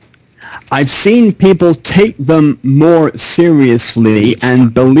naked, I've seen people take them more seriously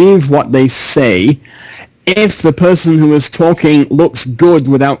and believe what they say if the person who is talking looks good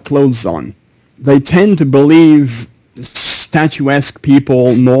without clothes on. They tend to believe statuesque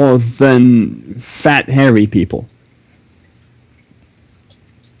people more than fat, hairy people.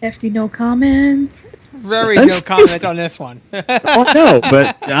 Hefty no comment. Very no comment on this one. Oh, no,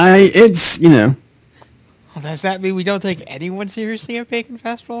 but it's. Well, does that mean we don't take anyone seriously at pagan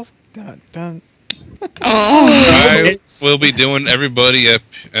festivals? Dun, dun. I will be doing everybody at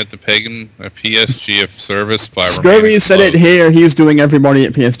the Pagan PSG of service by Scurvy said it here. He's doing everybody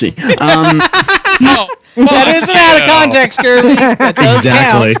at PSG. That isn't out of context, Scurvy. That does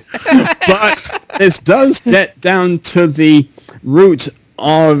Exactly. But this does get down to the root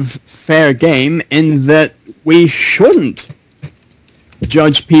of fair game, in that we shouldn't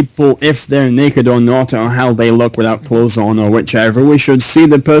judge people if they're naked or not, or how they look without clothes on, or whichever. We should see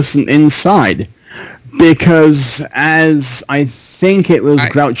the person inside. Because, as I think it was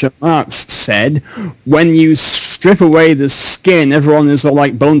Groucho Marx said, when you strip away the skin, everyone is all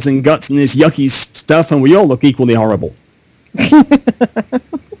like bones and guts and this yucky stuff, and we all look equally horrible.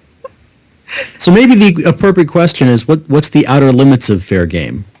 So maybe the appropriate question is, what's the outer limits of fair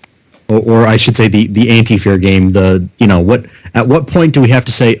game? Or I should say the anti-fair game, at what point do we have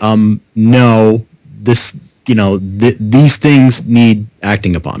to say, no, this, these things need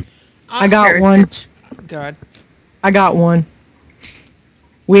acting upon? I got one. God. I got one.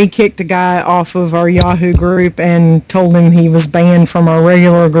 We kicked a guy off of our Yahoo group and told him he was banned from our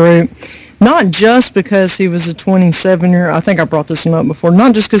regular group. Not just because he was a 27-year-old, I think I brought this one up before,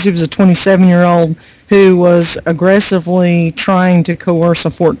 not just because he was a 27-year-old who was aggressively trying to coerce a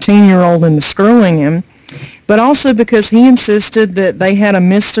 14-year-old into screwing him, but also because he insisted that they had a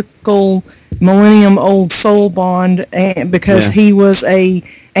mystical millennium-old soul bond, because he was a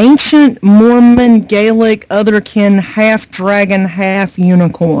ancient Mormon Gaelic otherkin half-dragon,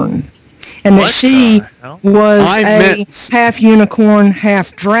 half-unicorn. And that she was a half-unicorn,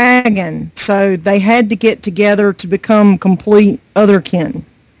 half-dragon. So they had to get together to become complete otherkin.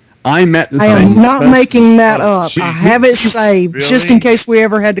 I met the I same am not person. making that up. I have it saved Really? just in case we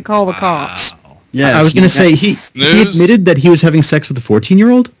ever had to call the cops. Yes, I was going to say, he admitted that he was having sex with a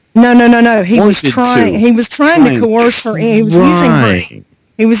 14-year-old? No. He was Wanted trying. to. He was trying to coerce her. He was using her.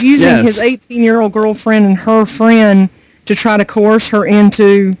 He was using his 18-year-old girlfriend and her friend to try to coerce her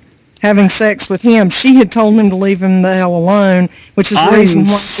into having sex with him. She had told him to leave him the hell alone, which is the reason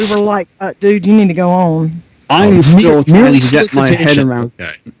why we were like, dude, you need to go on. I'm still trying to get my head around.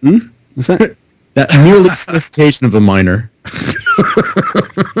 Okay. What's that? That merely solicitation of a minor.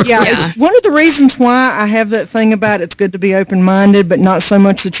 Yeah, it's one of the reasons why I have that thing about it's good to be open-minded, but not so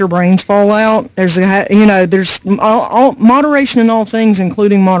much that your brains fall out. There's all moderation in all things,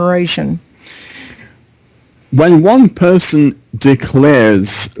 including moderation. When one person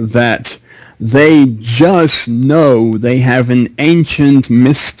declares that they just know they have an ancient,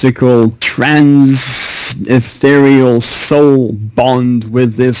 mystical, ethereal soul bond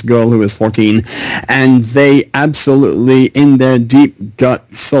with this girl who is 14, and they absolutely, in their deep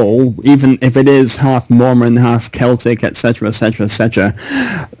gut soul, even if it is half Mormon, half Celtic, etc., etc., etc.,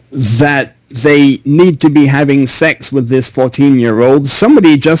 that they need to be having sex with this 14-year-old,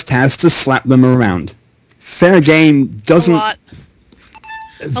 somebody just has to slap them around. Fair game doesn't... A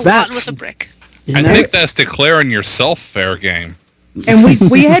lot with a brick. I think that's declaring yourself fair game. And we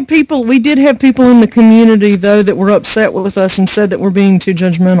did have people in the community, though, that were upset with us and said that we're being too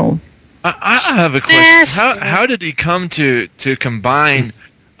judgmental. I have a question. How did he come to combine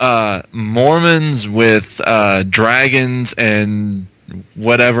Mormons with dragons and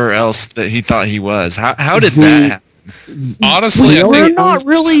whatever else that he thought he was? How did that happen? Honestly, we're not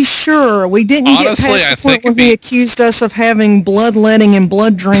really sure. We didn't get past the point where he accused us of having bloodletting and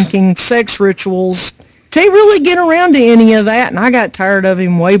blood drinking sex rituals to really get around to any of that, and I got tired of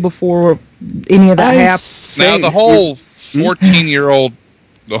him way before any of that happened. Now, the whole 14-year-old,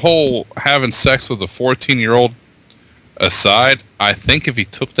 the whole having sex with a 14-year-old aside, I think if he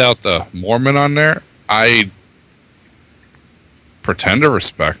took out the Mormon on there, I'd pretend to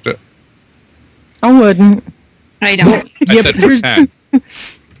respect it. I wouldn't. I don't. I said pretend.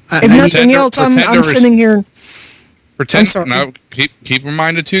 If nothing else, I'm sitting here. Pretend. No, keep in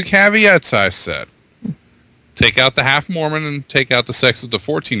mind the two caveats I said. Take out the half Mormon and take out the sex with the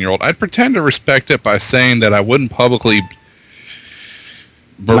 14-year-old. I'd pretend to respect it by saying that I wouldn't publicly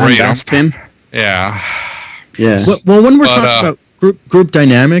berate him. Yeah. Yeah. Well, when we're talking about group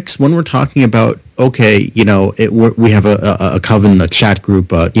dynamics, when we're talking about, okay, we have a coven, a chat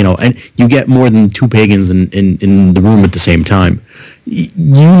group, and you get more than two pagans in the room at the same time, you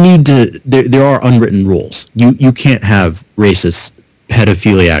need to, there are unwritten rules. You can't have racists,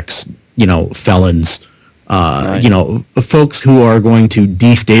 pedophiliacs, felons, right. Folks who are going to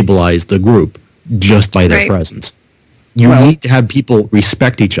destabilize the group just by their presence. You need to have people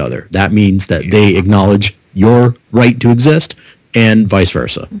respect each other. That means that they acknowledge your right to exist and vice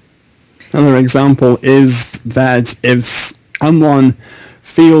versa. Another example is that if someone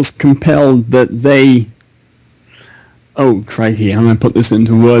feels compelled that they... Oh, crikey, I'm going to put this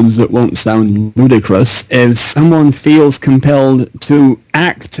into words that won't sound ludicrous. If someone feels compelled to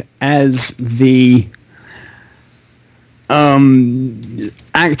act as a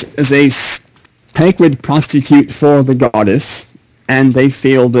sacred prostitute for the goddess, and they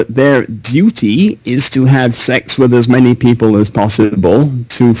feel that their duty is to have sex with as many people as possible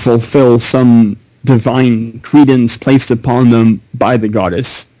to fulfill some divine credence placed upon them by the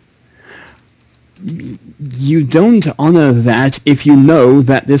goddess, you don't honor that if you know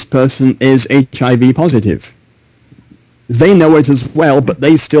that this person is HIV positive. They know it as well, but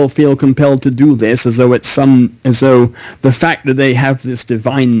they still feel compelled to do this as though the fact that they have this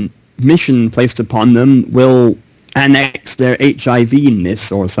divine mission placed upon them will annex their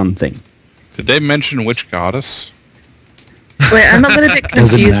HIV-ness or something. Did they mention which goddess? Wait, I'm a little bit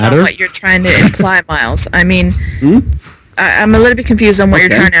confused on what you're trying to imply, Miles. I mean, I'm a little bit confused on what you're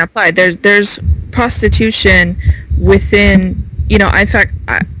trying to imply. There's prostitution within, in fact,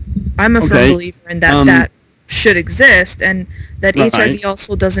 I'm a firm believer in that should exist, and that HIV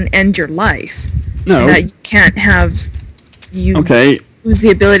also doesn't end your life. No. That you can't lose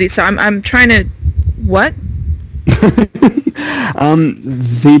the ability. So I'm trying to, what?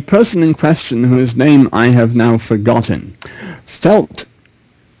 The person in question, whose name I have now forgotten, felt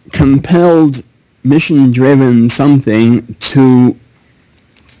compelled, mission-driven something to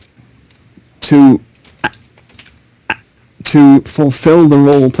fulfill the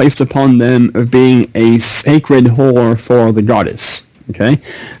role placed upon them of being a sacred whore for the goddess. Okay?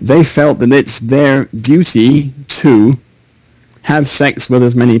 They felt that it's their duty to have sex with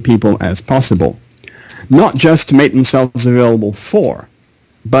as many people as possible. Not just to make themselves available for,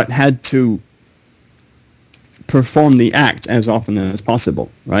 but had to perform the act as often as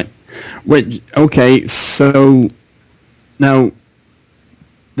possible, right? So now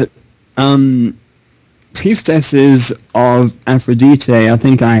the priestesses of Aphrodite, I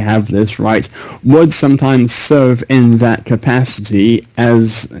think I have this right, would sometimes serve in that capacity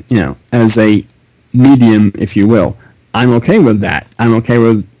as a medium, if you will. I'm okay with that. I'm okay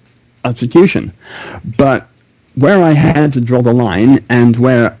with substitution. But where I had to draw the line, and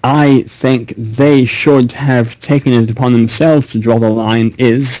where I think they should have taken it upon themselves to draw the line,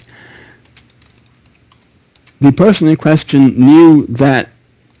 is the person in question knew that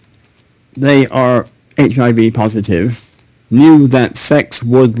they are HIV positive, knew that sex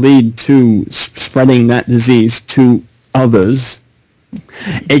would lead to spreading that disease to others,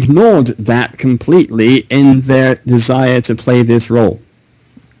 ignored that completely in their desire to play this role.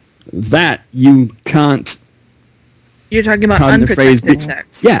 That you can't... You're talking about unprotected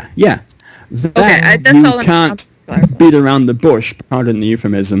sex. Yeah. That that's you all can't beat around the bush, pardon the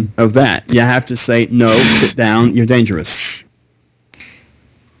euphemism, of that. You have to say, no, sit down, you're dangerous.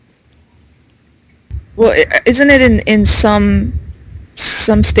 Well, isn't it in some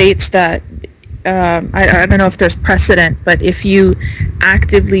states that, I don't know if there's precedent, but if you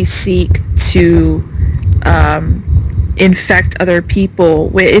actively seek to infect other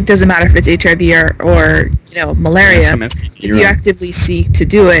people, it doesn't matter if it's HIV or malaria, if you actively seek to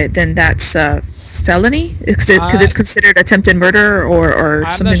do it, then that's a felony? Because it's considered attempted murder or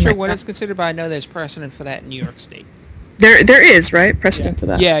I'm something not sure like what that. it's considered, but I know there's precedent for that in New York State. There is, right? Precedent for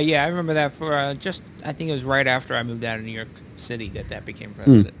that. Yeah, I remember that for I think it was right after I moved out of New York City that became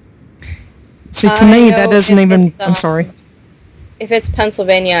precedent. See, to me, that doesn't even... I'm sorry. If it's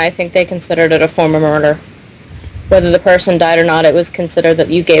Pennsylvania, I think they considered it a form of murder. Whether the person died or not, it was considered that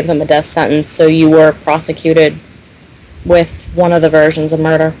you gave them a death sentence, so you were prosecuted with one of the versions of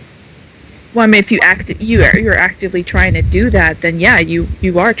murder. Well, I mean, if you're actively trying to do that, then yeah,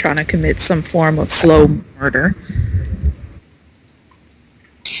 you are trying to commit some form of slow murder.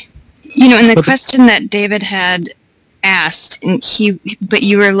 And the question that David had asked, but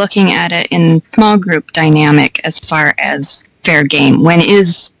you were looking at it in small group dynamic as far as fair game. When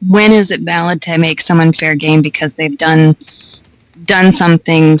is it valid to make someone fair game because they've done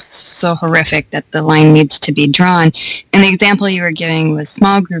something so horrific that the line needs to be drawn? And the example you were giving was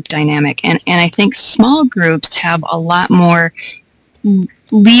small group dynamic, and I think small groups have a lot more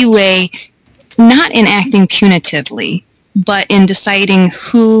leeway, not in acting punitively, but in deciding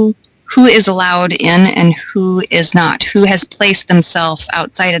who is allowed in and who is not, who has placed themselves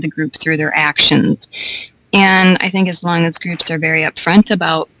outside of the group through their actions. And I think as long as groups are very upfront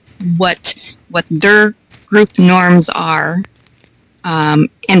about what their group norms are,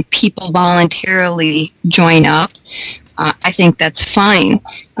 and people voluntarily join up, I think that's fine.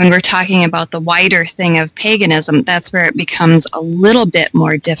 When we're talking about the wider thing of paganism, that's where it becomes a little bit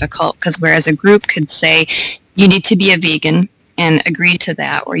more difficult, because whereas a group could say, you need to be a vegan, and agree to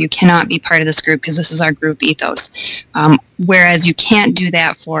that, or you cannot be part of this group because this is our group ethos. Whereas you can't do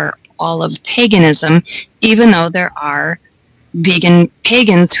that for all of paganism, even though there are vegan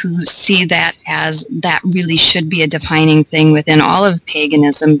pagans who see that as that really should be a defining thing within all of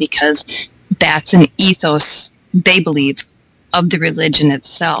paganism, because that's an ethos, they believe, of the religion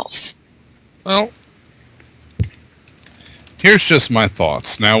itself. Well, here's just my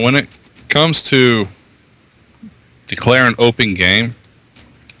thoughts. Now, when it comes to declare an open game.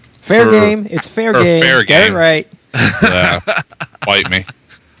 Fair game. It's fair game. Fair Get game. it right. Yeah. Bite me.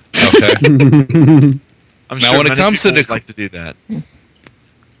 Okay. I'm Now, sure when it many comes to people would like to do that.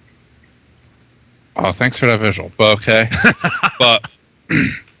 Oh, thanks for that visual. But okay. But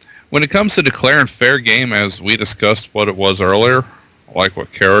when it comes to declaring fair game, as we discussed what it was earlier, like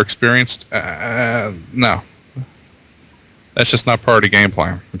what Kara experienced, no. That's just not part of the game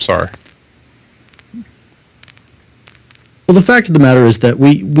plan. I'm sorry. Well, the fact of the matter is that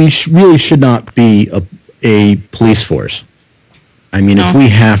we really should not be a police force. I mean, if we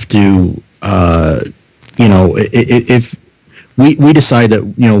have to, if we decide that,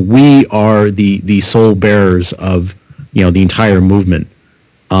 we are the sole bearers of, the entire movement,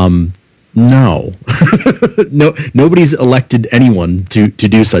 no. Nobody's elected anyone to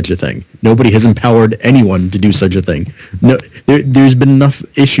do such a thing. Nobody has empowered anyone to do such a thing. No, there's been enough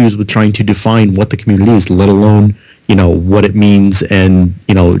issues with trying to define what the community is, let alone, what it means, and,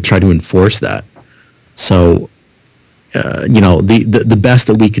 try to enforce that. So, the best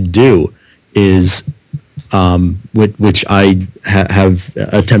that we could do is, which I have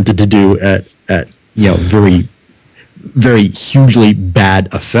attempted to do at very, very hugely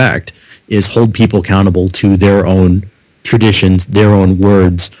bad effect, is hold people accountable to their own traditions, their own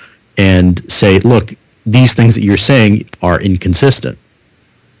words, and say, look, these things that you're saying are inconsistent.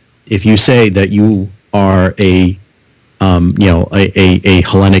 If you say that you are a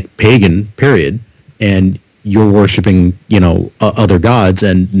Hellenic pagan, period, and you're worshiping, other gods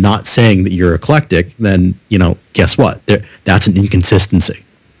and not saying that you're eclectic, then, guess what? That's an inconsistency.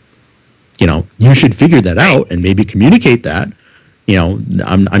 You should figure that out and maybe communicate that,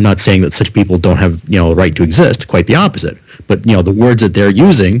 I'm not saying that such people don't have, a right to exist. Quite the opposite. But, the words that they're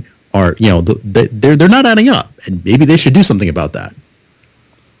using are, they're not adding up. And maybe they should do something about that.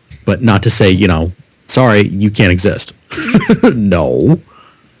 But not to say, sorry, you can't exist. No.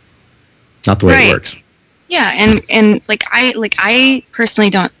 Not the way it works. Yeah, and I personally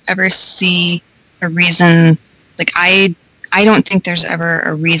don't ever see a reason, I don't think there's ever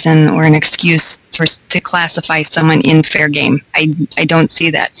a reason or an excuse to classify someone in fair game. I don't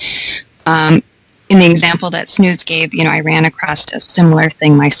see that. In the example that Snooze gave, I ran across a similar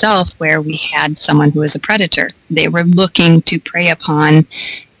thing myself where we had someone who was a predator. They were looking to prey upon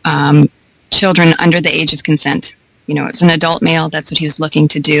children under the age of consent. It's an adult male. That's what he was looking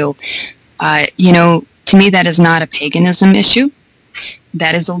to do. To me, that is not a paganism issue.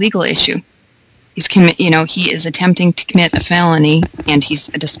 That is a legal issue. He is attempting to commit a felony, and he's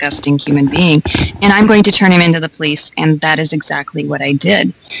a disgusting human being. And I'm going to turn him into the police, and that is exactly what I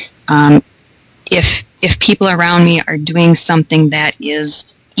did. If people around me are doing something that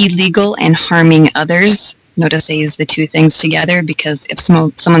is illegal and harming others, notice I use the two things together, because if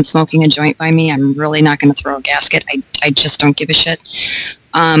someone's smoking a joint by me, I'm really not going to throw a gasket. I just don't give a shit.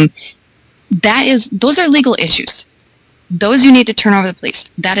 Those are legal issues. Those you need to turn over to the police.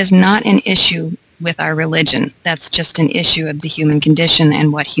 That is not an issue with our religion. That's just an issue of the human condition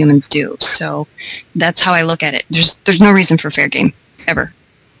and what humans do. So that's how I look at it. There's no reason for fair game, ever.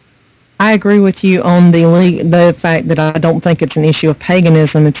 I agree with you on the fact that I don't think it's an issue of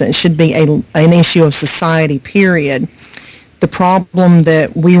paganism. It should be an issue of society, period. The problem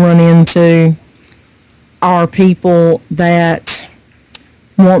that we run into are people that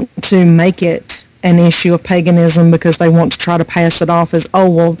want to make it an issue of paganism because they want to try to pass it off as, oh,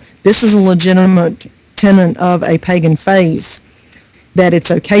 well, this is a legitimate tenet of a pagan faith, that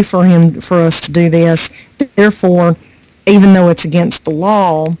it's okay for us to do this. Therefore, even though it's against the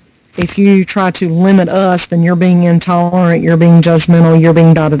law, if you try to limit us, then you're being intolerant, you're being judgmental, you're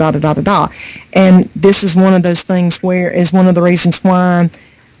being da-da-da-da-da-da-da. And this is one of those things is one of the reasons why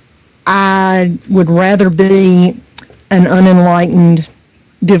I would rather be an unenlightened,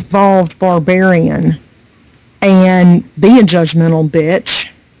 devolved barbarian and be a judgmental bitch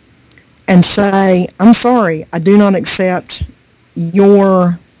and say, I'm sorry, I do not accept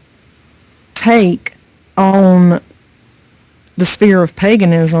your take on the sphere of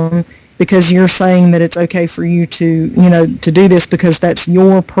paganism because you're saying that it's okay for you to do this because that's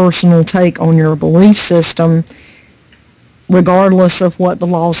your personal take on your belief system, regardless of what the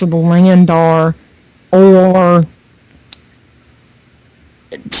laws of the land are, or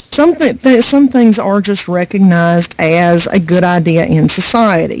some things are just recognized as a good idea in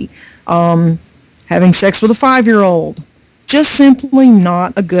society. Having sex with a 5-year-old, just simply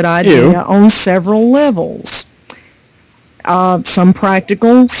not a good idea on several levels. Some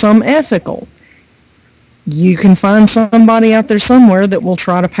practical, some ethical. You can find somebody out there somewhere that will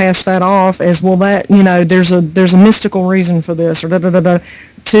try to pass that off as, well, that, there's a mystical reason for this, or da-da-da-da,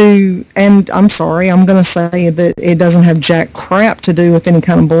 and I'm sorry, I'm going to say that it doesn't have jack crap to do with any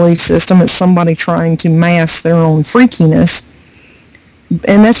kind of belief system. It's somebody trying to mask their own freakiness,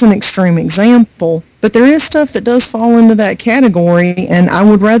 and that's an extreme example. But there is stuff that does fall into that category, and I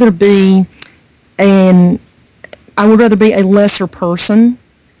would rather be a lesser person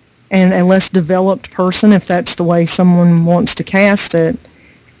and a less developed person, if that's the way someone wants to cast it,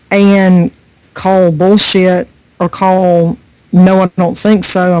 and call bullshit or call, no, I don't think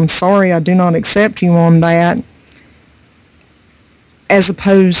so, I'm sorry, I do not accept you on that, as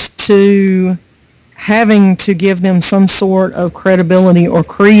opposed to having to give them some sort of credibility or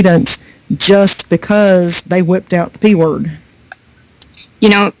credence just because they whipped out the P word.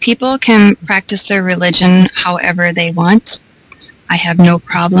 People can practice their religion however they want. I have no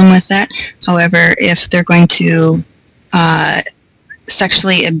problem with that. However, if they're going to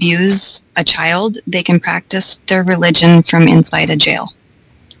sexually abuse a child, they can practice their religion from inside a jail.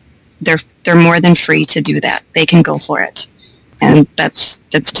 They're more than free to do that. They can go for it. And that's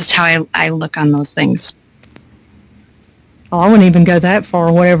just how I look on those things. Oh, I wouldn't even go that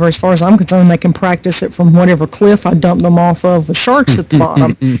far. Whatever, as far as I'm concerned, they can practice it from whatever cliff I dump them off of with sharks at the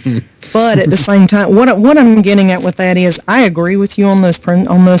bottom. But at the same time, what I'm getting at with that is, I agree with you on those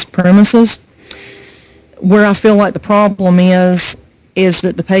premises. Where I feel like the problem is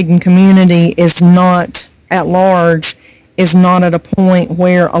that the pagan community is not at large, is not at a point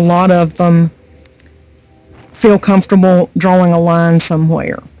where a lot of them feel comfortable drawing a line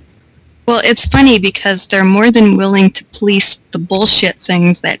somewhere. Well, it's funny because they're more than willing to police the bullshit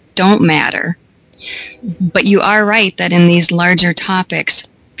things that don't matter. But you are right that in these larger topics,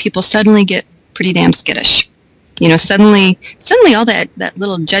 people suddenly get pretty damn skittish. Suddenly all that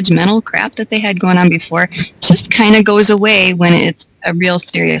little judgmental crap that they had going on before just kind of goes away when it's a real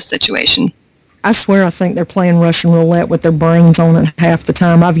serious situation. I swear I think they're playing Russian roulette with their brains on it half the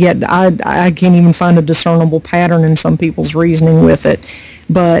time. I can't even find a discernible pattern in some people's reasoning with it.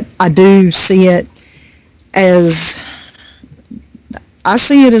 But I do see it as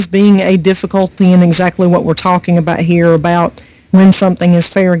being a difficulty in exactly what we're talking about here, about when something is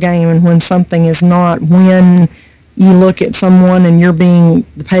fair game and when something is not. When you look at someone and you're being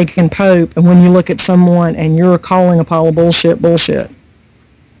the pagan pope, and when you look at someone and you're calling a pile of bullshit.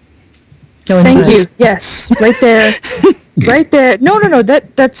 Thank you. Yes, right there. Right there. No.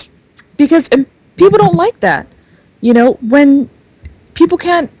 That's because people don't like that. When people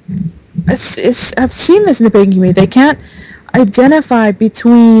can't, I've seen this in the pagan community, they can't identify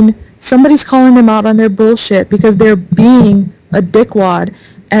between somebody's calling them out on their bullshit because they're being a dickwad,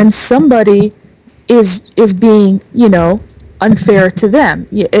 and somebody is being, unfair to them.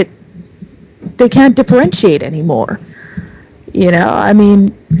 They can't differentiate anymore.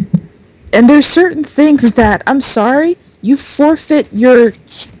 And there's certain things that, I'm sorry, you forfeit your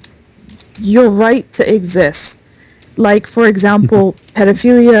right to exist. Like, for example,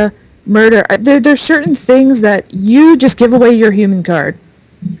 pedophilia, murder. There's certain things that you just give away your human card.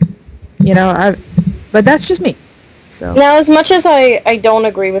 But that's just me. So now, as much as I don't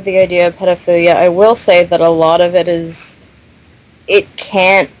agree with the idea of pedophilia, I will say that a lot of it is,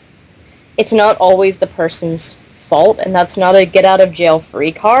 it's not always the person's fault, and that's not a get out of jail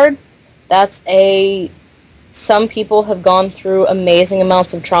free card. That's some people have gone through amazing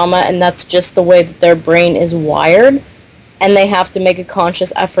amounts of trauma, and that's just the way that their brain is wired, and they have to make a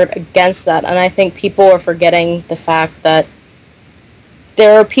conscious effort against that. And I think people are forgetting the fact that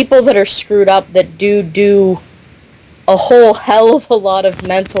there are people that are screwed up that do a whole hell of a lot of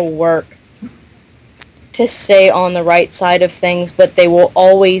mental work to stay on the right side of things, but they will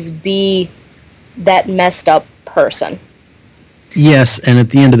always be that messed up person. Yes, and at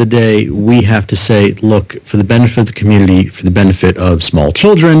the end of the day, we have to say, look, for the benefit of the community, for the benefit of small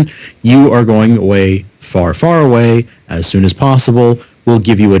children, you are going away far, far away as soon as possible. We'll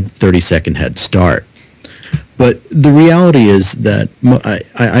give you a 30-second head start. But the reality is that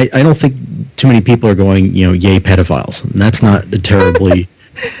I don't think too many people are going, yay pedophiles. And that's not a terribly,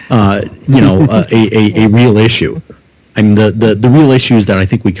 a real issue. I mean, the real issues that I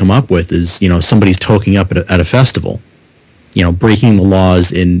think we come up with is, somebody's toking up at a festival, breaking the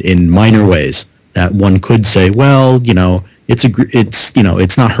laws in minor ways that one could say, well,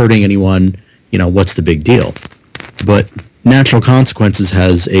 it's not hurting anyone, what's the big deal? But natural consequences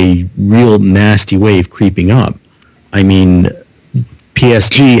has a real nasty wave creeping up. I mean,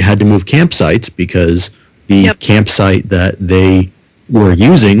 PSG had to move campsites because the campsite that they were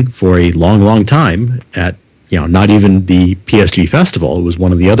using for a long, long time at, not even the PSG festival, it was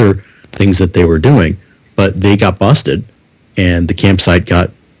one of the other things that they were doing, but they got busted, and the campsite got,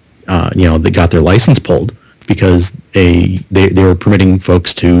 they got their license pulled because they were permitting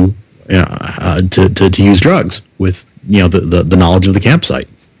folks to use drugs with, the knowledge of the campsite.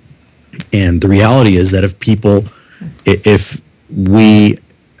 And the reality is that if we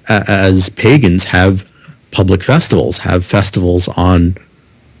as pagans have public festivals, have festivals on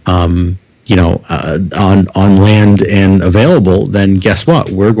land and available, then guess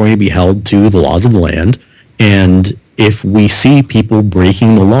what? We're going to be held to the laws of the land. And if we see people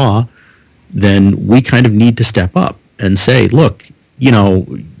breaking the law, then we kind of need to step up and say, look,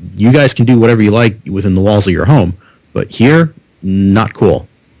 you guys can do whatever you like within the walls of your home, but here, not cool.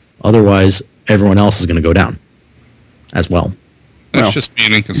 Otherwise, everyone else is going to go down as well. That's just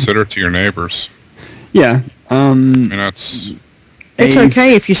being inconsiderate to your neighbors. Yeah. It's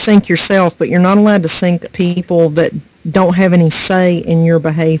okay if you sink yourself, but you're not allowed to sink people that don't have any say in your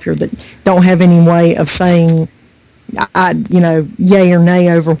behavior, that don't have any way of saying, yay or nay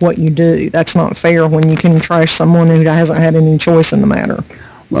over what you do. That's not fair when you can trash someone who hasn't had any choice in the matter.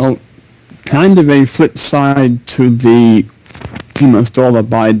 Well, kind of a flip side to the you must all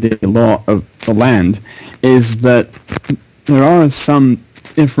abide the law of the land is that there are some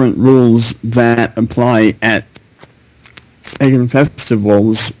different rules that apply at pagan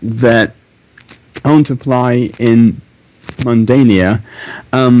festivals that don't apply in Mundania.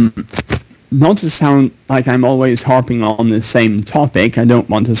 Not to sound like I'm always harping on the same topic, I don't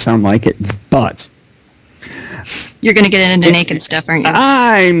want to sound like it, but... You're going to get into naked stuff, aren't you?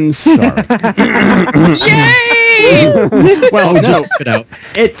 I'm sorry. Yay! Well, no.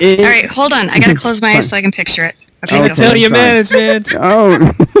 All right, hold on. I got to close my eyes so I can picture it. Okay, Don't tell your management.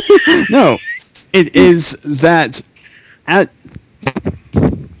 Oh, no. It is that at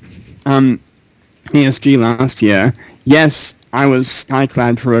PSG last year, yes, I was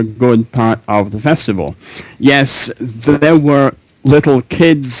skyclad for a good part of the festival. Yes, there were little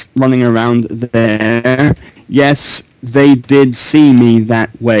kids running around there. Yes, they did see me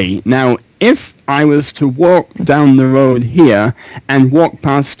that way. Now, if I was to walk down the road here and walk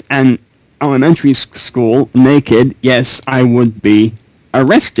past an elementary school naked, yes, I would be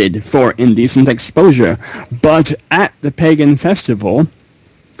arrested for indecent exposure. But at the Pagan Festival,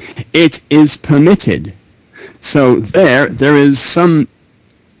 it is permitted. So there is some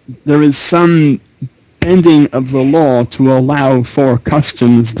bending of the law to allow for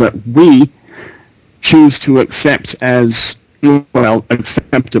customs that we choose to accept as, well,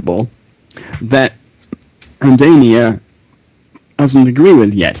 acceptable, that Aldania doesn't agree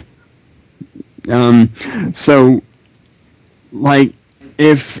with yet. So, like,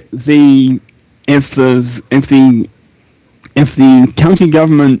 if the county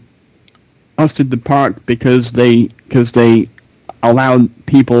government busted the park because they allowed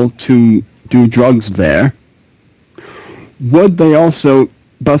people to do drugs there, would they also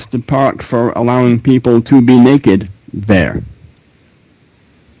bust the park for allowing people to be naked there?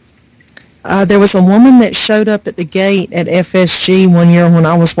 There was a woman that showed up at the gate at FSG one year when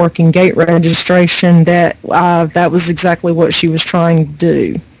I was working gate registration that was exactly what she was trying to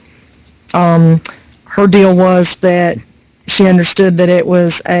do. Her deal was that she understood that it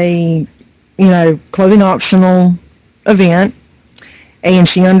was a, clothing optional event, and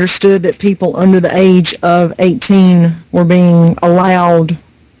she understood that people under the age of 18 were being allowed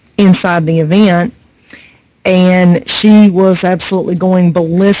inside the event. And she was absolutely going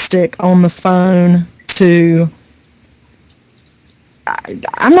ballistic on the phone to,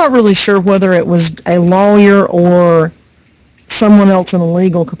 I'm not really sure whether it was a lawyer or someone else in a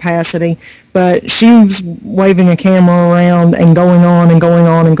legal capacity, but she was waving a camera around and going on and going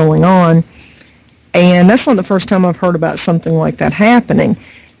on and going on. And that's not the first time I've heard about something like that happening.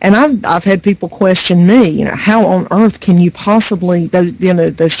 And I've had people question me, how on earth can you possibly,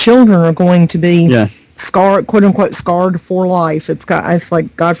 those children are going to be scarred, quote unquote, scarred for life. It's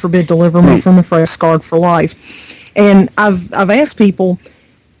like, God forbid, deliver me from the phrase scarred for life. And I've asked people,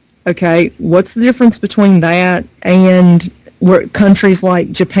 okay, what's the difference between that and where countries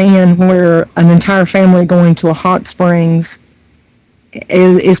like Japan, where an entire family going to a hot springs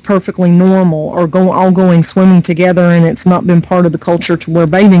is perfectly normal, or all going swimming together, and it's not been part of the culture to wear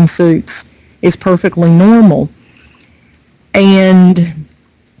bathing suits is perfectly normal. And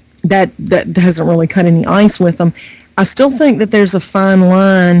that hasn't really cut any ice with them. I still think that there's a fine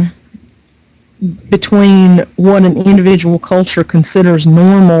line between what an individual culture considers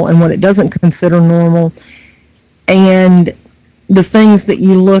normal and what it doesn't consider normal, and the things that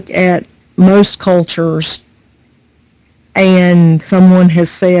you look at most cultures and someone has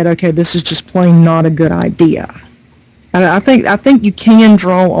said, okay, this is just plain not a good idea. And I think you can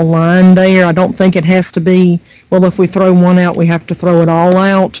draw a line there. I don't think it has to be, well, if we throw one out, we have to throw it all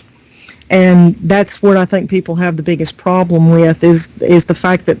out. And that's what I think people have the biggest problem with is the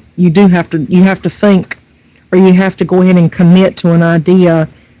fact that you have to think, or you have to go ahead and commit to an idea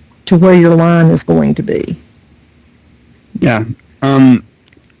to where your line is going to be. Yeah. And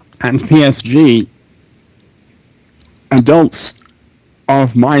PSG, adults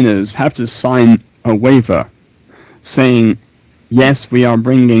of minors have to sign a waiver saying, yes, we are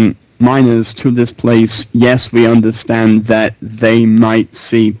bringing minors to this place. Yes, we understand that they might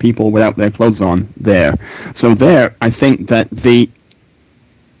see people without their clothes on there. So there, I think that the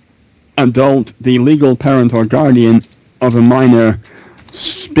adult, the legal parent or guardian of a minor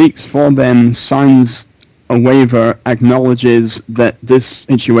speaks for them, signs a waiver, acknowledges that this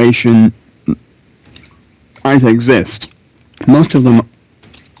situation might exist. Most of them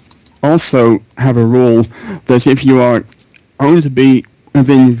also have a rule that if you are going to be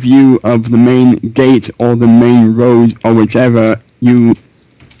within view of the main gate or the main road or whichever, you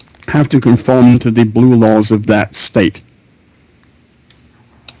have to conform to the blue laws of that state.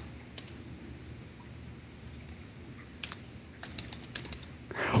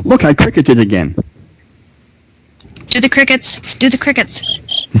 Look, I cricketed again. Do the crickets. Do the crickets.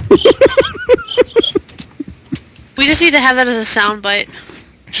 We just need to have that as a soundbite.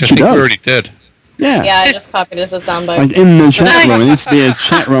 Which I think we already did. Yeah. Yeah, I just copied it as a soundbite. Like in the chat room, it needs to be a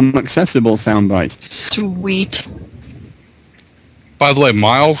chat room accessible soundbite. Sweet. By the way,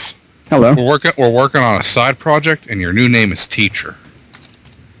 Miles. Hello. We're working on a side project, and your new name is Teacher.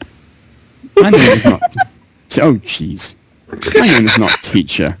 My name is not... Oh, jeez. My name is not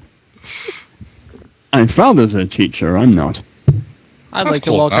Teacher. My father's a teacher, I'm not. I'd That's like to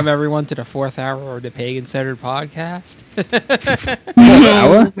cool, welcome huh? everyone to the 4th hour of the Pagan Centered podcast. 4th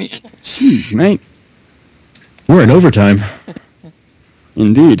hour? Jeez, mate. We're in overtime.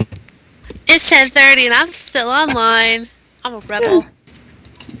 Indeed. It's 10:30 and I'm still online. I'm a rebel.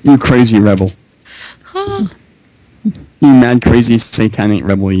 You crazy rebel. You mad, crazy, satanic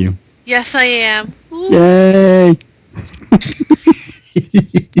rebel, you. Yes, I am. Ooh. Yay!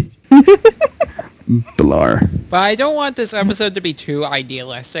 Blar. But I don't want this episode to be too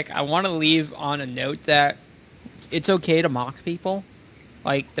idealistic. I want to leave on a note that it's okay to mock people.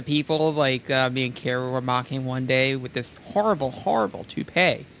 Like the people like me and Kara were mocking one day with this horrible, horrible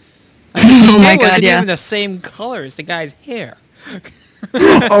toupee. Like, Oh my it god, wasn't yeah. even the same color as the guy's hair.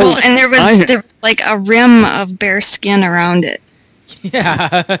 Well, and there was like a rim of bare skin around it.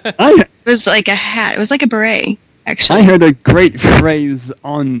 Yeah. I It was like a hat. It was like a beret, actually. I heard a great phrase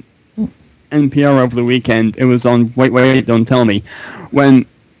on NPR over the weekend. It was on Wait, Don't Tell Me, when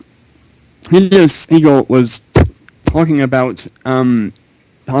Peter Siegel was talking about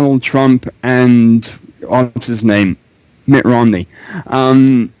Donald Trump and what's his name, Mitt Romney.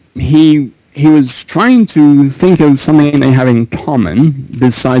 He was trying to think of something they have in common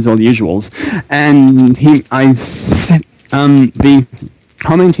besides all the usuals, and the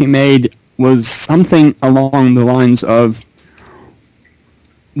comment he made was something along the lines of,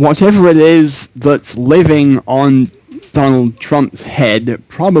 whatever it is that's living on Donald Trump's head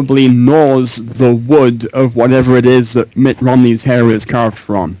probably gnaws the wood of whatever it is that Mitt Romney's hair is carved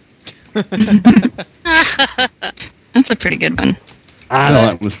from. That's a pretty good one. I know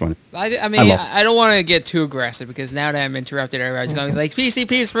that was funny. I mean, I don't want to get too aggressive because now that I'm interrupted, everybody's going like, PC,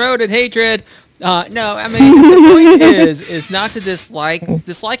 peace, road, and hatred. No, I mean, the point is not to dislike.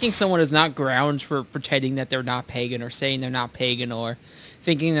 Disliking someone is not grounds for pretending that they're not pagan or saying they're not pagan or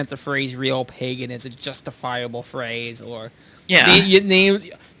thinking that the phrase real pagan is a justifiable phrase or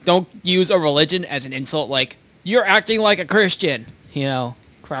don't use a religion as an insult like, you're acting like a Christian,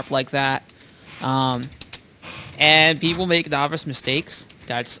 crap like that. And people make novice mistakes.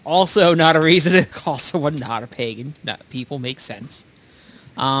 That's also not a reason to call someone not a pagan. People make sense.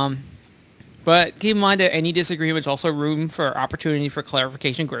 But keep in mind that any disagreement is also room for opportunity for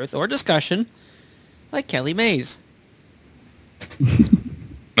clarification, growth, or discussion, like Kelly Mays.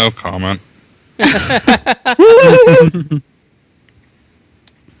 No comment.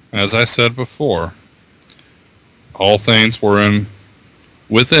 As I said before, all things were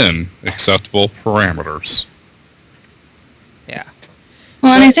within acceptable parameters. Yeah.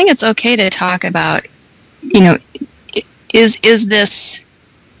 Well, and I think it's okay to talk about, is this,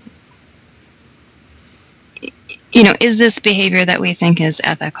 is this behavior that we think is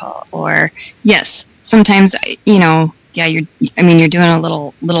ethical? Or, yes, sometimes, you're doing a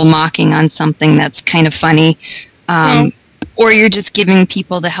little mocking on something that's kind of funny. Or you're just giving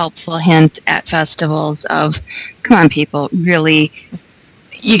people the helpful hint at festivals of, come on, people, really,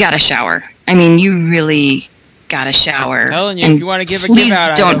 you got to shower. I mean, you really got to shower. I'm telling you, if you want to give a please give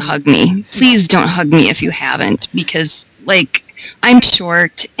out, don't hug me. Please don't hug me if you haven't, because, I'm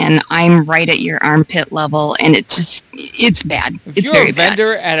short and I'm right at your armpit level, and it's bad. If it's you're very a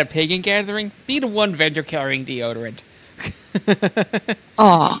vendor at a pagan gathering, be the one vendor carrying deodorant.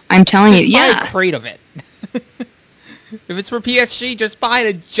 Oh, I'm telling you, Buy yeah. a crate of it. If it's for PSG, just buy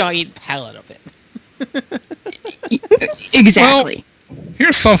a giant pallet of it. Exactly. Well,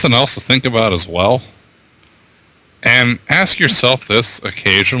 here's something else to think about as well. And ask yourself this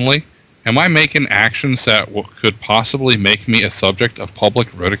occasionally. Am I making actions that could possibly make me a subject of public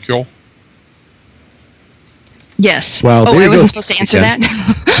ridicule? Yes. Well, I there you wasn't go. supposed to answer Okay.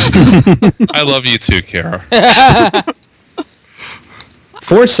 that? I love you too, Kara.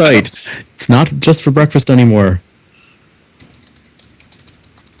 Foresight. It's not just for breakfast anymore.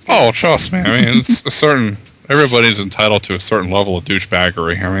 Oh, trust me. I mean, it's a certain... Everybody's entitled to a certain level of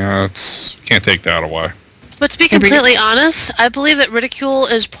douchebaggery. I mean, can't take that away. But to be completely honest, I believe that ridicule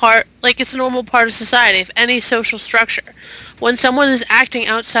is it's a normal part of society, of any social structure. When someone is acting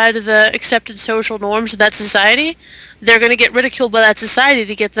outside of the accepted social norms of that society, they're going to get ridiculed by that society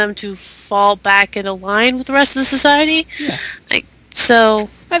to get them to fall back in line with the rest of the society. Yeah. So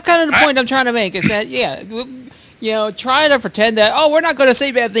that's kind of the point I'm trying to make, is that, try to pretend that, we're not going to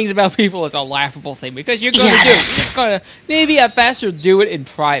say bad things about people is a laughable thing, because you're going to do it. You're going to, maybe at best you'll do it in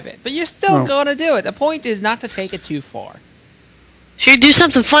private, but you're still going to do it. The point is not to take it too far. If you do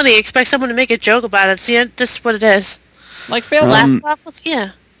something funny, expect someone to make a joke about it. See, that's what it is. Like Phil laugh off with,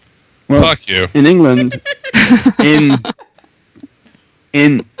 yeah. Well, fuck you. In England,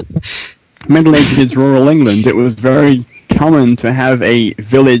 in Middle Ages rural England, it was very common to have a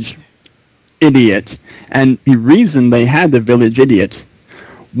village idiot. And the reason they had the village idiot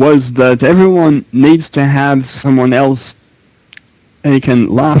was that everyone needs to have someone else they can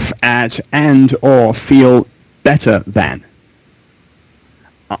laugh at and or feel better than.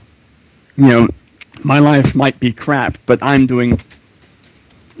 My life might be crap, but I'm doing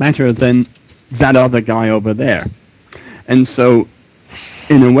better than that other guy over there. And so,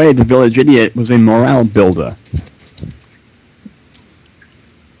 in a way, the village idiot was a morale builder.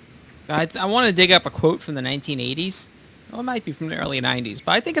 I want to dig up a quote from the 1980s. Well, it might be from the early 90s,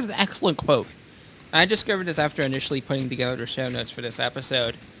 but I think it's an excellent quote. I discovered this after initially putting together the show notes for this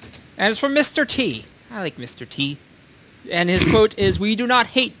episode. And it's from Mr. T. I like Mr. T. And his quote is, "We do not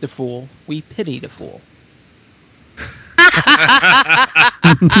hate the fool, we pity the fool."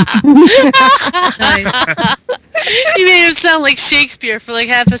 Nice. You made him sound like Shakespeare for like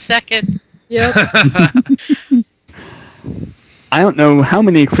half a second. Yep. I don't know how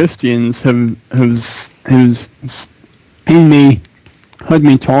many Christians have heard me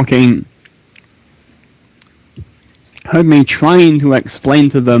talking, heard me trying to explain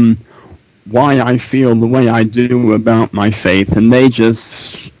to them why I feel the way I do about my faith, and they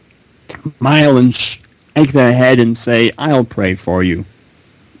just smile and shake their head and say, "I'll pray for you."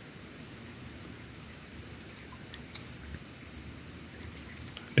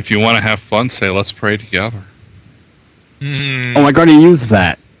 If you want to have fun, say, "Let's pray together." Oh, I gotta use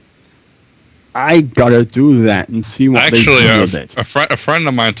that. I gotta do that and see what Actually, they do with it. a friend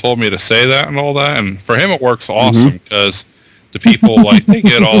of mine told me to say that and all that, and for him it works awesome because the people, like, they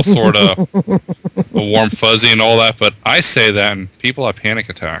get all sort of warm fuzzy and all that, but I say that and people have panic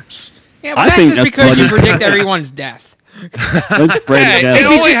attacks. Yeah, but that's just because you predict everyone's death. Let's pray Hey, together. it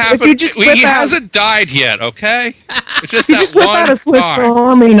only happened. just He whip out- hasn't died yet, okay? It's just You that just whip out one a Swiss time.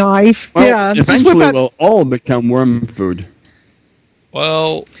 Army knife. Well, Yeah, just whip eventually out. we'll all become worm food.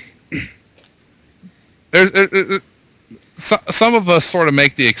 Well, some of us sort of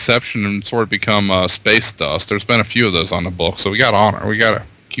make the exception and sort of become space dust. There's been a few of those on the book, so we got honor. We got to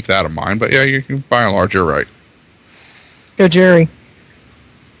keep that in mind. But yeah, by and large, you're right. Go, Jerry.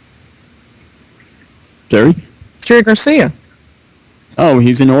 Jerry? Jerry Garcia. Oh,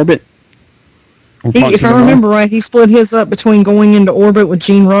 he's in orbit? If I remember right, he split his up between going into orbit with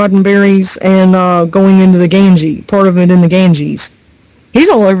Gene Roddenberry's and going into the Ganges, part of it in the Ganges. He's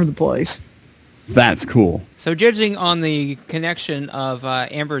all over the place. That's cool. So judging on the connection of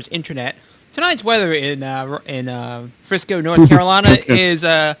Amber's internet, tonight's weather in Frisco, North Carolina is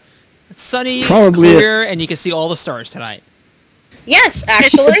sunny, Probably clear, and you can see all the stars tonight. Yes,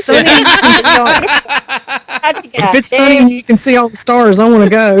 actually. If it's sunny and you can see all the stars, I want to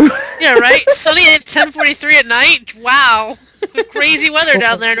go. Yeah, right? Sunny at 10:43 at night? Wow. Some crazy weather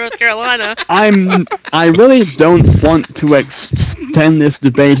down there in North Carolina. I really don't want to extend this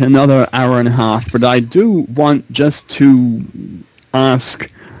debate another hour and a half, but I do want just to ask,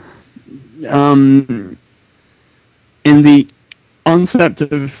 in the concept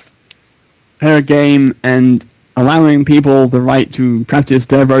of fair game and allowing people the right to practice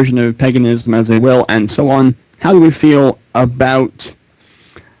their version of paganism as they will and so on, how do we feel about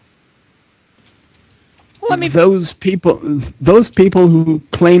those people who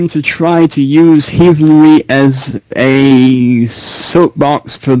claim to try to use heathenry as a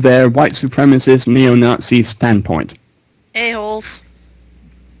soapbox for their white supremacist neo-Nazi standpoint? A-holes.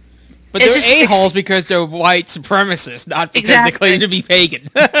 But It's they're just a-holes because they're white supremacists, not because Exactly. they claim to be pagan.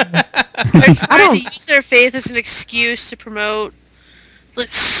 They're trying to use their faith as an excuse to promote like,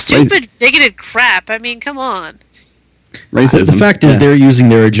 stupid, bigoted crap. I mean, come on. Racism. The fact is, they're using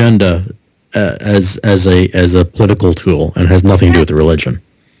their agenda as a political tool and has nothing to do with the religion.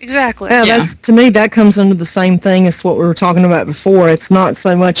 Exactly. Yeah, that's, to me, that comes into the same thing as what we were talking about before. It's not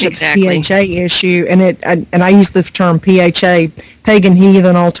so much Exactly. a PHA issue, and I use the term PHA, pagan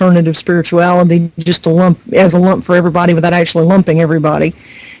heathen alternative spirituality, just as a lump for everybody without actually lumping everybody.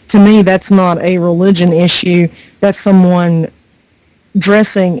 To me, that's not a religion issue. That's someone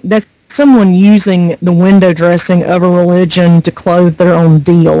using the window dressing of a religion to clothe their own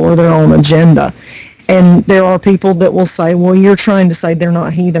deal or their own agenda. And there are people that will say, well, you're trying to say they're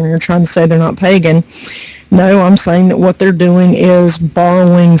not heathen, or you're trying to say they're not pagan. No, I'm saying that what they're doing is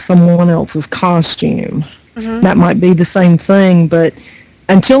borrowing someone else's costume. Mm-hmm. That might be the same thing, but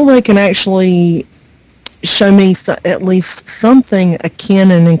until they can actually show me at least something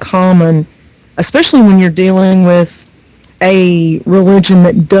akin and in common, especially when you're dealing with a religion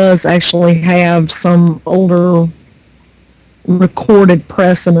that does actually have some older recorded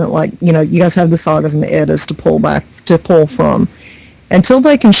precedent, like, you know, you guys have the sagas and the Eddas to pull from. Until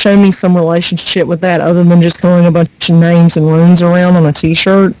they can show me some relationship with that other than just throwing a bunch of names and runes around on a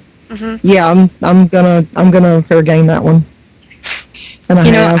t-shirt, yeah, I'm gonna fair game that one. And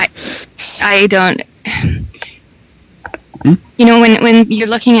I don't. You know, when you're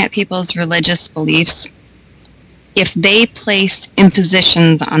looking at people's religious beliefs, if they place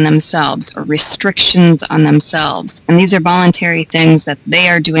impositions on themselves or restrictions on themselves, and these are voluntary things that they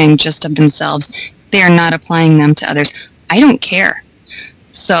are doing just of themselves, they are not applying them to others. I don't care.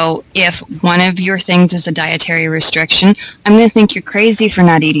 So if one of your things is a dietary restriction, I'm going to think you're crazy for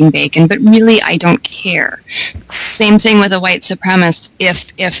not eating bacon, but really I don't care. Same thing with a white supremacist.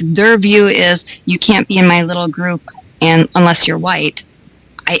 If their view is you can't be in my little group and unless you're white,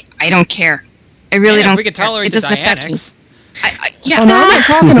 I don't care. I really don't. We can tolerate it the doesn't affect me. Dianetics. Oh,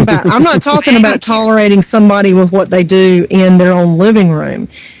 no, I'm not talking about tolerating somebody with what they do in their own living room.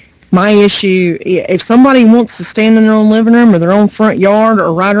 My issue, if somebody wants to stand in their own living room or their own front yard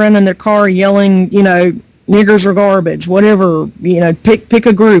or ride around in their car yelling, niggers are garbage, whatever, pick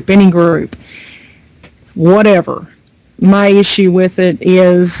a group, any group, whatever. My issue with it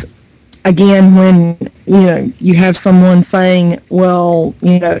is, again, when, you have someone saying, well,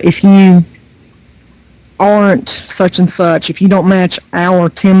 if you aren't such and such, if you don't match our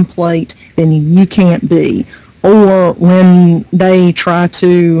template, then you can't be. Or when they try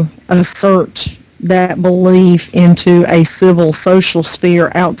to assert that belief into a civil social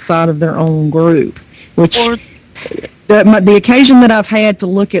sphere outside of their own group, which the occasion that I've had to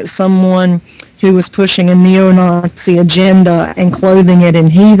look at someone who was pushing a neo-Nazi agenda and clothing it in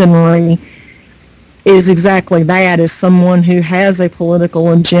heathenry is exactly that, is someone who has a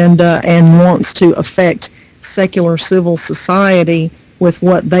political agenda and wants to affect secular civil society with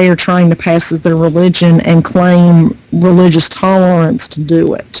what they are trying to pass as their religion and claim religious tolerance to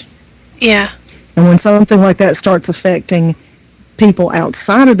do it. Yeah. And when something like that starts affecting people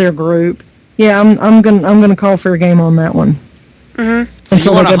outside of their group, yeah, I'm gonna call fair game on that one. Mm-hmm. So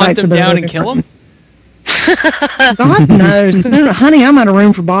you want to hunt them down and kill them? God knows. Honey, I'm out of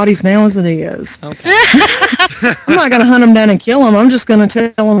room for bodies now as it is. Okay. I'm not going to hunt them down and kill them. I'm just going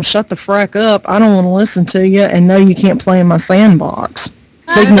to tell them, shut the frack up. I don't want to listen to you, and no, you can't play in my sandbox.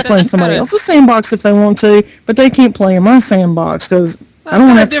 They can play in somebody else's sandbox if they want to, but they can't play in my sandbox because I don't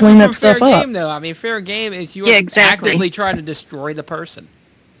want to have to clean that stuff fair up. Game, though. I mean, fair game is you exactly. actively trying to destroy the person.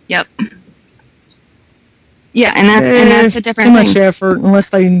 Yep. Yeah, and that's a different thing. Too much thing. effort unless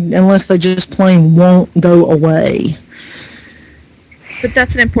they just plain won't go away. But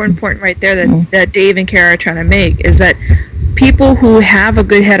that's an important point right there that Dave and Kara are trying to make, is that people who have a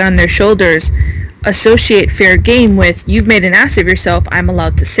good head on their shoulders associate fair game with, you've made an ass of yourself, I'm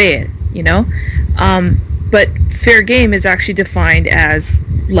allowed to say it, But fair game is actually defined as,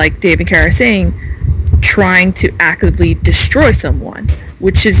 like Dave and Kara are saying, trying to actively destroy someone,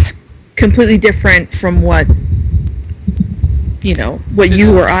 which is completely different from what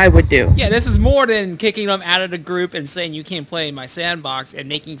you or I would do. Yeah, this is more than kicking them out of the group and saying you can't play in my sandbox and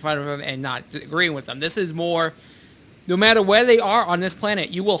making fun of them and not agreeing with them. This is more, no matter where they are on this planet,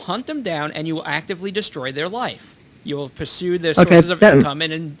 you will hunt them down and you will actively destroy their life. You will pursue their sources of income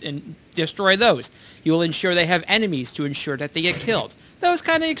and destroy those. You will ensure they have enemies to ensure that they get killed. Those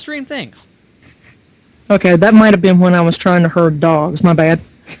kind of extreme things. Okay, that might have been when I was trying to herd dogs. My bad.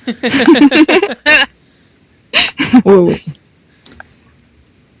 Whoa.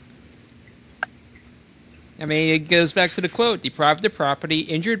 I mean, it goes back to the quote, deprived of property,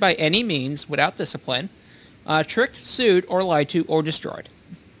 injured by any means without discipline, tricked, sued, or lied to, or destroyed.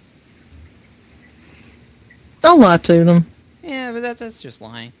 Don't lie to them. Yeah, but that's just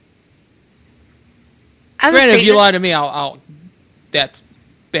lying. Granted, if you lie to me, I'll that's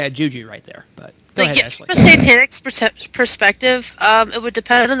bad juju right there. But go ahead, Ashley. From a satanic perspective, it would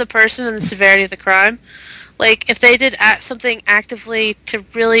depend on the person and the severity of the crime. Like, if they did something actively to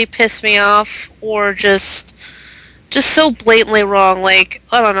really piss me off, or just so blatantly wrong, like,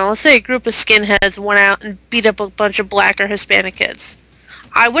 I don't know, let's say a group of skinheads went out and beat up a bunch of black or Hispanic kids.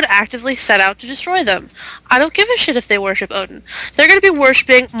 I would actively set out to destroy them. I don't give a shit if they worship Odin. They're going to be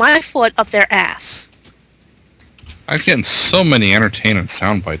worshipping my foot up their ass. I'm getting so many entertaining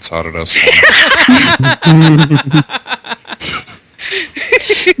sound bites out of this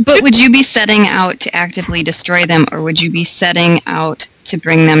But would you be setting out to actively destroy them, or would you be setting out to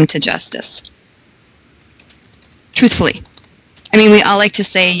bring them to justice? Truthfully. I mean, we all like to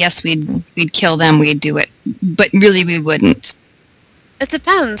say, yes, we'd kill them, we'd do it. But really, we wouldn't. It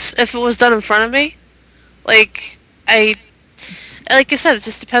depends. If it was done in front of me, like I said, it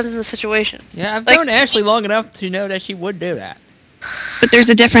just depends on the situation. Yeah, I've known Ashley long enough to know that she would do that. But there's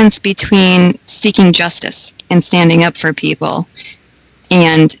a difference between seeking justice and standing up for people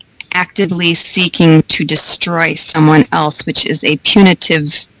and actively seeking to destroy someone else, which is a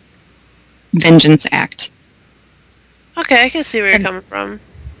punitive vengeance act. Okay, I can see where you're coming from.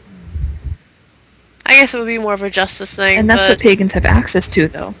 I guess it would be more of a justice thing. And that's what pagans have access to,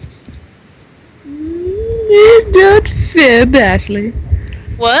 though. Don't fib, Ashley.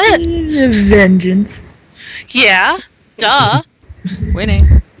 What? Vengeance. Yeah. Duh.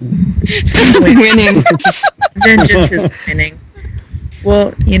 Winning. Winning. Vengeance is winning.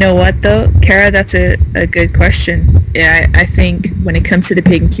 Well, you know what though, Kara, that's a good question. Yeah, I think when it comes to the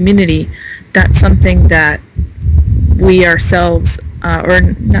pagan community, that's something that we ourselves, or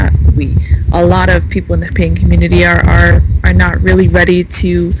not we, a lot of people in the pagan community are not really ready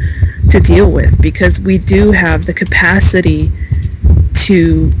to deal with, because we do have the capacity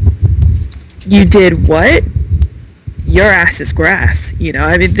to, you did what? Your ass is grass, you know.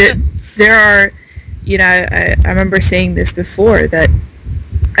 I mean, there are, you know, I remember saying this before, that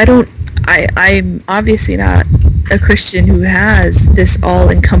I'm obviously not a Christian who has this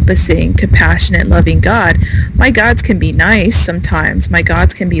all-encompassing, compassionate, loving God. My gods can be nice sometimes. My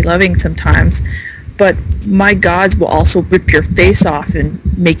gods can be loving sometimes. But my gods will also rip your face off and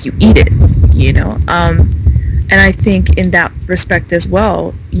make you eat it, you know. And I think in that respect as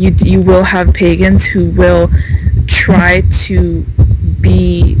well, you will have pagans who will try to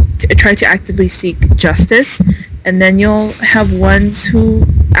actively seek justice, and then you'll have ones who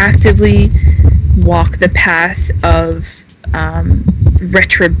actively walk the path of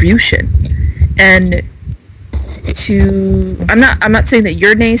retribution. And I'm not saying that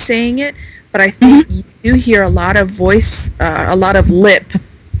you're naysaying it, but I think you do hear a lot of lip,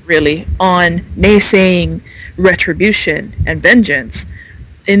 really, on naysaying retribution and vengeance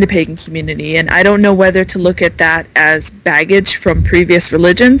in the pagan community. And I don't know whether to look at that as baggage from previous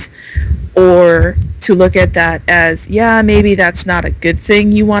religions, or to look at that as, yeah, maybe that's not a good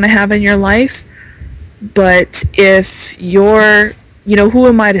thing you want to have in your life. But if you're, you know, who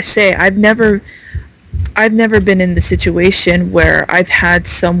am I to say? I've never been in the situation where I've had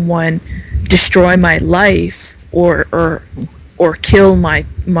someone destroy my life or kill my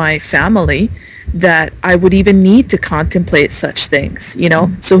family, that I would even need to contemplate such things, you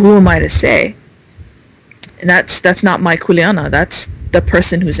know? So who am I to say? And that's not my kuleana. That's the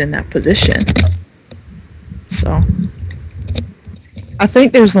person who's in that position. So I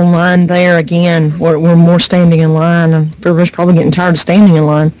think there's a line there again where we're more standing in line, and everybody's probably getting tired of standing in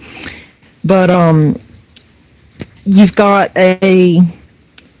line. But you've got again,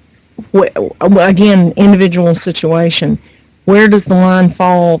 individual situation. Where does the line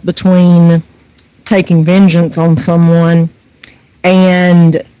fall between taking vengeance on someone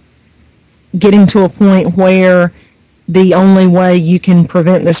and getting to a point where the only way you can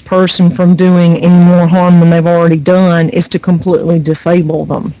prevent this person from doing any more harm than they've already done is to completely disable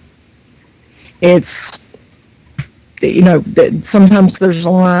them? It's, you know, sometimes there's a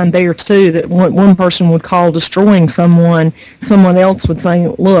line there too that one person would call destroying someone else would say,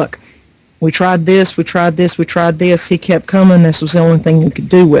 look, we tried this, we tried this, we tried this, he kept coming, this was the only thing we could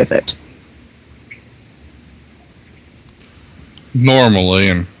do with it. Normally,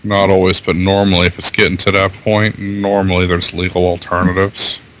 and not always, but normally, if it's getting to that point, normally there's legal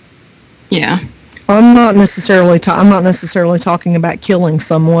alternatives. Yeah. I'm not necessarily talking about killing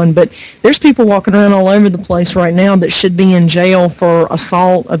someone, but there's people walking around all over the place right now that should be in jail for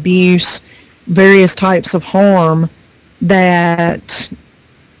assault, abuse, various types of harm that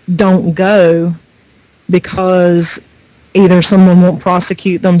don't go because either someone won't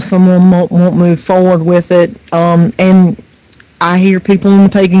prosecute them, someone won't move forward with it, and I hear people in the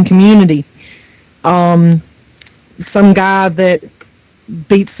pagan community, some guy that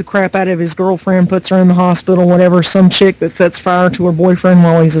beats the crap out of his girlfriend, puts her in the hospital, whatever, some chick that sets fire to her boyfriend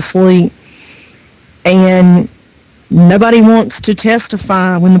while he's asleep, and nobody wants to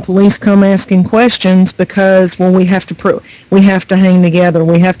testify when the police come asking questions because, well, we have to hang together,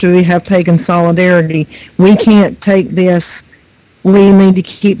 we have to have pagan solidarity, we can't take this, we need to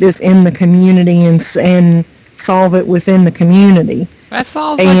keep this in the community and solve it within the community. That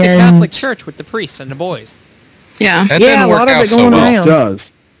sounds like the Catholic Church with the priests and the boys. Yeah. Yeah, a lot of it going around. It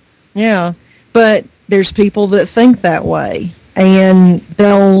does. Yeah, but there's people that think that way, and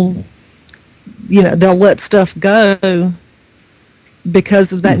they'll let stuff go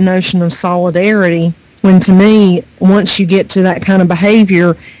because of that notion of solidarity, when to me, once you get to that kind of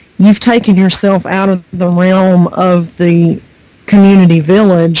behavior, you've taken yourself out of the realm of the community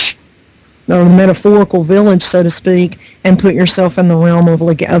village, or the metaphorical village, so to speak, and put yourself in the realm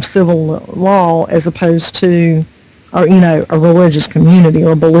of civil law as opposed to, or, you know, a religious community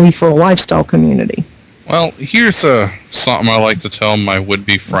or a belief or a lifestyle community. Well, here's something I like to tell my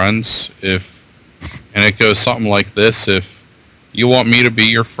would-be friends, and it goes something like this: if you want me to be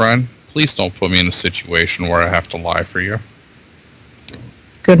your friend, please don't put me in a situation where I have to lie for you.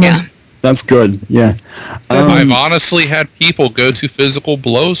 Good one. Yeah. That's good, yeah. I've honestly had people go to physical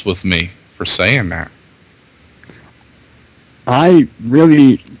blows with me for saying that. I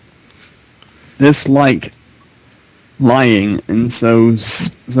really dislike lying, and so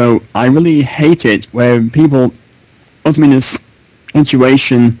I really hate it where people put me in a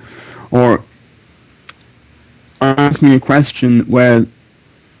situation or ask me a question where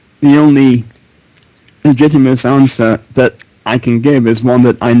the only legitimate answer that I can give is one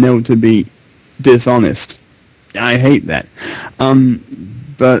that I know to be dishonest. I hate that.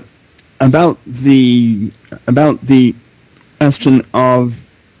 But about the question of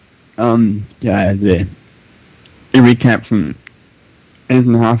the recap from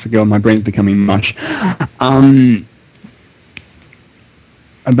 8.5 ago, my brain's becoming mush.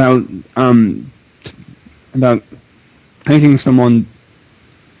 About taking someone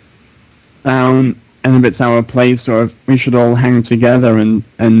down, and if it's our place, or if we should all hang together and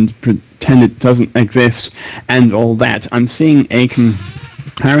pretend it doesn't exist, and all that. I'm seeing a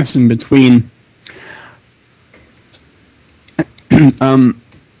comparison between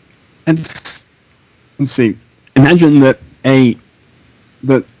let's see. Imagine that in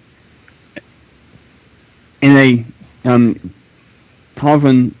a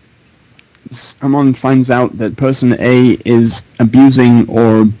tavern, someone finds out that person A is abusing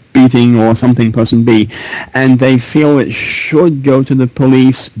or beating or something person B, and they feel it should go to the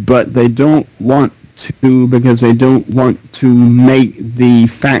police, but they don't want to because they don't want to make the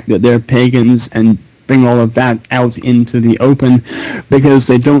fact that they're pagans and bring all of that out into the open, because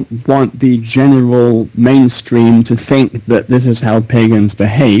they don't want the general mainstream to think that this is how pagans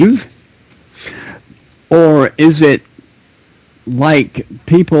behave? Or is it like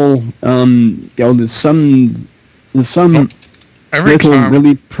people, there's some Every little time.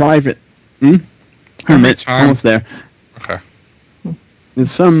 really private. Every time. Almost there. Okay.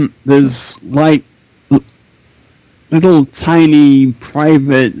 There's like little tiny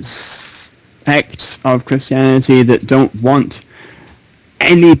private sects of Christianity that don't want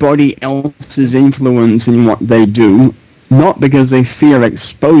anybody else's influence in what they do, not because they fear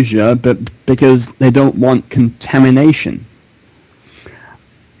exposure, but because they don't want contamination.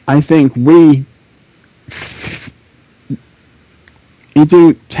 I think we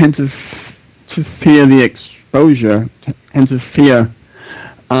do tend to fear the exposure, tend to fear,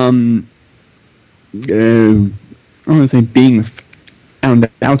 I don't want to say being found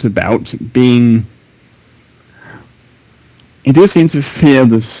out about, you do seem to fear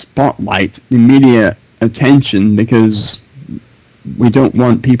the spotlight, the media attention, because we don't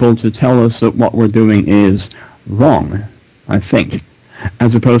want people to tell us that what we're doing is wrong, I think,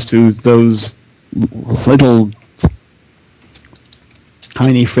 as opposed to those little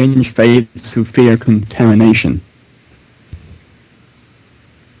tiny fringe faiths who fear contamination.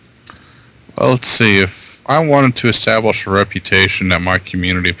 Well, let's see. If I wanted to establish a reputation that my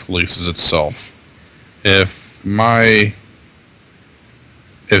community polices itself, if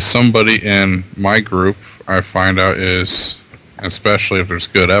somebody in my group I find out is, especially if there's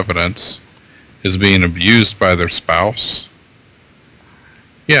good evidence, is being abused by their spouse,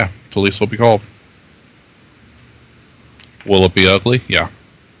 yeah, police will be called. Will it be ugly? Yeah.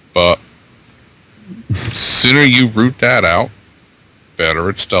 But sooner you root that out, better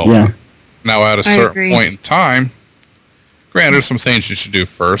it's dealt with. Yeah. Now, at a certain agree. point in time, granted, there's some things you should do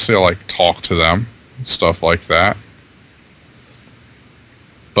first. You know, like talk to them, stuff like that.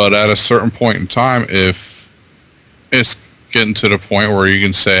 But at a certain point in time, if it's getting to the point where you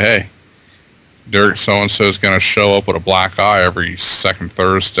can say, hey, Dirk so-and-so is going to show up with a black eye every second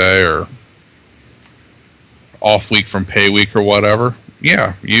Thursday or off week from pay week or whatever,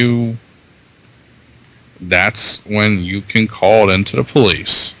 yeah, that's when you can call it into the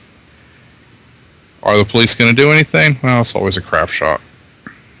police. Are the police going to do anything? Well, it's always a crap shot.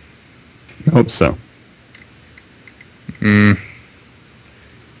 I hope so.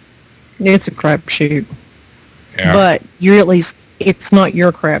 It's a crapshoot. Yeah. But you're at least, it's not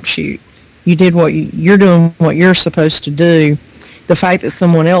your crapshoot. You did what you're doing what you're supposed to do. The fact that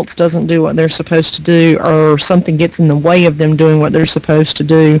someone else doesn't do what they're supposed to do, or something gets in the way of them doing what they're supposed to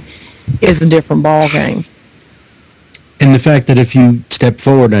do, is a different ballgame. And the fact that if you step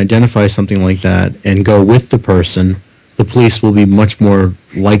forward and identify something like that and go with the person, the police will be much more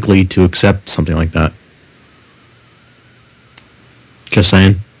likely to accept something like that. Just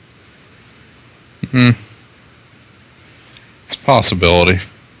saying. It's a possibility,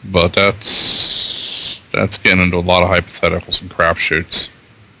 but that's getting into a lot of hypotheticals and crapshoots.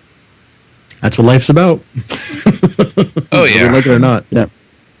 That's what life's about. Oh, Whether yeah. you like it or not. Yeah.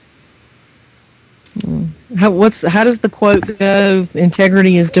 How does the quote go?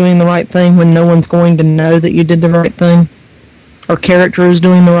 Integrity is doing the right thing when no one's going to know that you did the right thing, or character is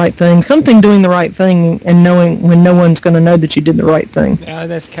doing the right thing. Something doing the right thing and knowing when no one's going to know that you did the right thing. Yeah,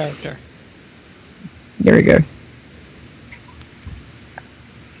 that's character. There you go.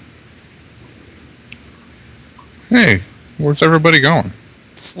 Hey, where's everybody going?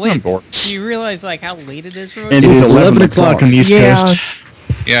 Sleep. bored. Do you realize like how late it is for It you? is 11 o'clock on the East Yeah. Coast.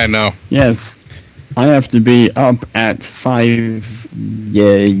 Yeah, I know. Yes. I have to be up at 5,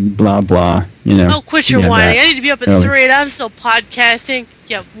 yay, blah, blah, you know. Oh, quit your yeah, whining. that. I need to be up at Early. 3 and I'm still podcasting.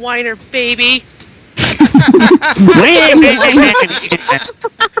 You whiner baby.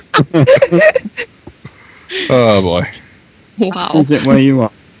 Oh boy. Wow. Is it where you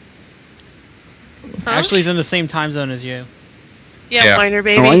are? Huh? Ashley's in the same time zone as you. Yeah, Yeah. whiner How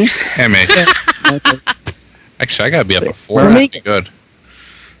are baby. you? Hey, mate. Actually, I gotta be up at 4. For me- That'd be good.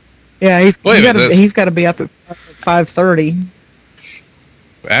 Yeah, Wait a minute, he's got to be up at 5:30.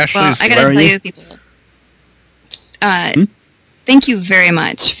 Ashley's. Well, I gotta where are tell you? you, people. Thank you very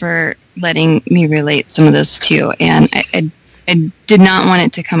much for letting me relate some of this too. And I did not want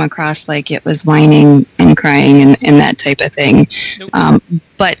it to come across like it was whining and crying and that type of thing. Nope.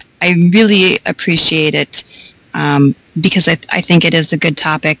 But I really appreciate it because I think it is a good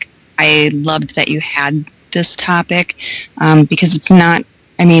topic. I loved that you had this topic because it's not.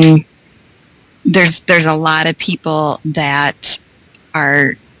 I mean, there's a lot of people that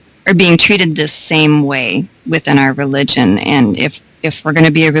are being treated the same way within our religion, and if we're going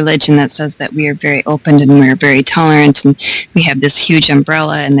to be a religion that says that we are very open and we're very tolerant and we have this huge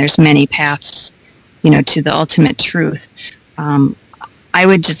umbrella and there's many paths, to the ultimate truth, I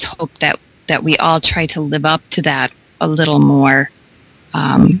would just hope that we all try to live up to that a little more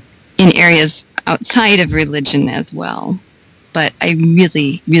in areas outside of religion as well. But I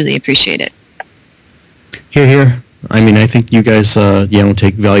really, really appreciate it. Here. I mean, I think you guys,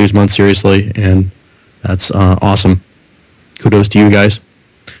 take Values Month seriously, and that's awesome. Kudos to you guys.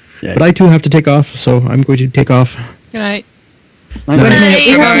 Yeah. But I too have to take off, so I'm going to take off. Good night. I Wait a know. minute, we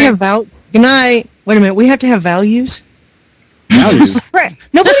Good have to night. have Good night. Wait a minute, we have to have values. Values.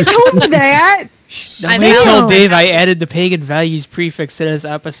 Nobody told me that. Nobody know. told Dave I added the Pagan Values prefix to this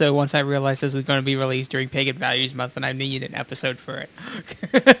episode once I realized this was going to be released during Pagan Values Month and I needed an episode for it.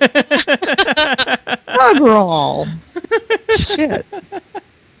 Overall. Shit.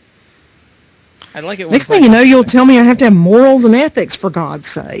 I like it when Next thing you know, you'll tell me I have to have morals and ethics, for God's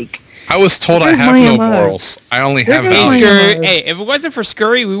sake. I was told I There's have my no MO. morals. I only There have goes my values. MO. Scurry, hey, if it wasn't for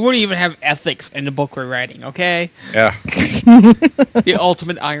Scurry, we wouldn't even have ethics in the book we're writing, okay? Yeah. The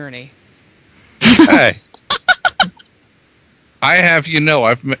ultimate irony. Hey. I have,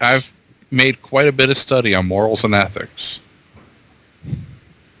 I've made quite a bit of study on morals and ethics.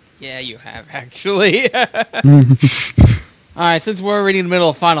 Yeah, you have, actually. Alright, since we're already in the middle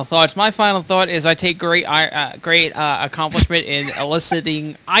of final thoughts, my final thought is I take great accomplishment in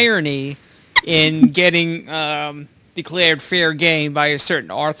eliciting irony in getting declared fair game by a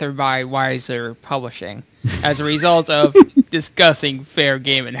certain author by Weiser Publishing as a result of discussing fair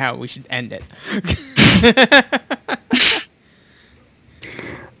game and how we should end it.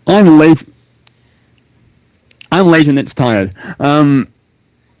 I'm late. I'm late and it's tired.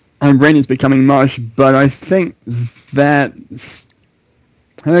 My brain is becoming mush, but I think that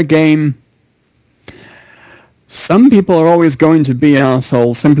her game, some people are always going to be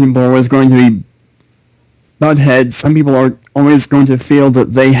assholes, some people are always going to be buttheads, some people are always going to feel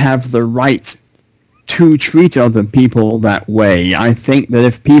that they have the right to treat other people that way. I think that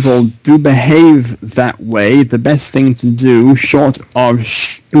if people do behave that way, the best thing to do, short of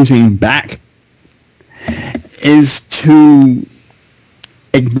shooting back, is to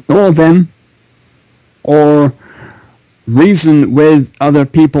ignore them or reason with other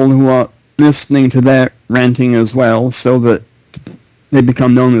people who are listening to their ranting as well so that they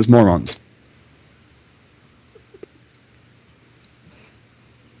become known as morons.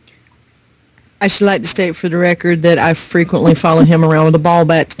 I should like to state for the record that I frequently follow him around with a ball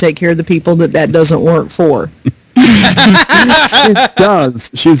bat to take care of the people that doesn't work for. It does.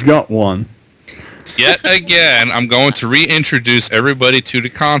 She's got one. Yet again, I'm going to reintroduce everybody to the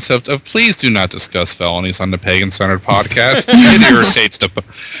concept of please do not discuss felonies on the Pagan Centered podcast. It irritates the...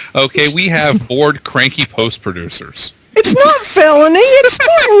 Okay, we have bored, cranky post-producers. It's not felony, it's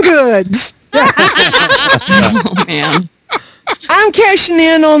sporting goods. Oh, man. I'm cashing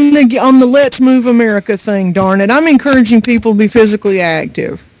in on the Let's Move America thing, darn it. I'm encouraging people to be physically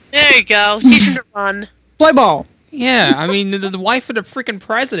active. There you go. Teach him to run. Play ball. Yeah, I mean, the wife of the freaking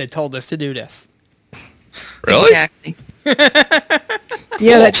president told us to do this. Really? Exactly.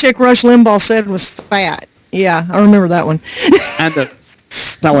 Yeah, that chick Rush Limbaugh said was fat. Yeah, I remember that one. And a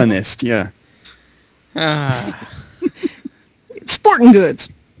Stalinist, yeah. Sporting goods.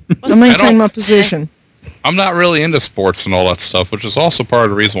 I maintain my position. I'm not really into sports and all that stuff, which is also part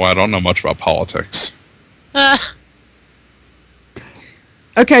of the reason why I don't know much about politics.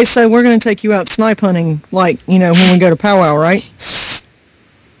 Okay, so we're going to take you out snipe hunting, like, when we go to powwow, right?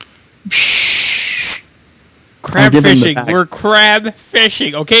 Crab fishing. We're crab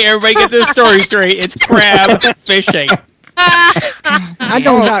fishing. Okay, everybody get this story straight. It's crab fishing. I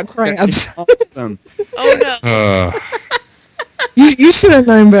don't got crabs. Awesome. Oh no. You should have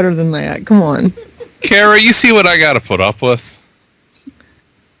known better than that. Come on. Kara, you see what I got to put up with?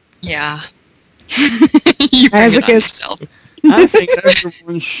 Yeah. You bring As it a on guest. yourself. I think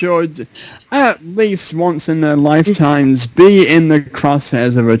everyone should, at least once in their lifetimes, be in the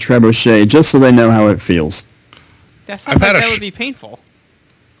crosshairs of a trebuchet, just so they know how it feels. That sounds like that would be painful.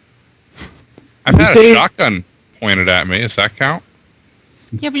 I've had a shotgun pointed at me. Does that count?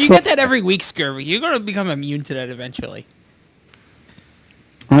 Yeah, but you get that every week, Scurvy. You're going to become immune to that eventually.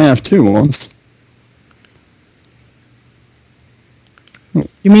 I have two once.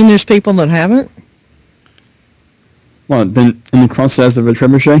 You mean there's people that haven't? What, been in the crosshairs of a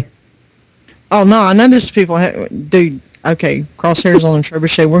trebuchet? Oh, no, I know there's people... Dude, okay, crosshairs on a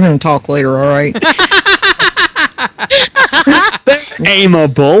trebuchet. We're going to talk later, all right? They're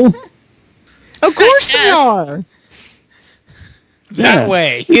aimable. Of course they are. That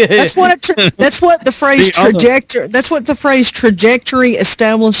way. That's what the phrase trajectory. That's what the phrase trajectory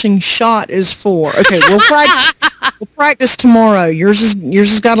establishing shot is for. Okay, we'll practice tomorrow. Yours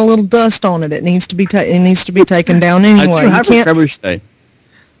has got a little dust on it. It needs to be taken down anyway. I do have a trebuchet.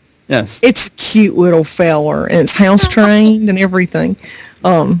 Yes. It's a cute little feller, and it's house trained and everything.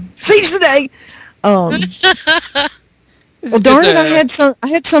 Seize the day. Well, darn it! I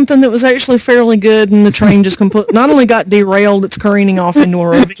had something that was actually fairly good, and the train just not only got derailed, it's careening off into a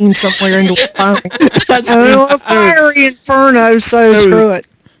ravine somewhere into a fiery inferno. So screw it.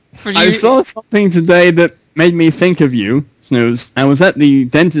 I saw something today that made me think of you, Snooze. I was at the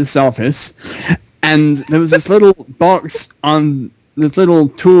dentist's office, and there was this little box on this little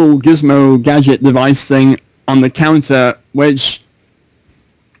tool, gizmo, gadget device thing on the counter, which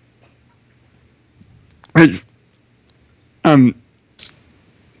on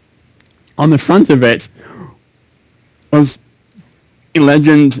the front of it was a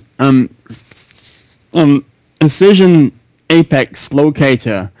legend, Precision Apex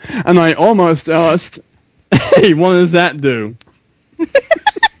Locator, and I almost asked, hey, what does that do?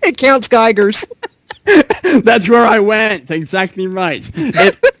 It counts Geigers. That's where I went, exactly right.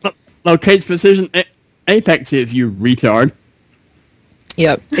 It locates precision apexes, you retard.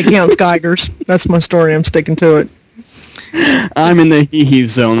 Yep, it counts Geigers. That's my story, I'm sticking to it. I'm in the hee-hee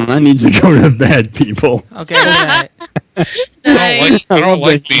zone. I need to go to bed, people. Okay, good night. I don't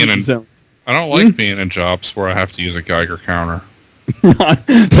like being in jobs where I have to use a Geiger counter.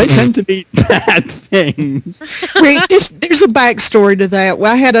 They tend to be bad things. Wait, there's a backstory to that.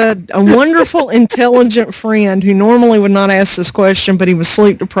 Well, I had a wonderful, intelligent friend who normally would not ask this question, but he was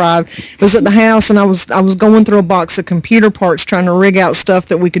sleep deprived. Was at the house, and I was going through a box of computer parts trying to rig out stuff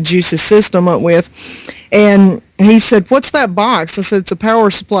that we could juice his system up with. And he said, "What's that box?" I said, "It's a power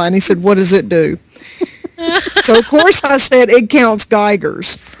supply." And he said, "What does it do?" So, of course, I said, "It counts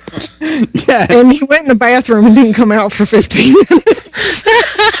Geigers." Yeah. And he went in the bathroom and didn't come out for 15 minutes.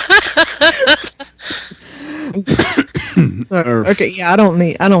 Okay, yeah, I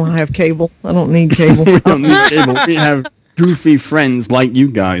don't have cable. I don't need cable. We don't need cable. We have goofy friends like you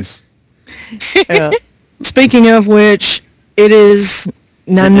guys. Speaking of which, it is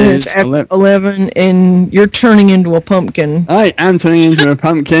 9 minutes after 11, and you're turning into a pumpkin. I am turning into a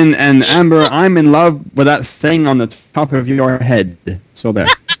pumpkin, and Amber, I'm in love with that thing on the top of your head. So there.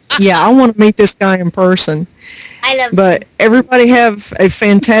 Yeah, I want to meet this guy in person. I love But everybody have a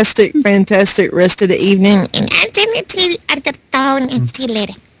fantastic, fantastic rest of the evening. And I'm turning to at the phone and see you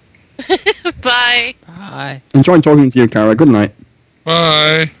later. Bye. Bye. Enjoy talking to you, Kara. Good night.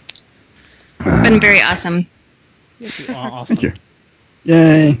 Bye. It's been very awesome. Awesome. Thank you.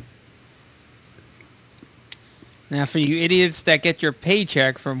 Yay. Now, for you idiots that get your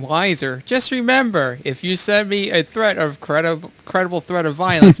paycheck from Wiser, just remember, if you send me a threat of credible threat of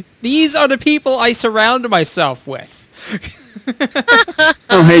violence, these are the people I surround myself with.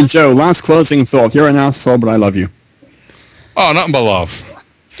 Oh, hey, Joe, last closing thought. You're an asshole, but I love you. Oh, nothing but love.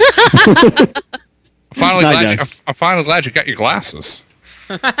 I'm finally glad you got your glasses.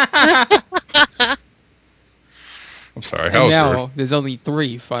 I'm sorry. And now, there's only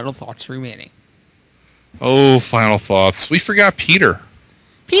 3 final thoughts remaining. Oh, final thoughts. We forgot Peter.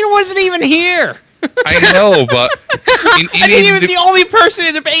 Peter wasn't even here. I know, but I think he was the only person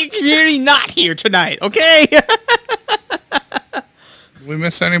in the Pagan community not here tonight, okay? Did we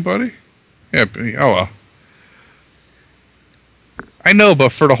miss anybody? Yeah, oh well. I know,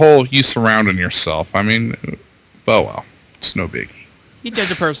 but for the whole you surrounding yourself, I mean, oh well, it's no biggie. You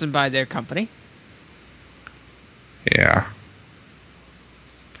judge a person by their company. Yeah.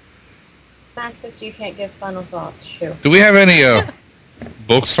 That's because you can't give final thoughts. Shoot. Do we have any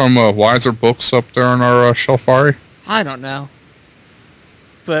books from Wiser Books up there on our Shelfari? I don't know.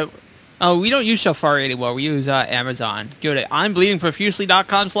 But, oh, we don't use Shelfari anymore. We use Amazon. Go to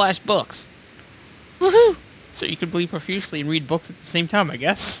I'mBleedingProfusely.com/books. Woohoo! So you can bleed profusely and read books at the same time, I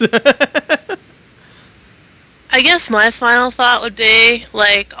guess. I guess my final thought would be,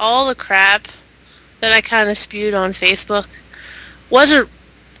 like, all the crap that I kind of spewed on Facebook wasn't...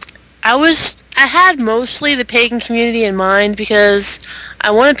 I had mostly the pagan community in mind because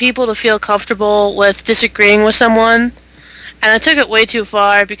I wanted people to feel comfortable with disagreeing with someone, and I took it way too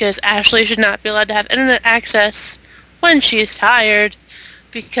far because Ashley should not be allowed to have internet access when she's tired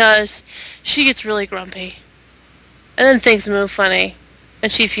because she gets really grumpy. And then things move funny,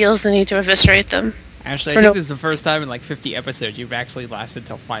 and she feels the need to eviscerate them. Actually, I think this is the first time in like 50 episodes you've actually lasted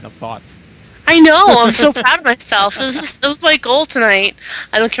till final thoughts. I know, I'm so proud of myself. That was my goal tonight.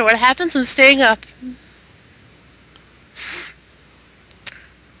 I don't care what happens, I'm staying up.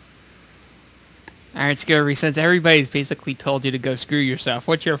 Alright, Scurvy, since everybody's basically told you to go screw yourself,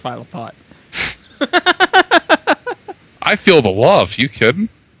 what's your final thought? I feel the love. You kidding?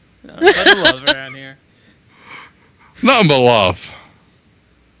 No, nothing love around here. Nothing but love.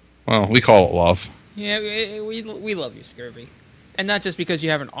 Well, we call it love. Yeah, we love you, Scurvy. And not just because you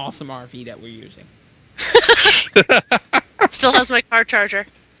have an awesome RV that we're using. Still has my car charger.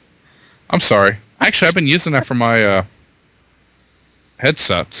 I'm sorry. Actually, I've been using that for my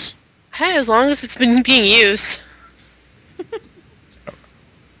headsets. Hey, as long as it's been being used. I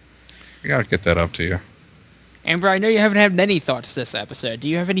gotta get that up to you. Amber, I know you haven't had many thoughts this episode. Do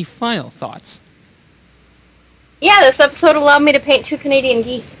you have any final thoughts? Yeah, this episode allowed me to paint 2 Canadian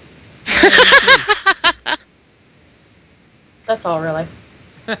geese. That's all, really.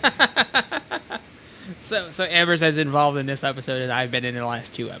 So Amber's as involved in this episode as I've been in the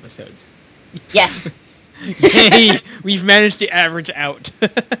last 2 episodes. Yes. Yay! We've managed to average out.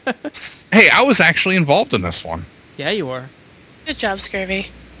 Hey, I was actually involved in this one. Yeah, you were. Good job, Scurvy.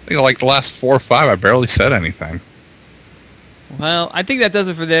 I think like the last 4 or 5, I barely said anything. Well, I think that does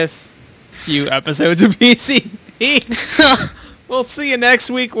it for this few episodes of PCP. We'll see you next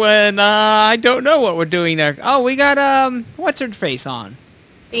week when, I don't know what we're doing next. Oh, we got, what's her face on?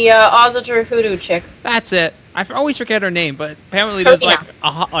 The Ozzer Hoodoo chick. That's it. I always forget her name, but apparently there's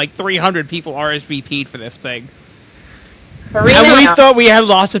like 300 people RSVP'd for this thing. Karina. And we thought we had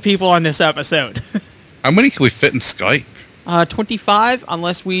lots of people on this episode. How many can we fit in Skype? 25,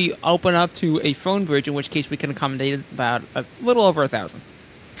 unless we open up to a phone bridge, in which case we can accommodate about a little over 1,000.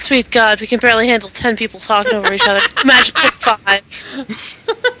 Sweet God, we can barely handle 10 people talking over each other. Imagine 5.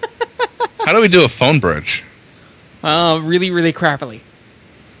 How do we do a phone bridge? Really, really crappily.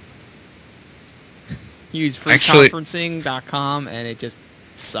 Use freeconferencing.com and it just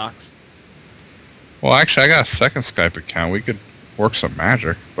sucks. Well, actually, I got a second Skype account. We could work some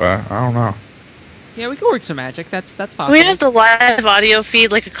magic, but I don't know. Yeah, we can work some magic. That's possible. We have the live audio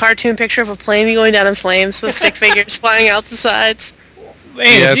feed, like a cartoon picture of a plane going down in flames with stick figures flying out the sides.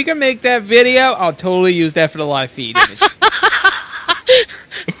 Man, if you can make that video, I'll totally use that for the live feed.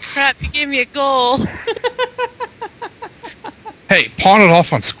 Crap, you gave me a goal. Hey, pawn it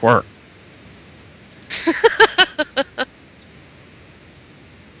off on Squirt.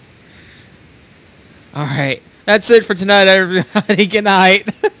 Alright, that's it for tonight, everybody. Good night.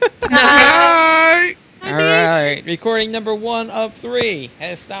 Night. Alright, recording number 1 of 3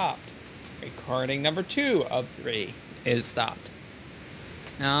 has stopped. Recording number 2 of 3 is stopped.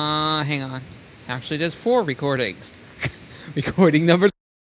 Hang on. Actually, there's 4 recordings. Recording number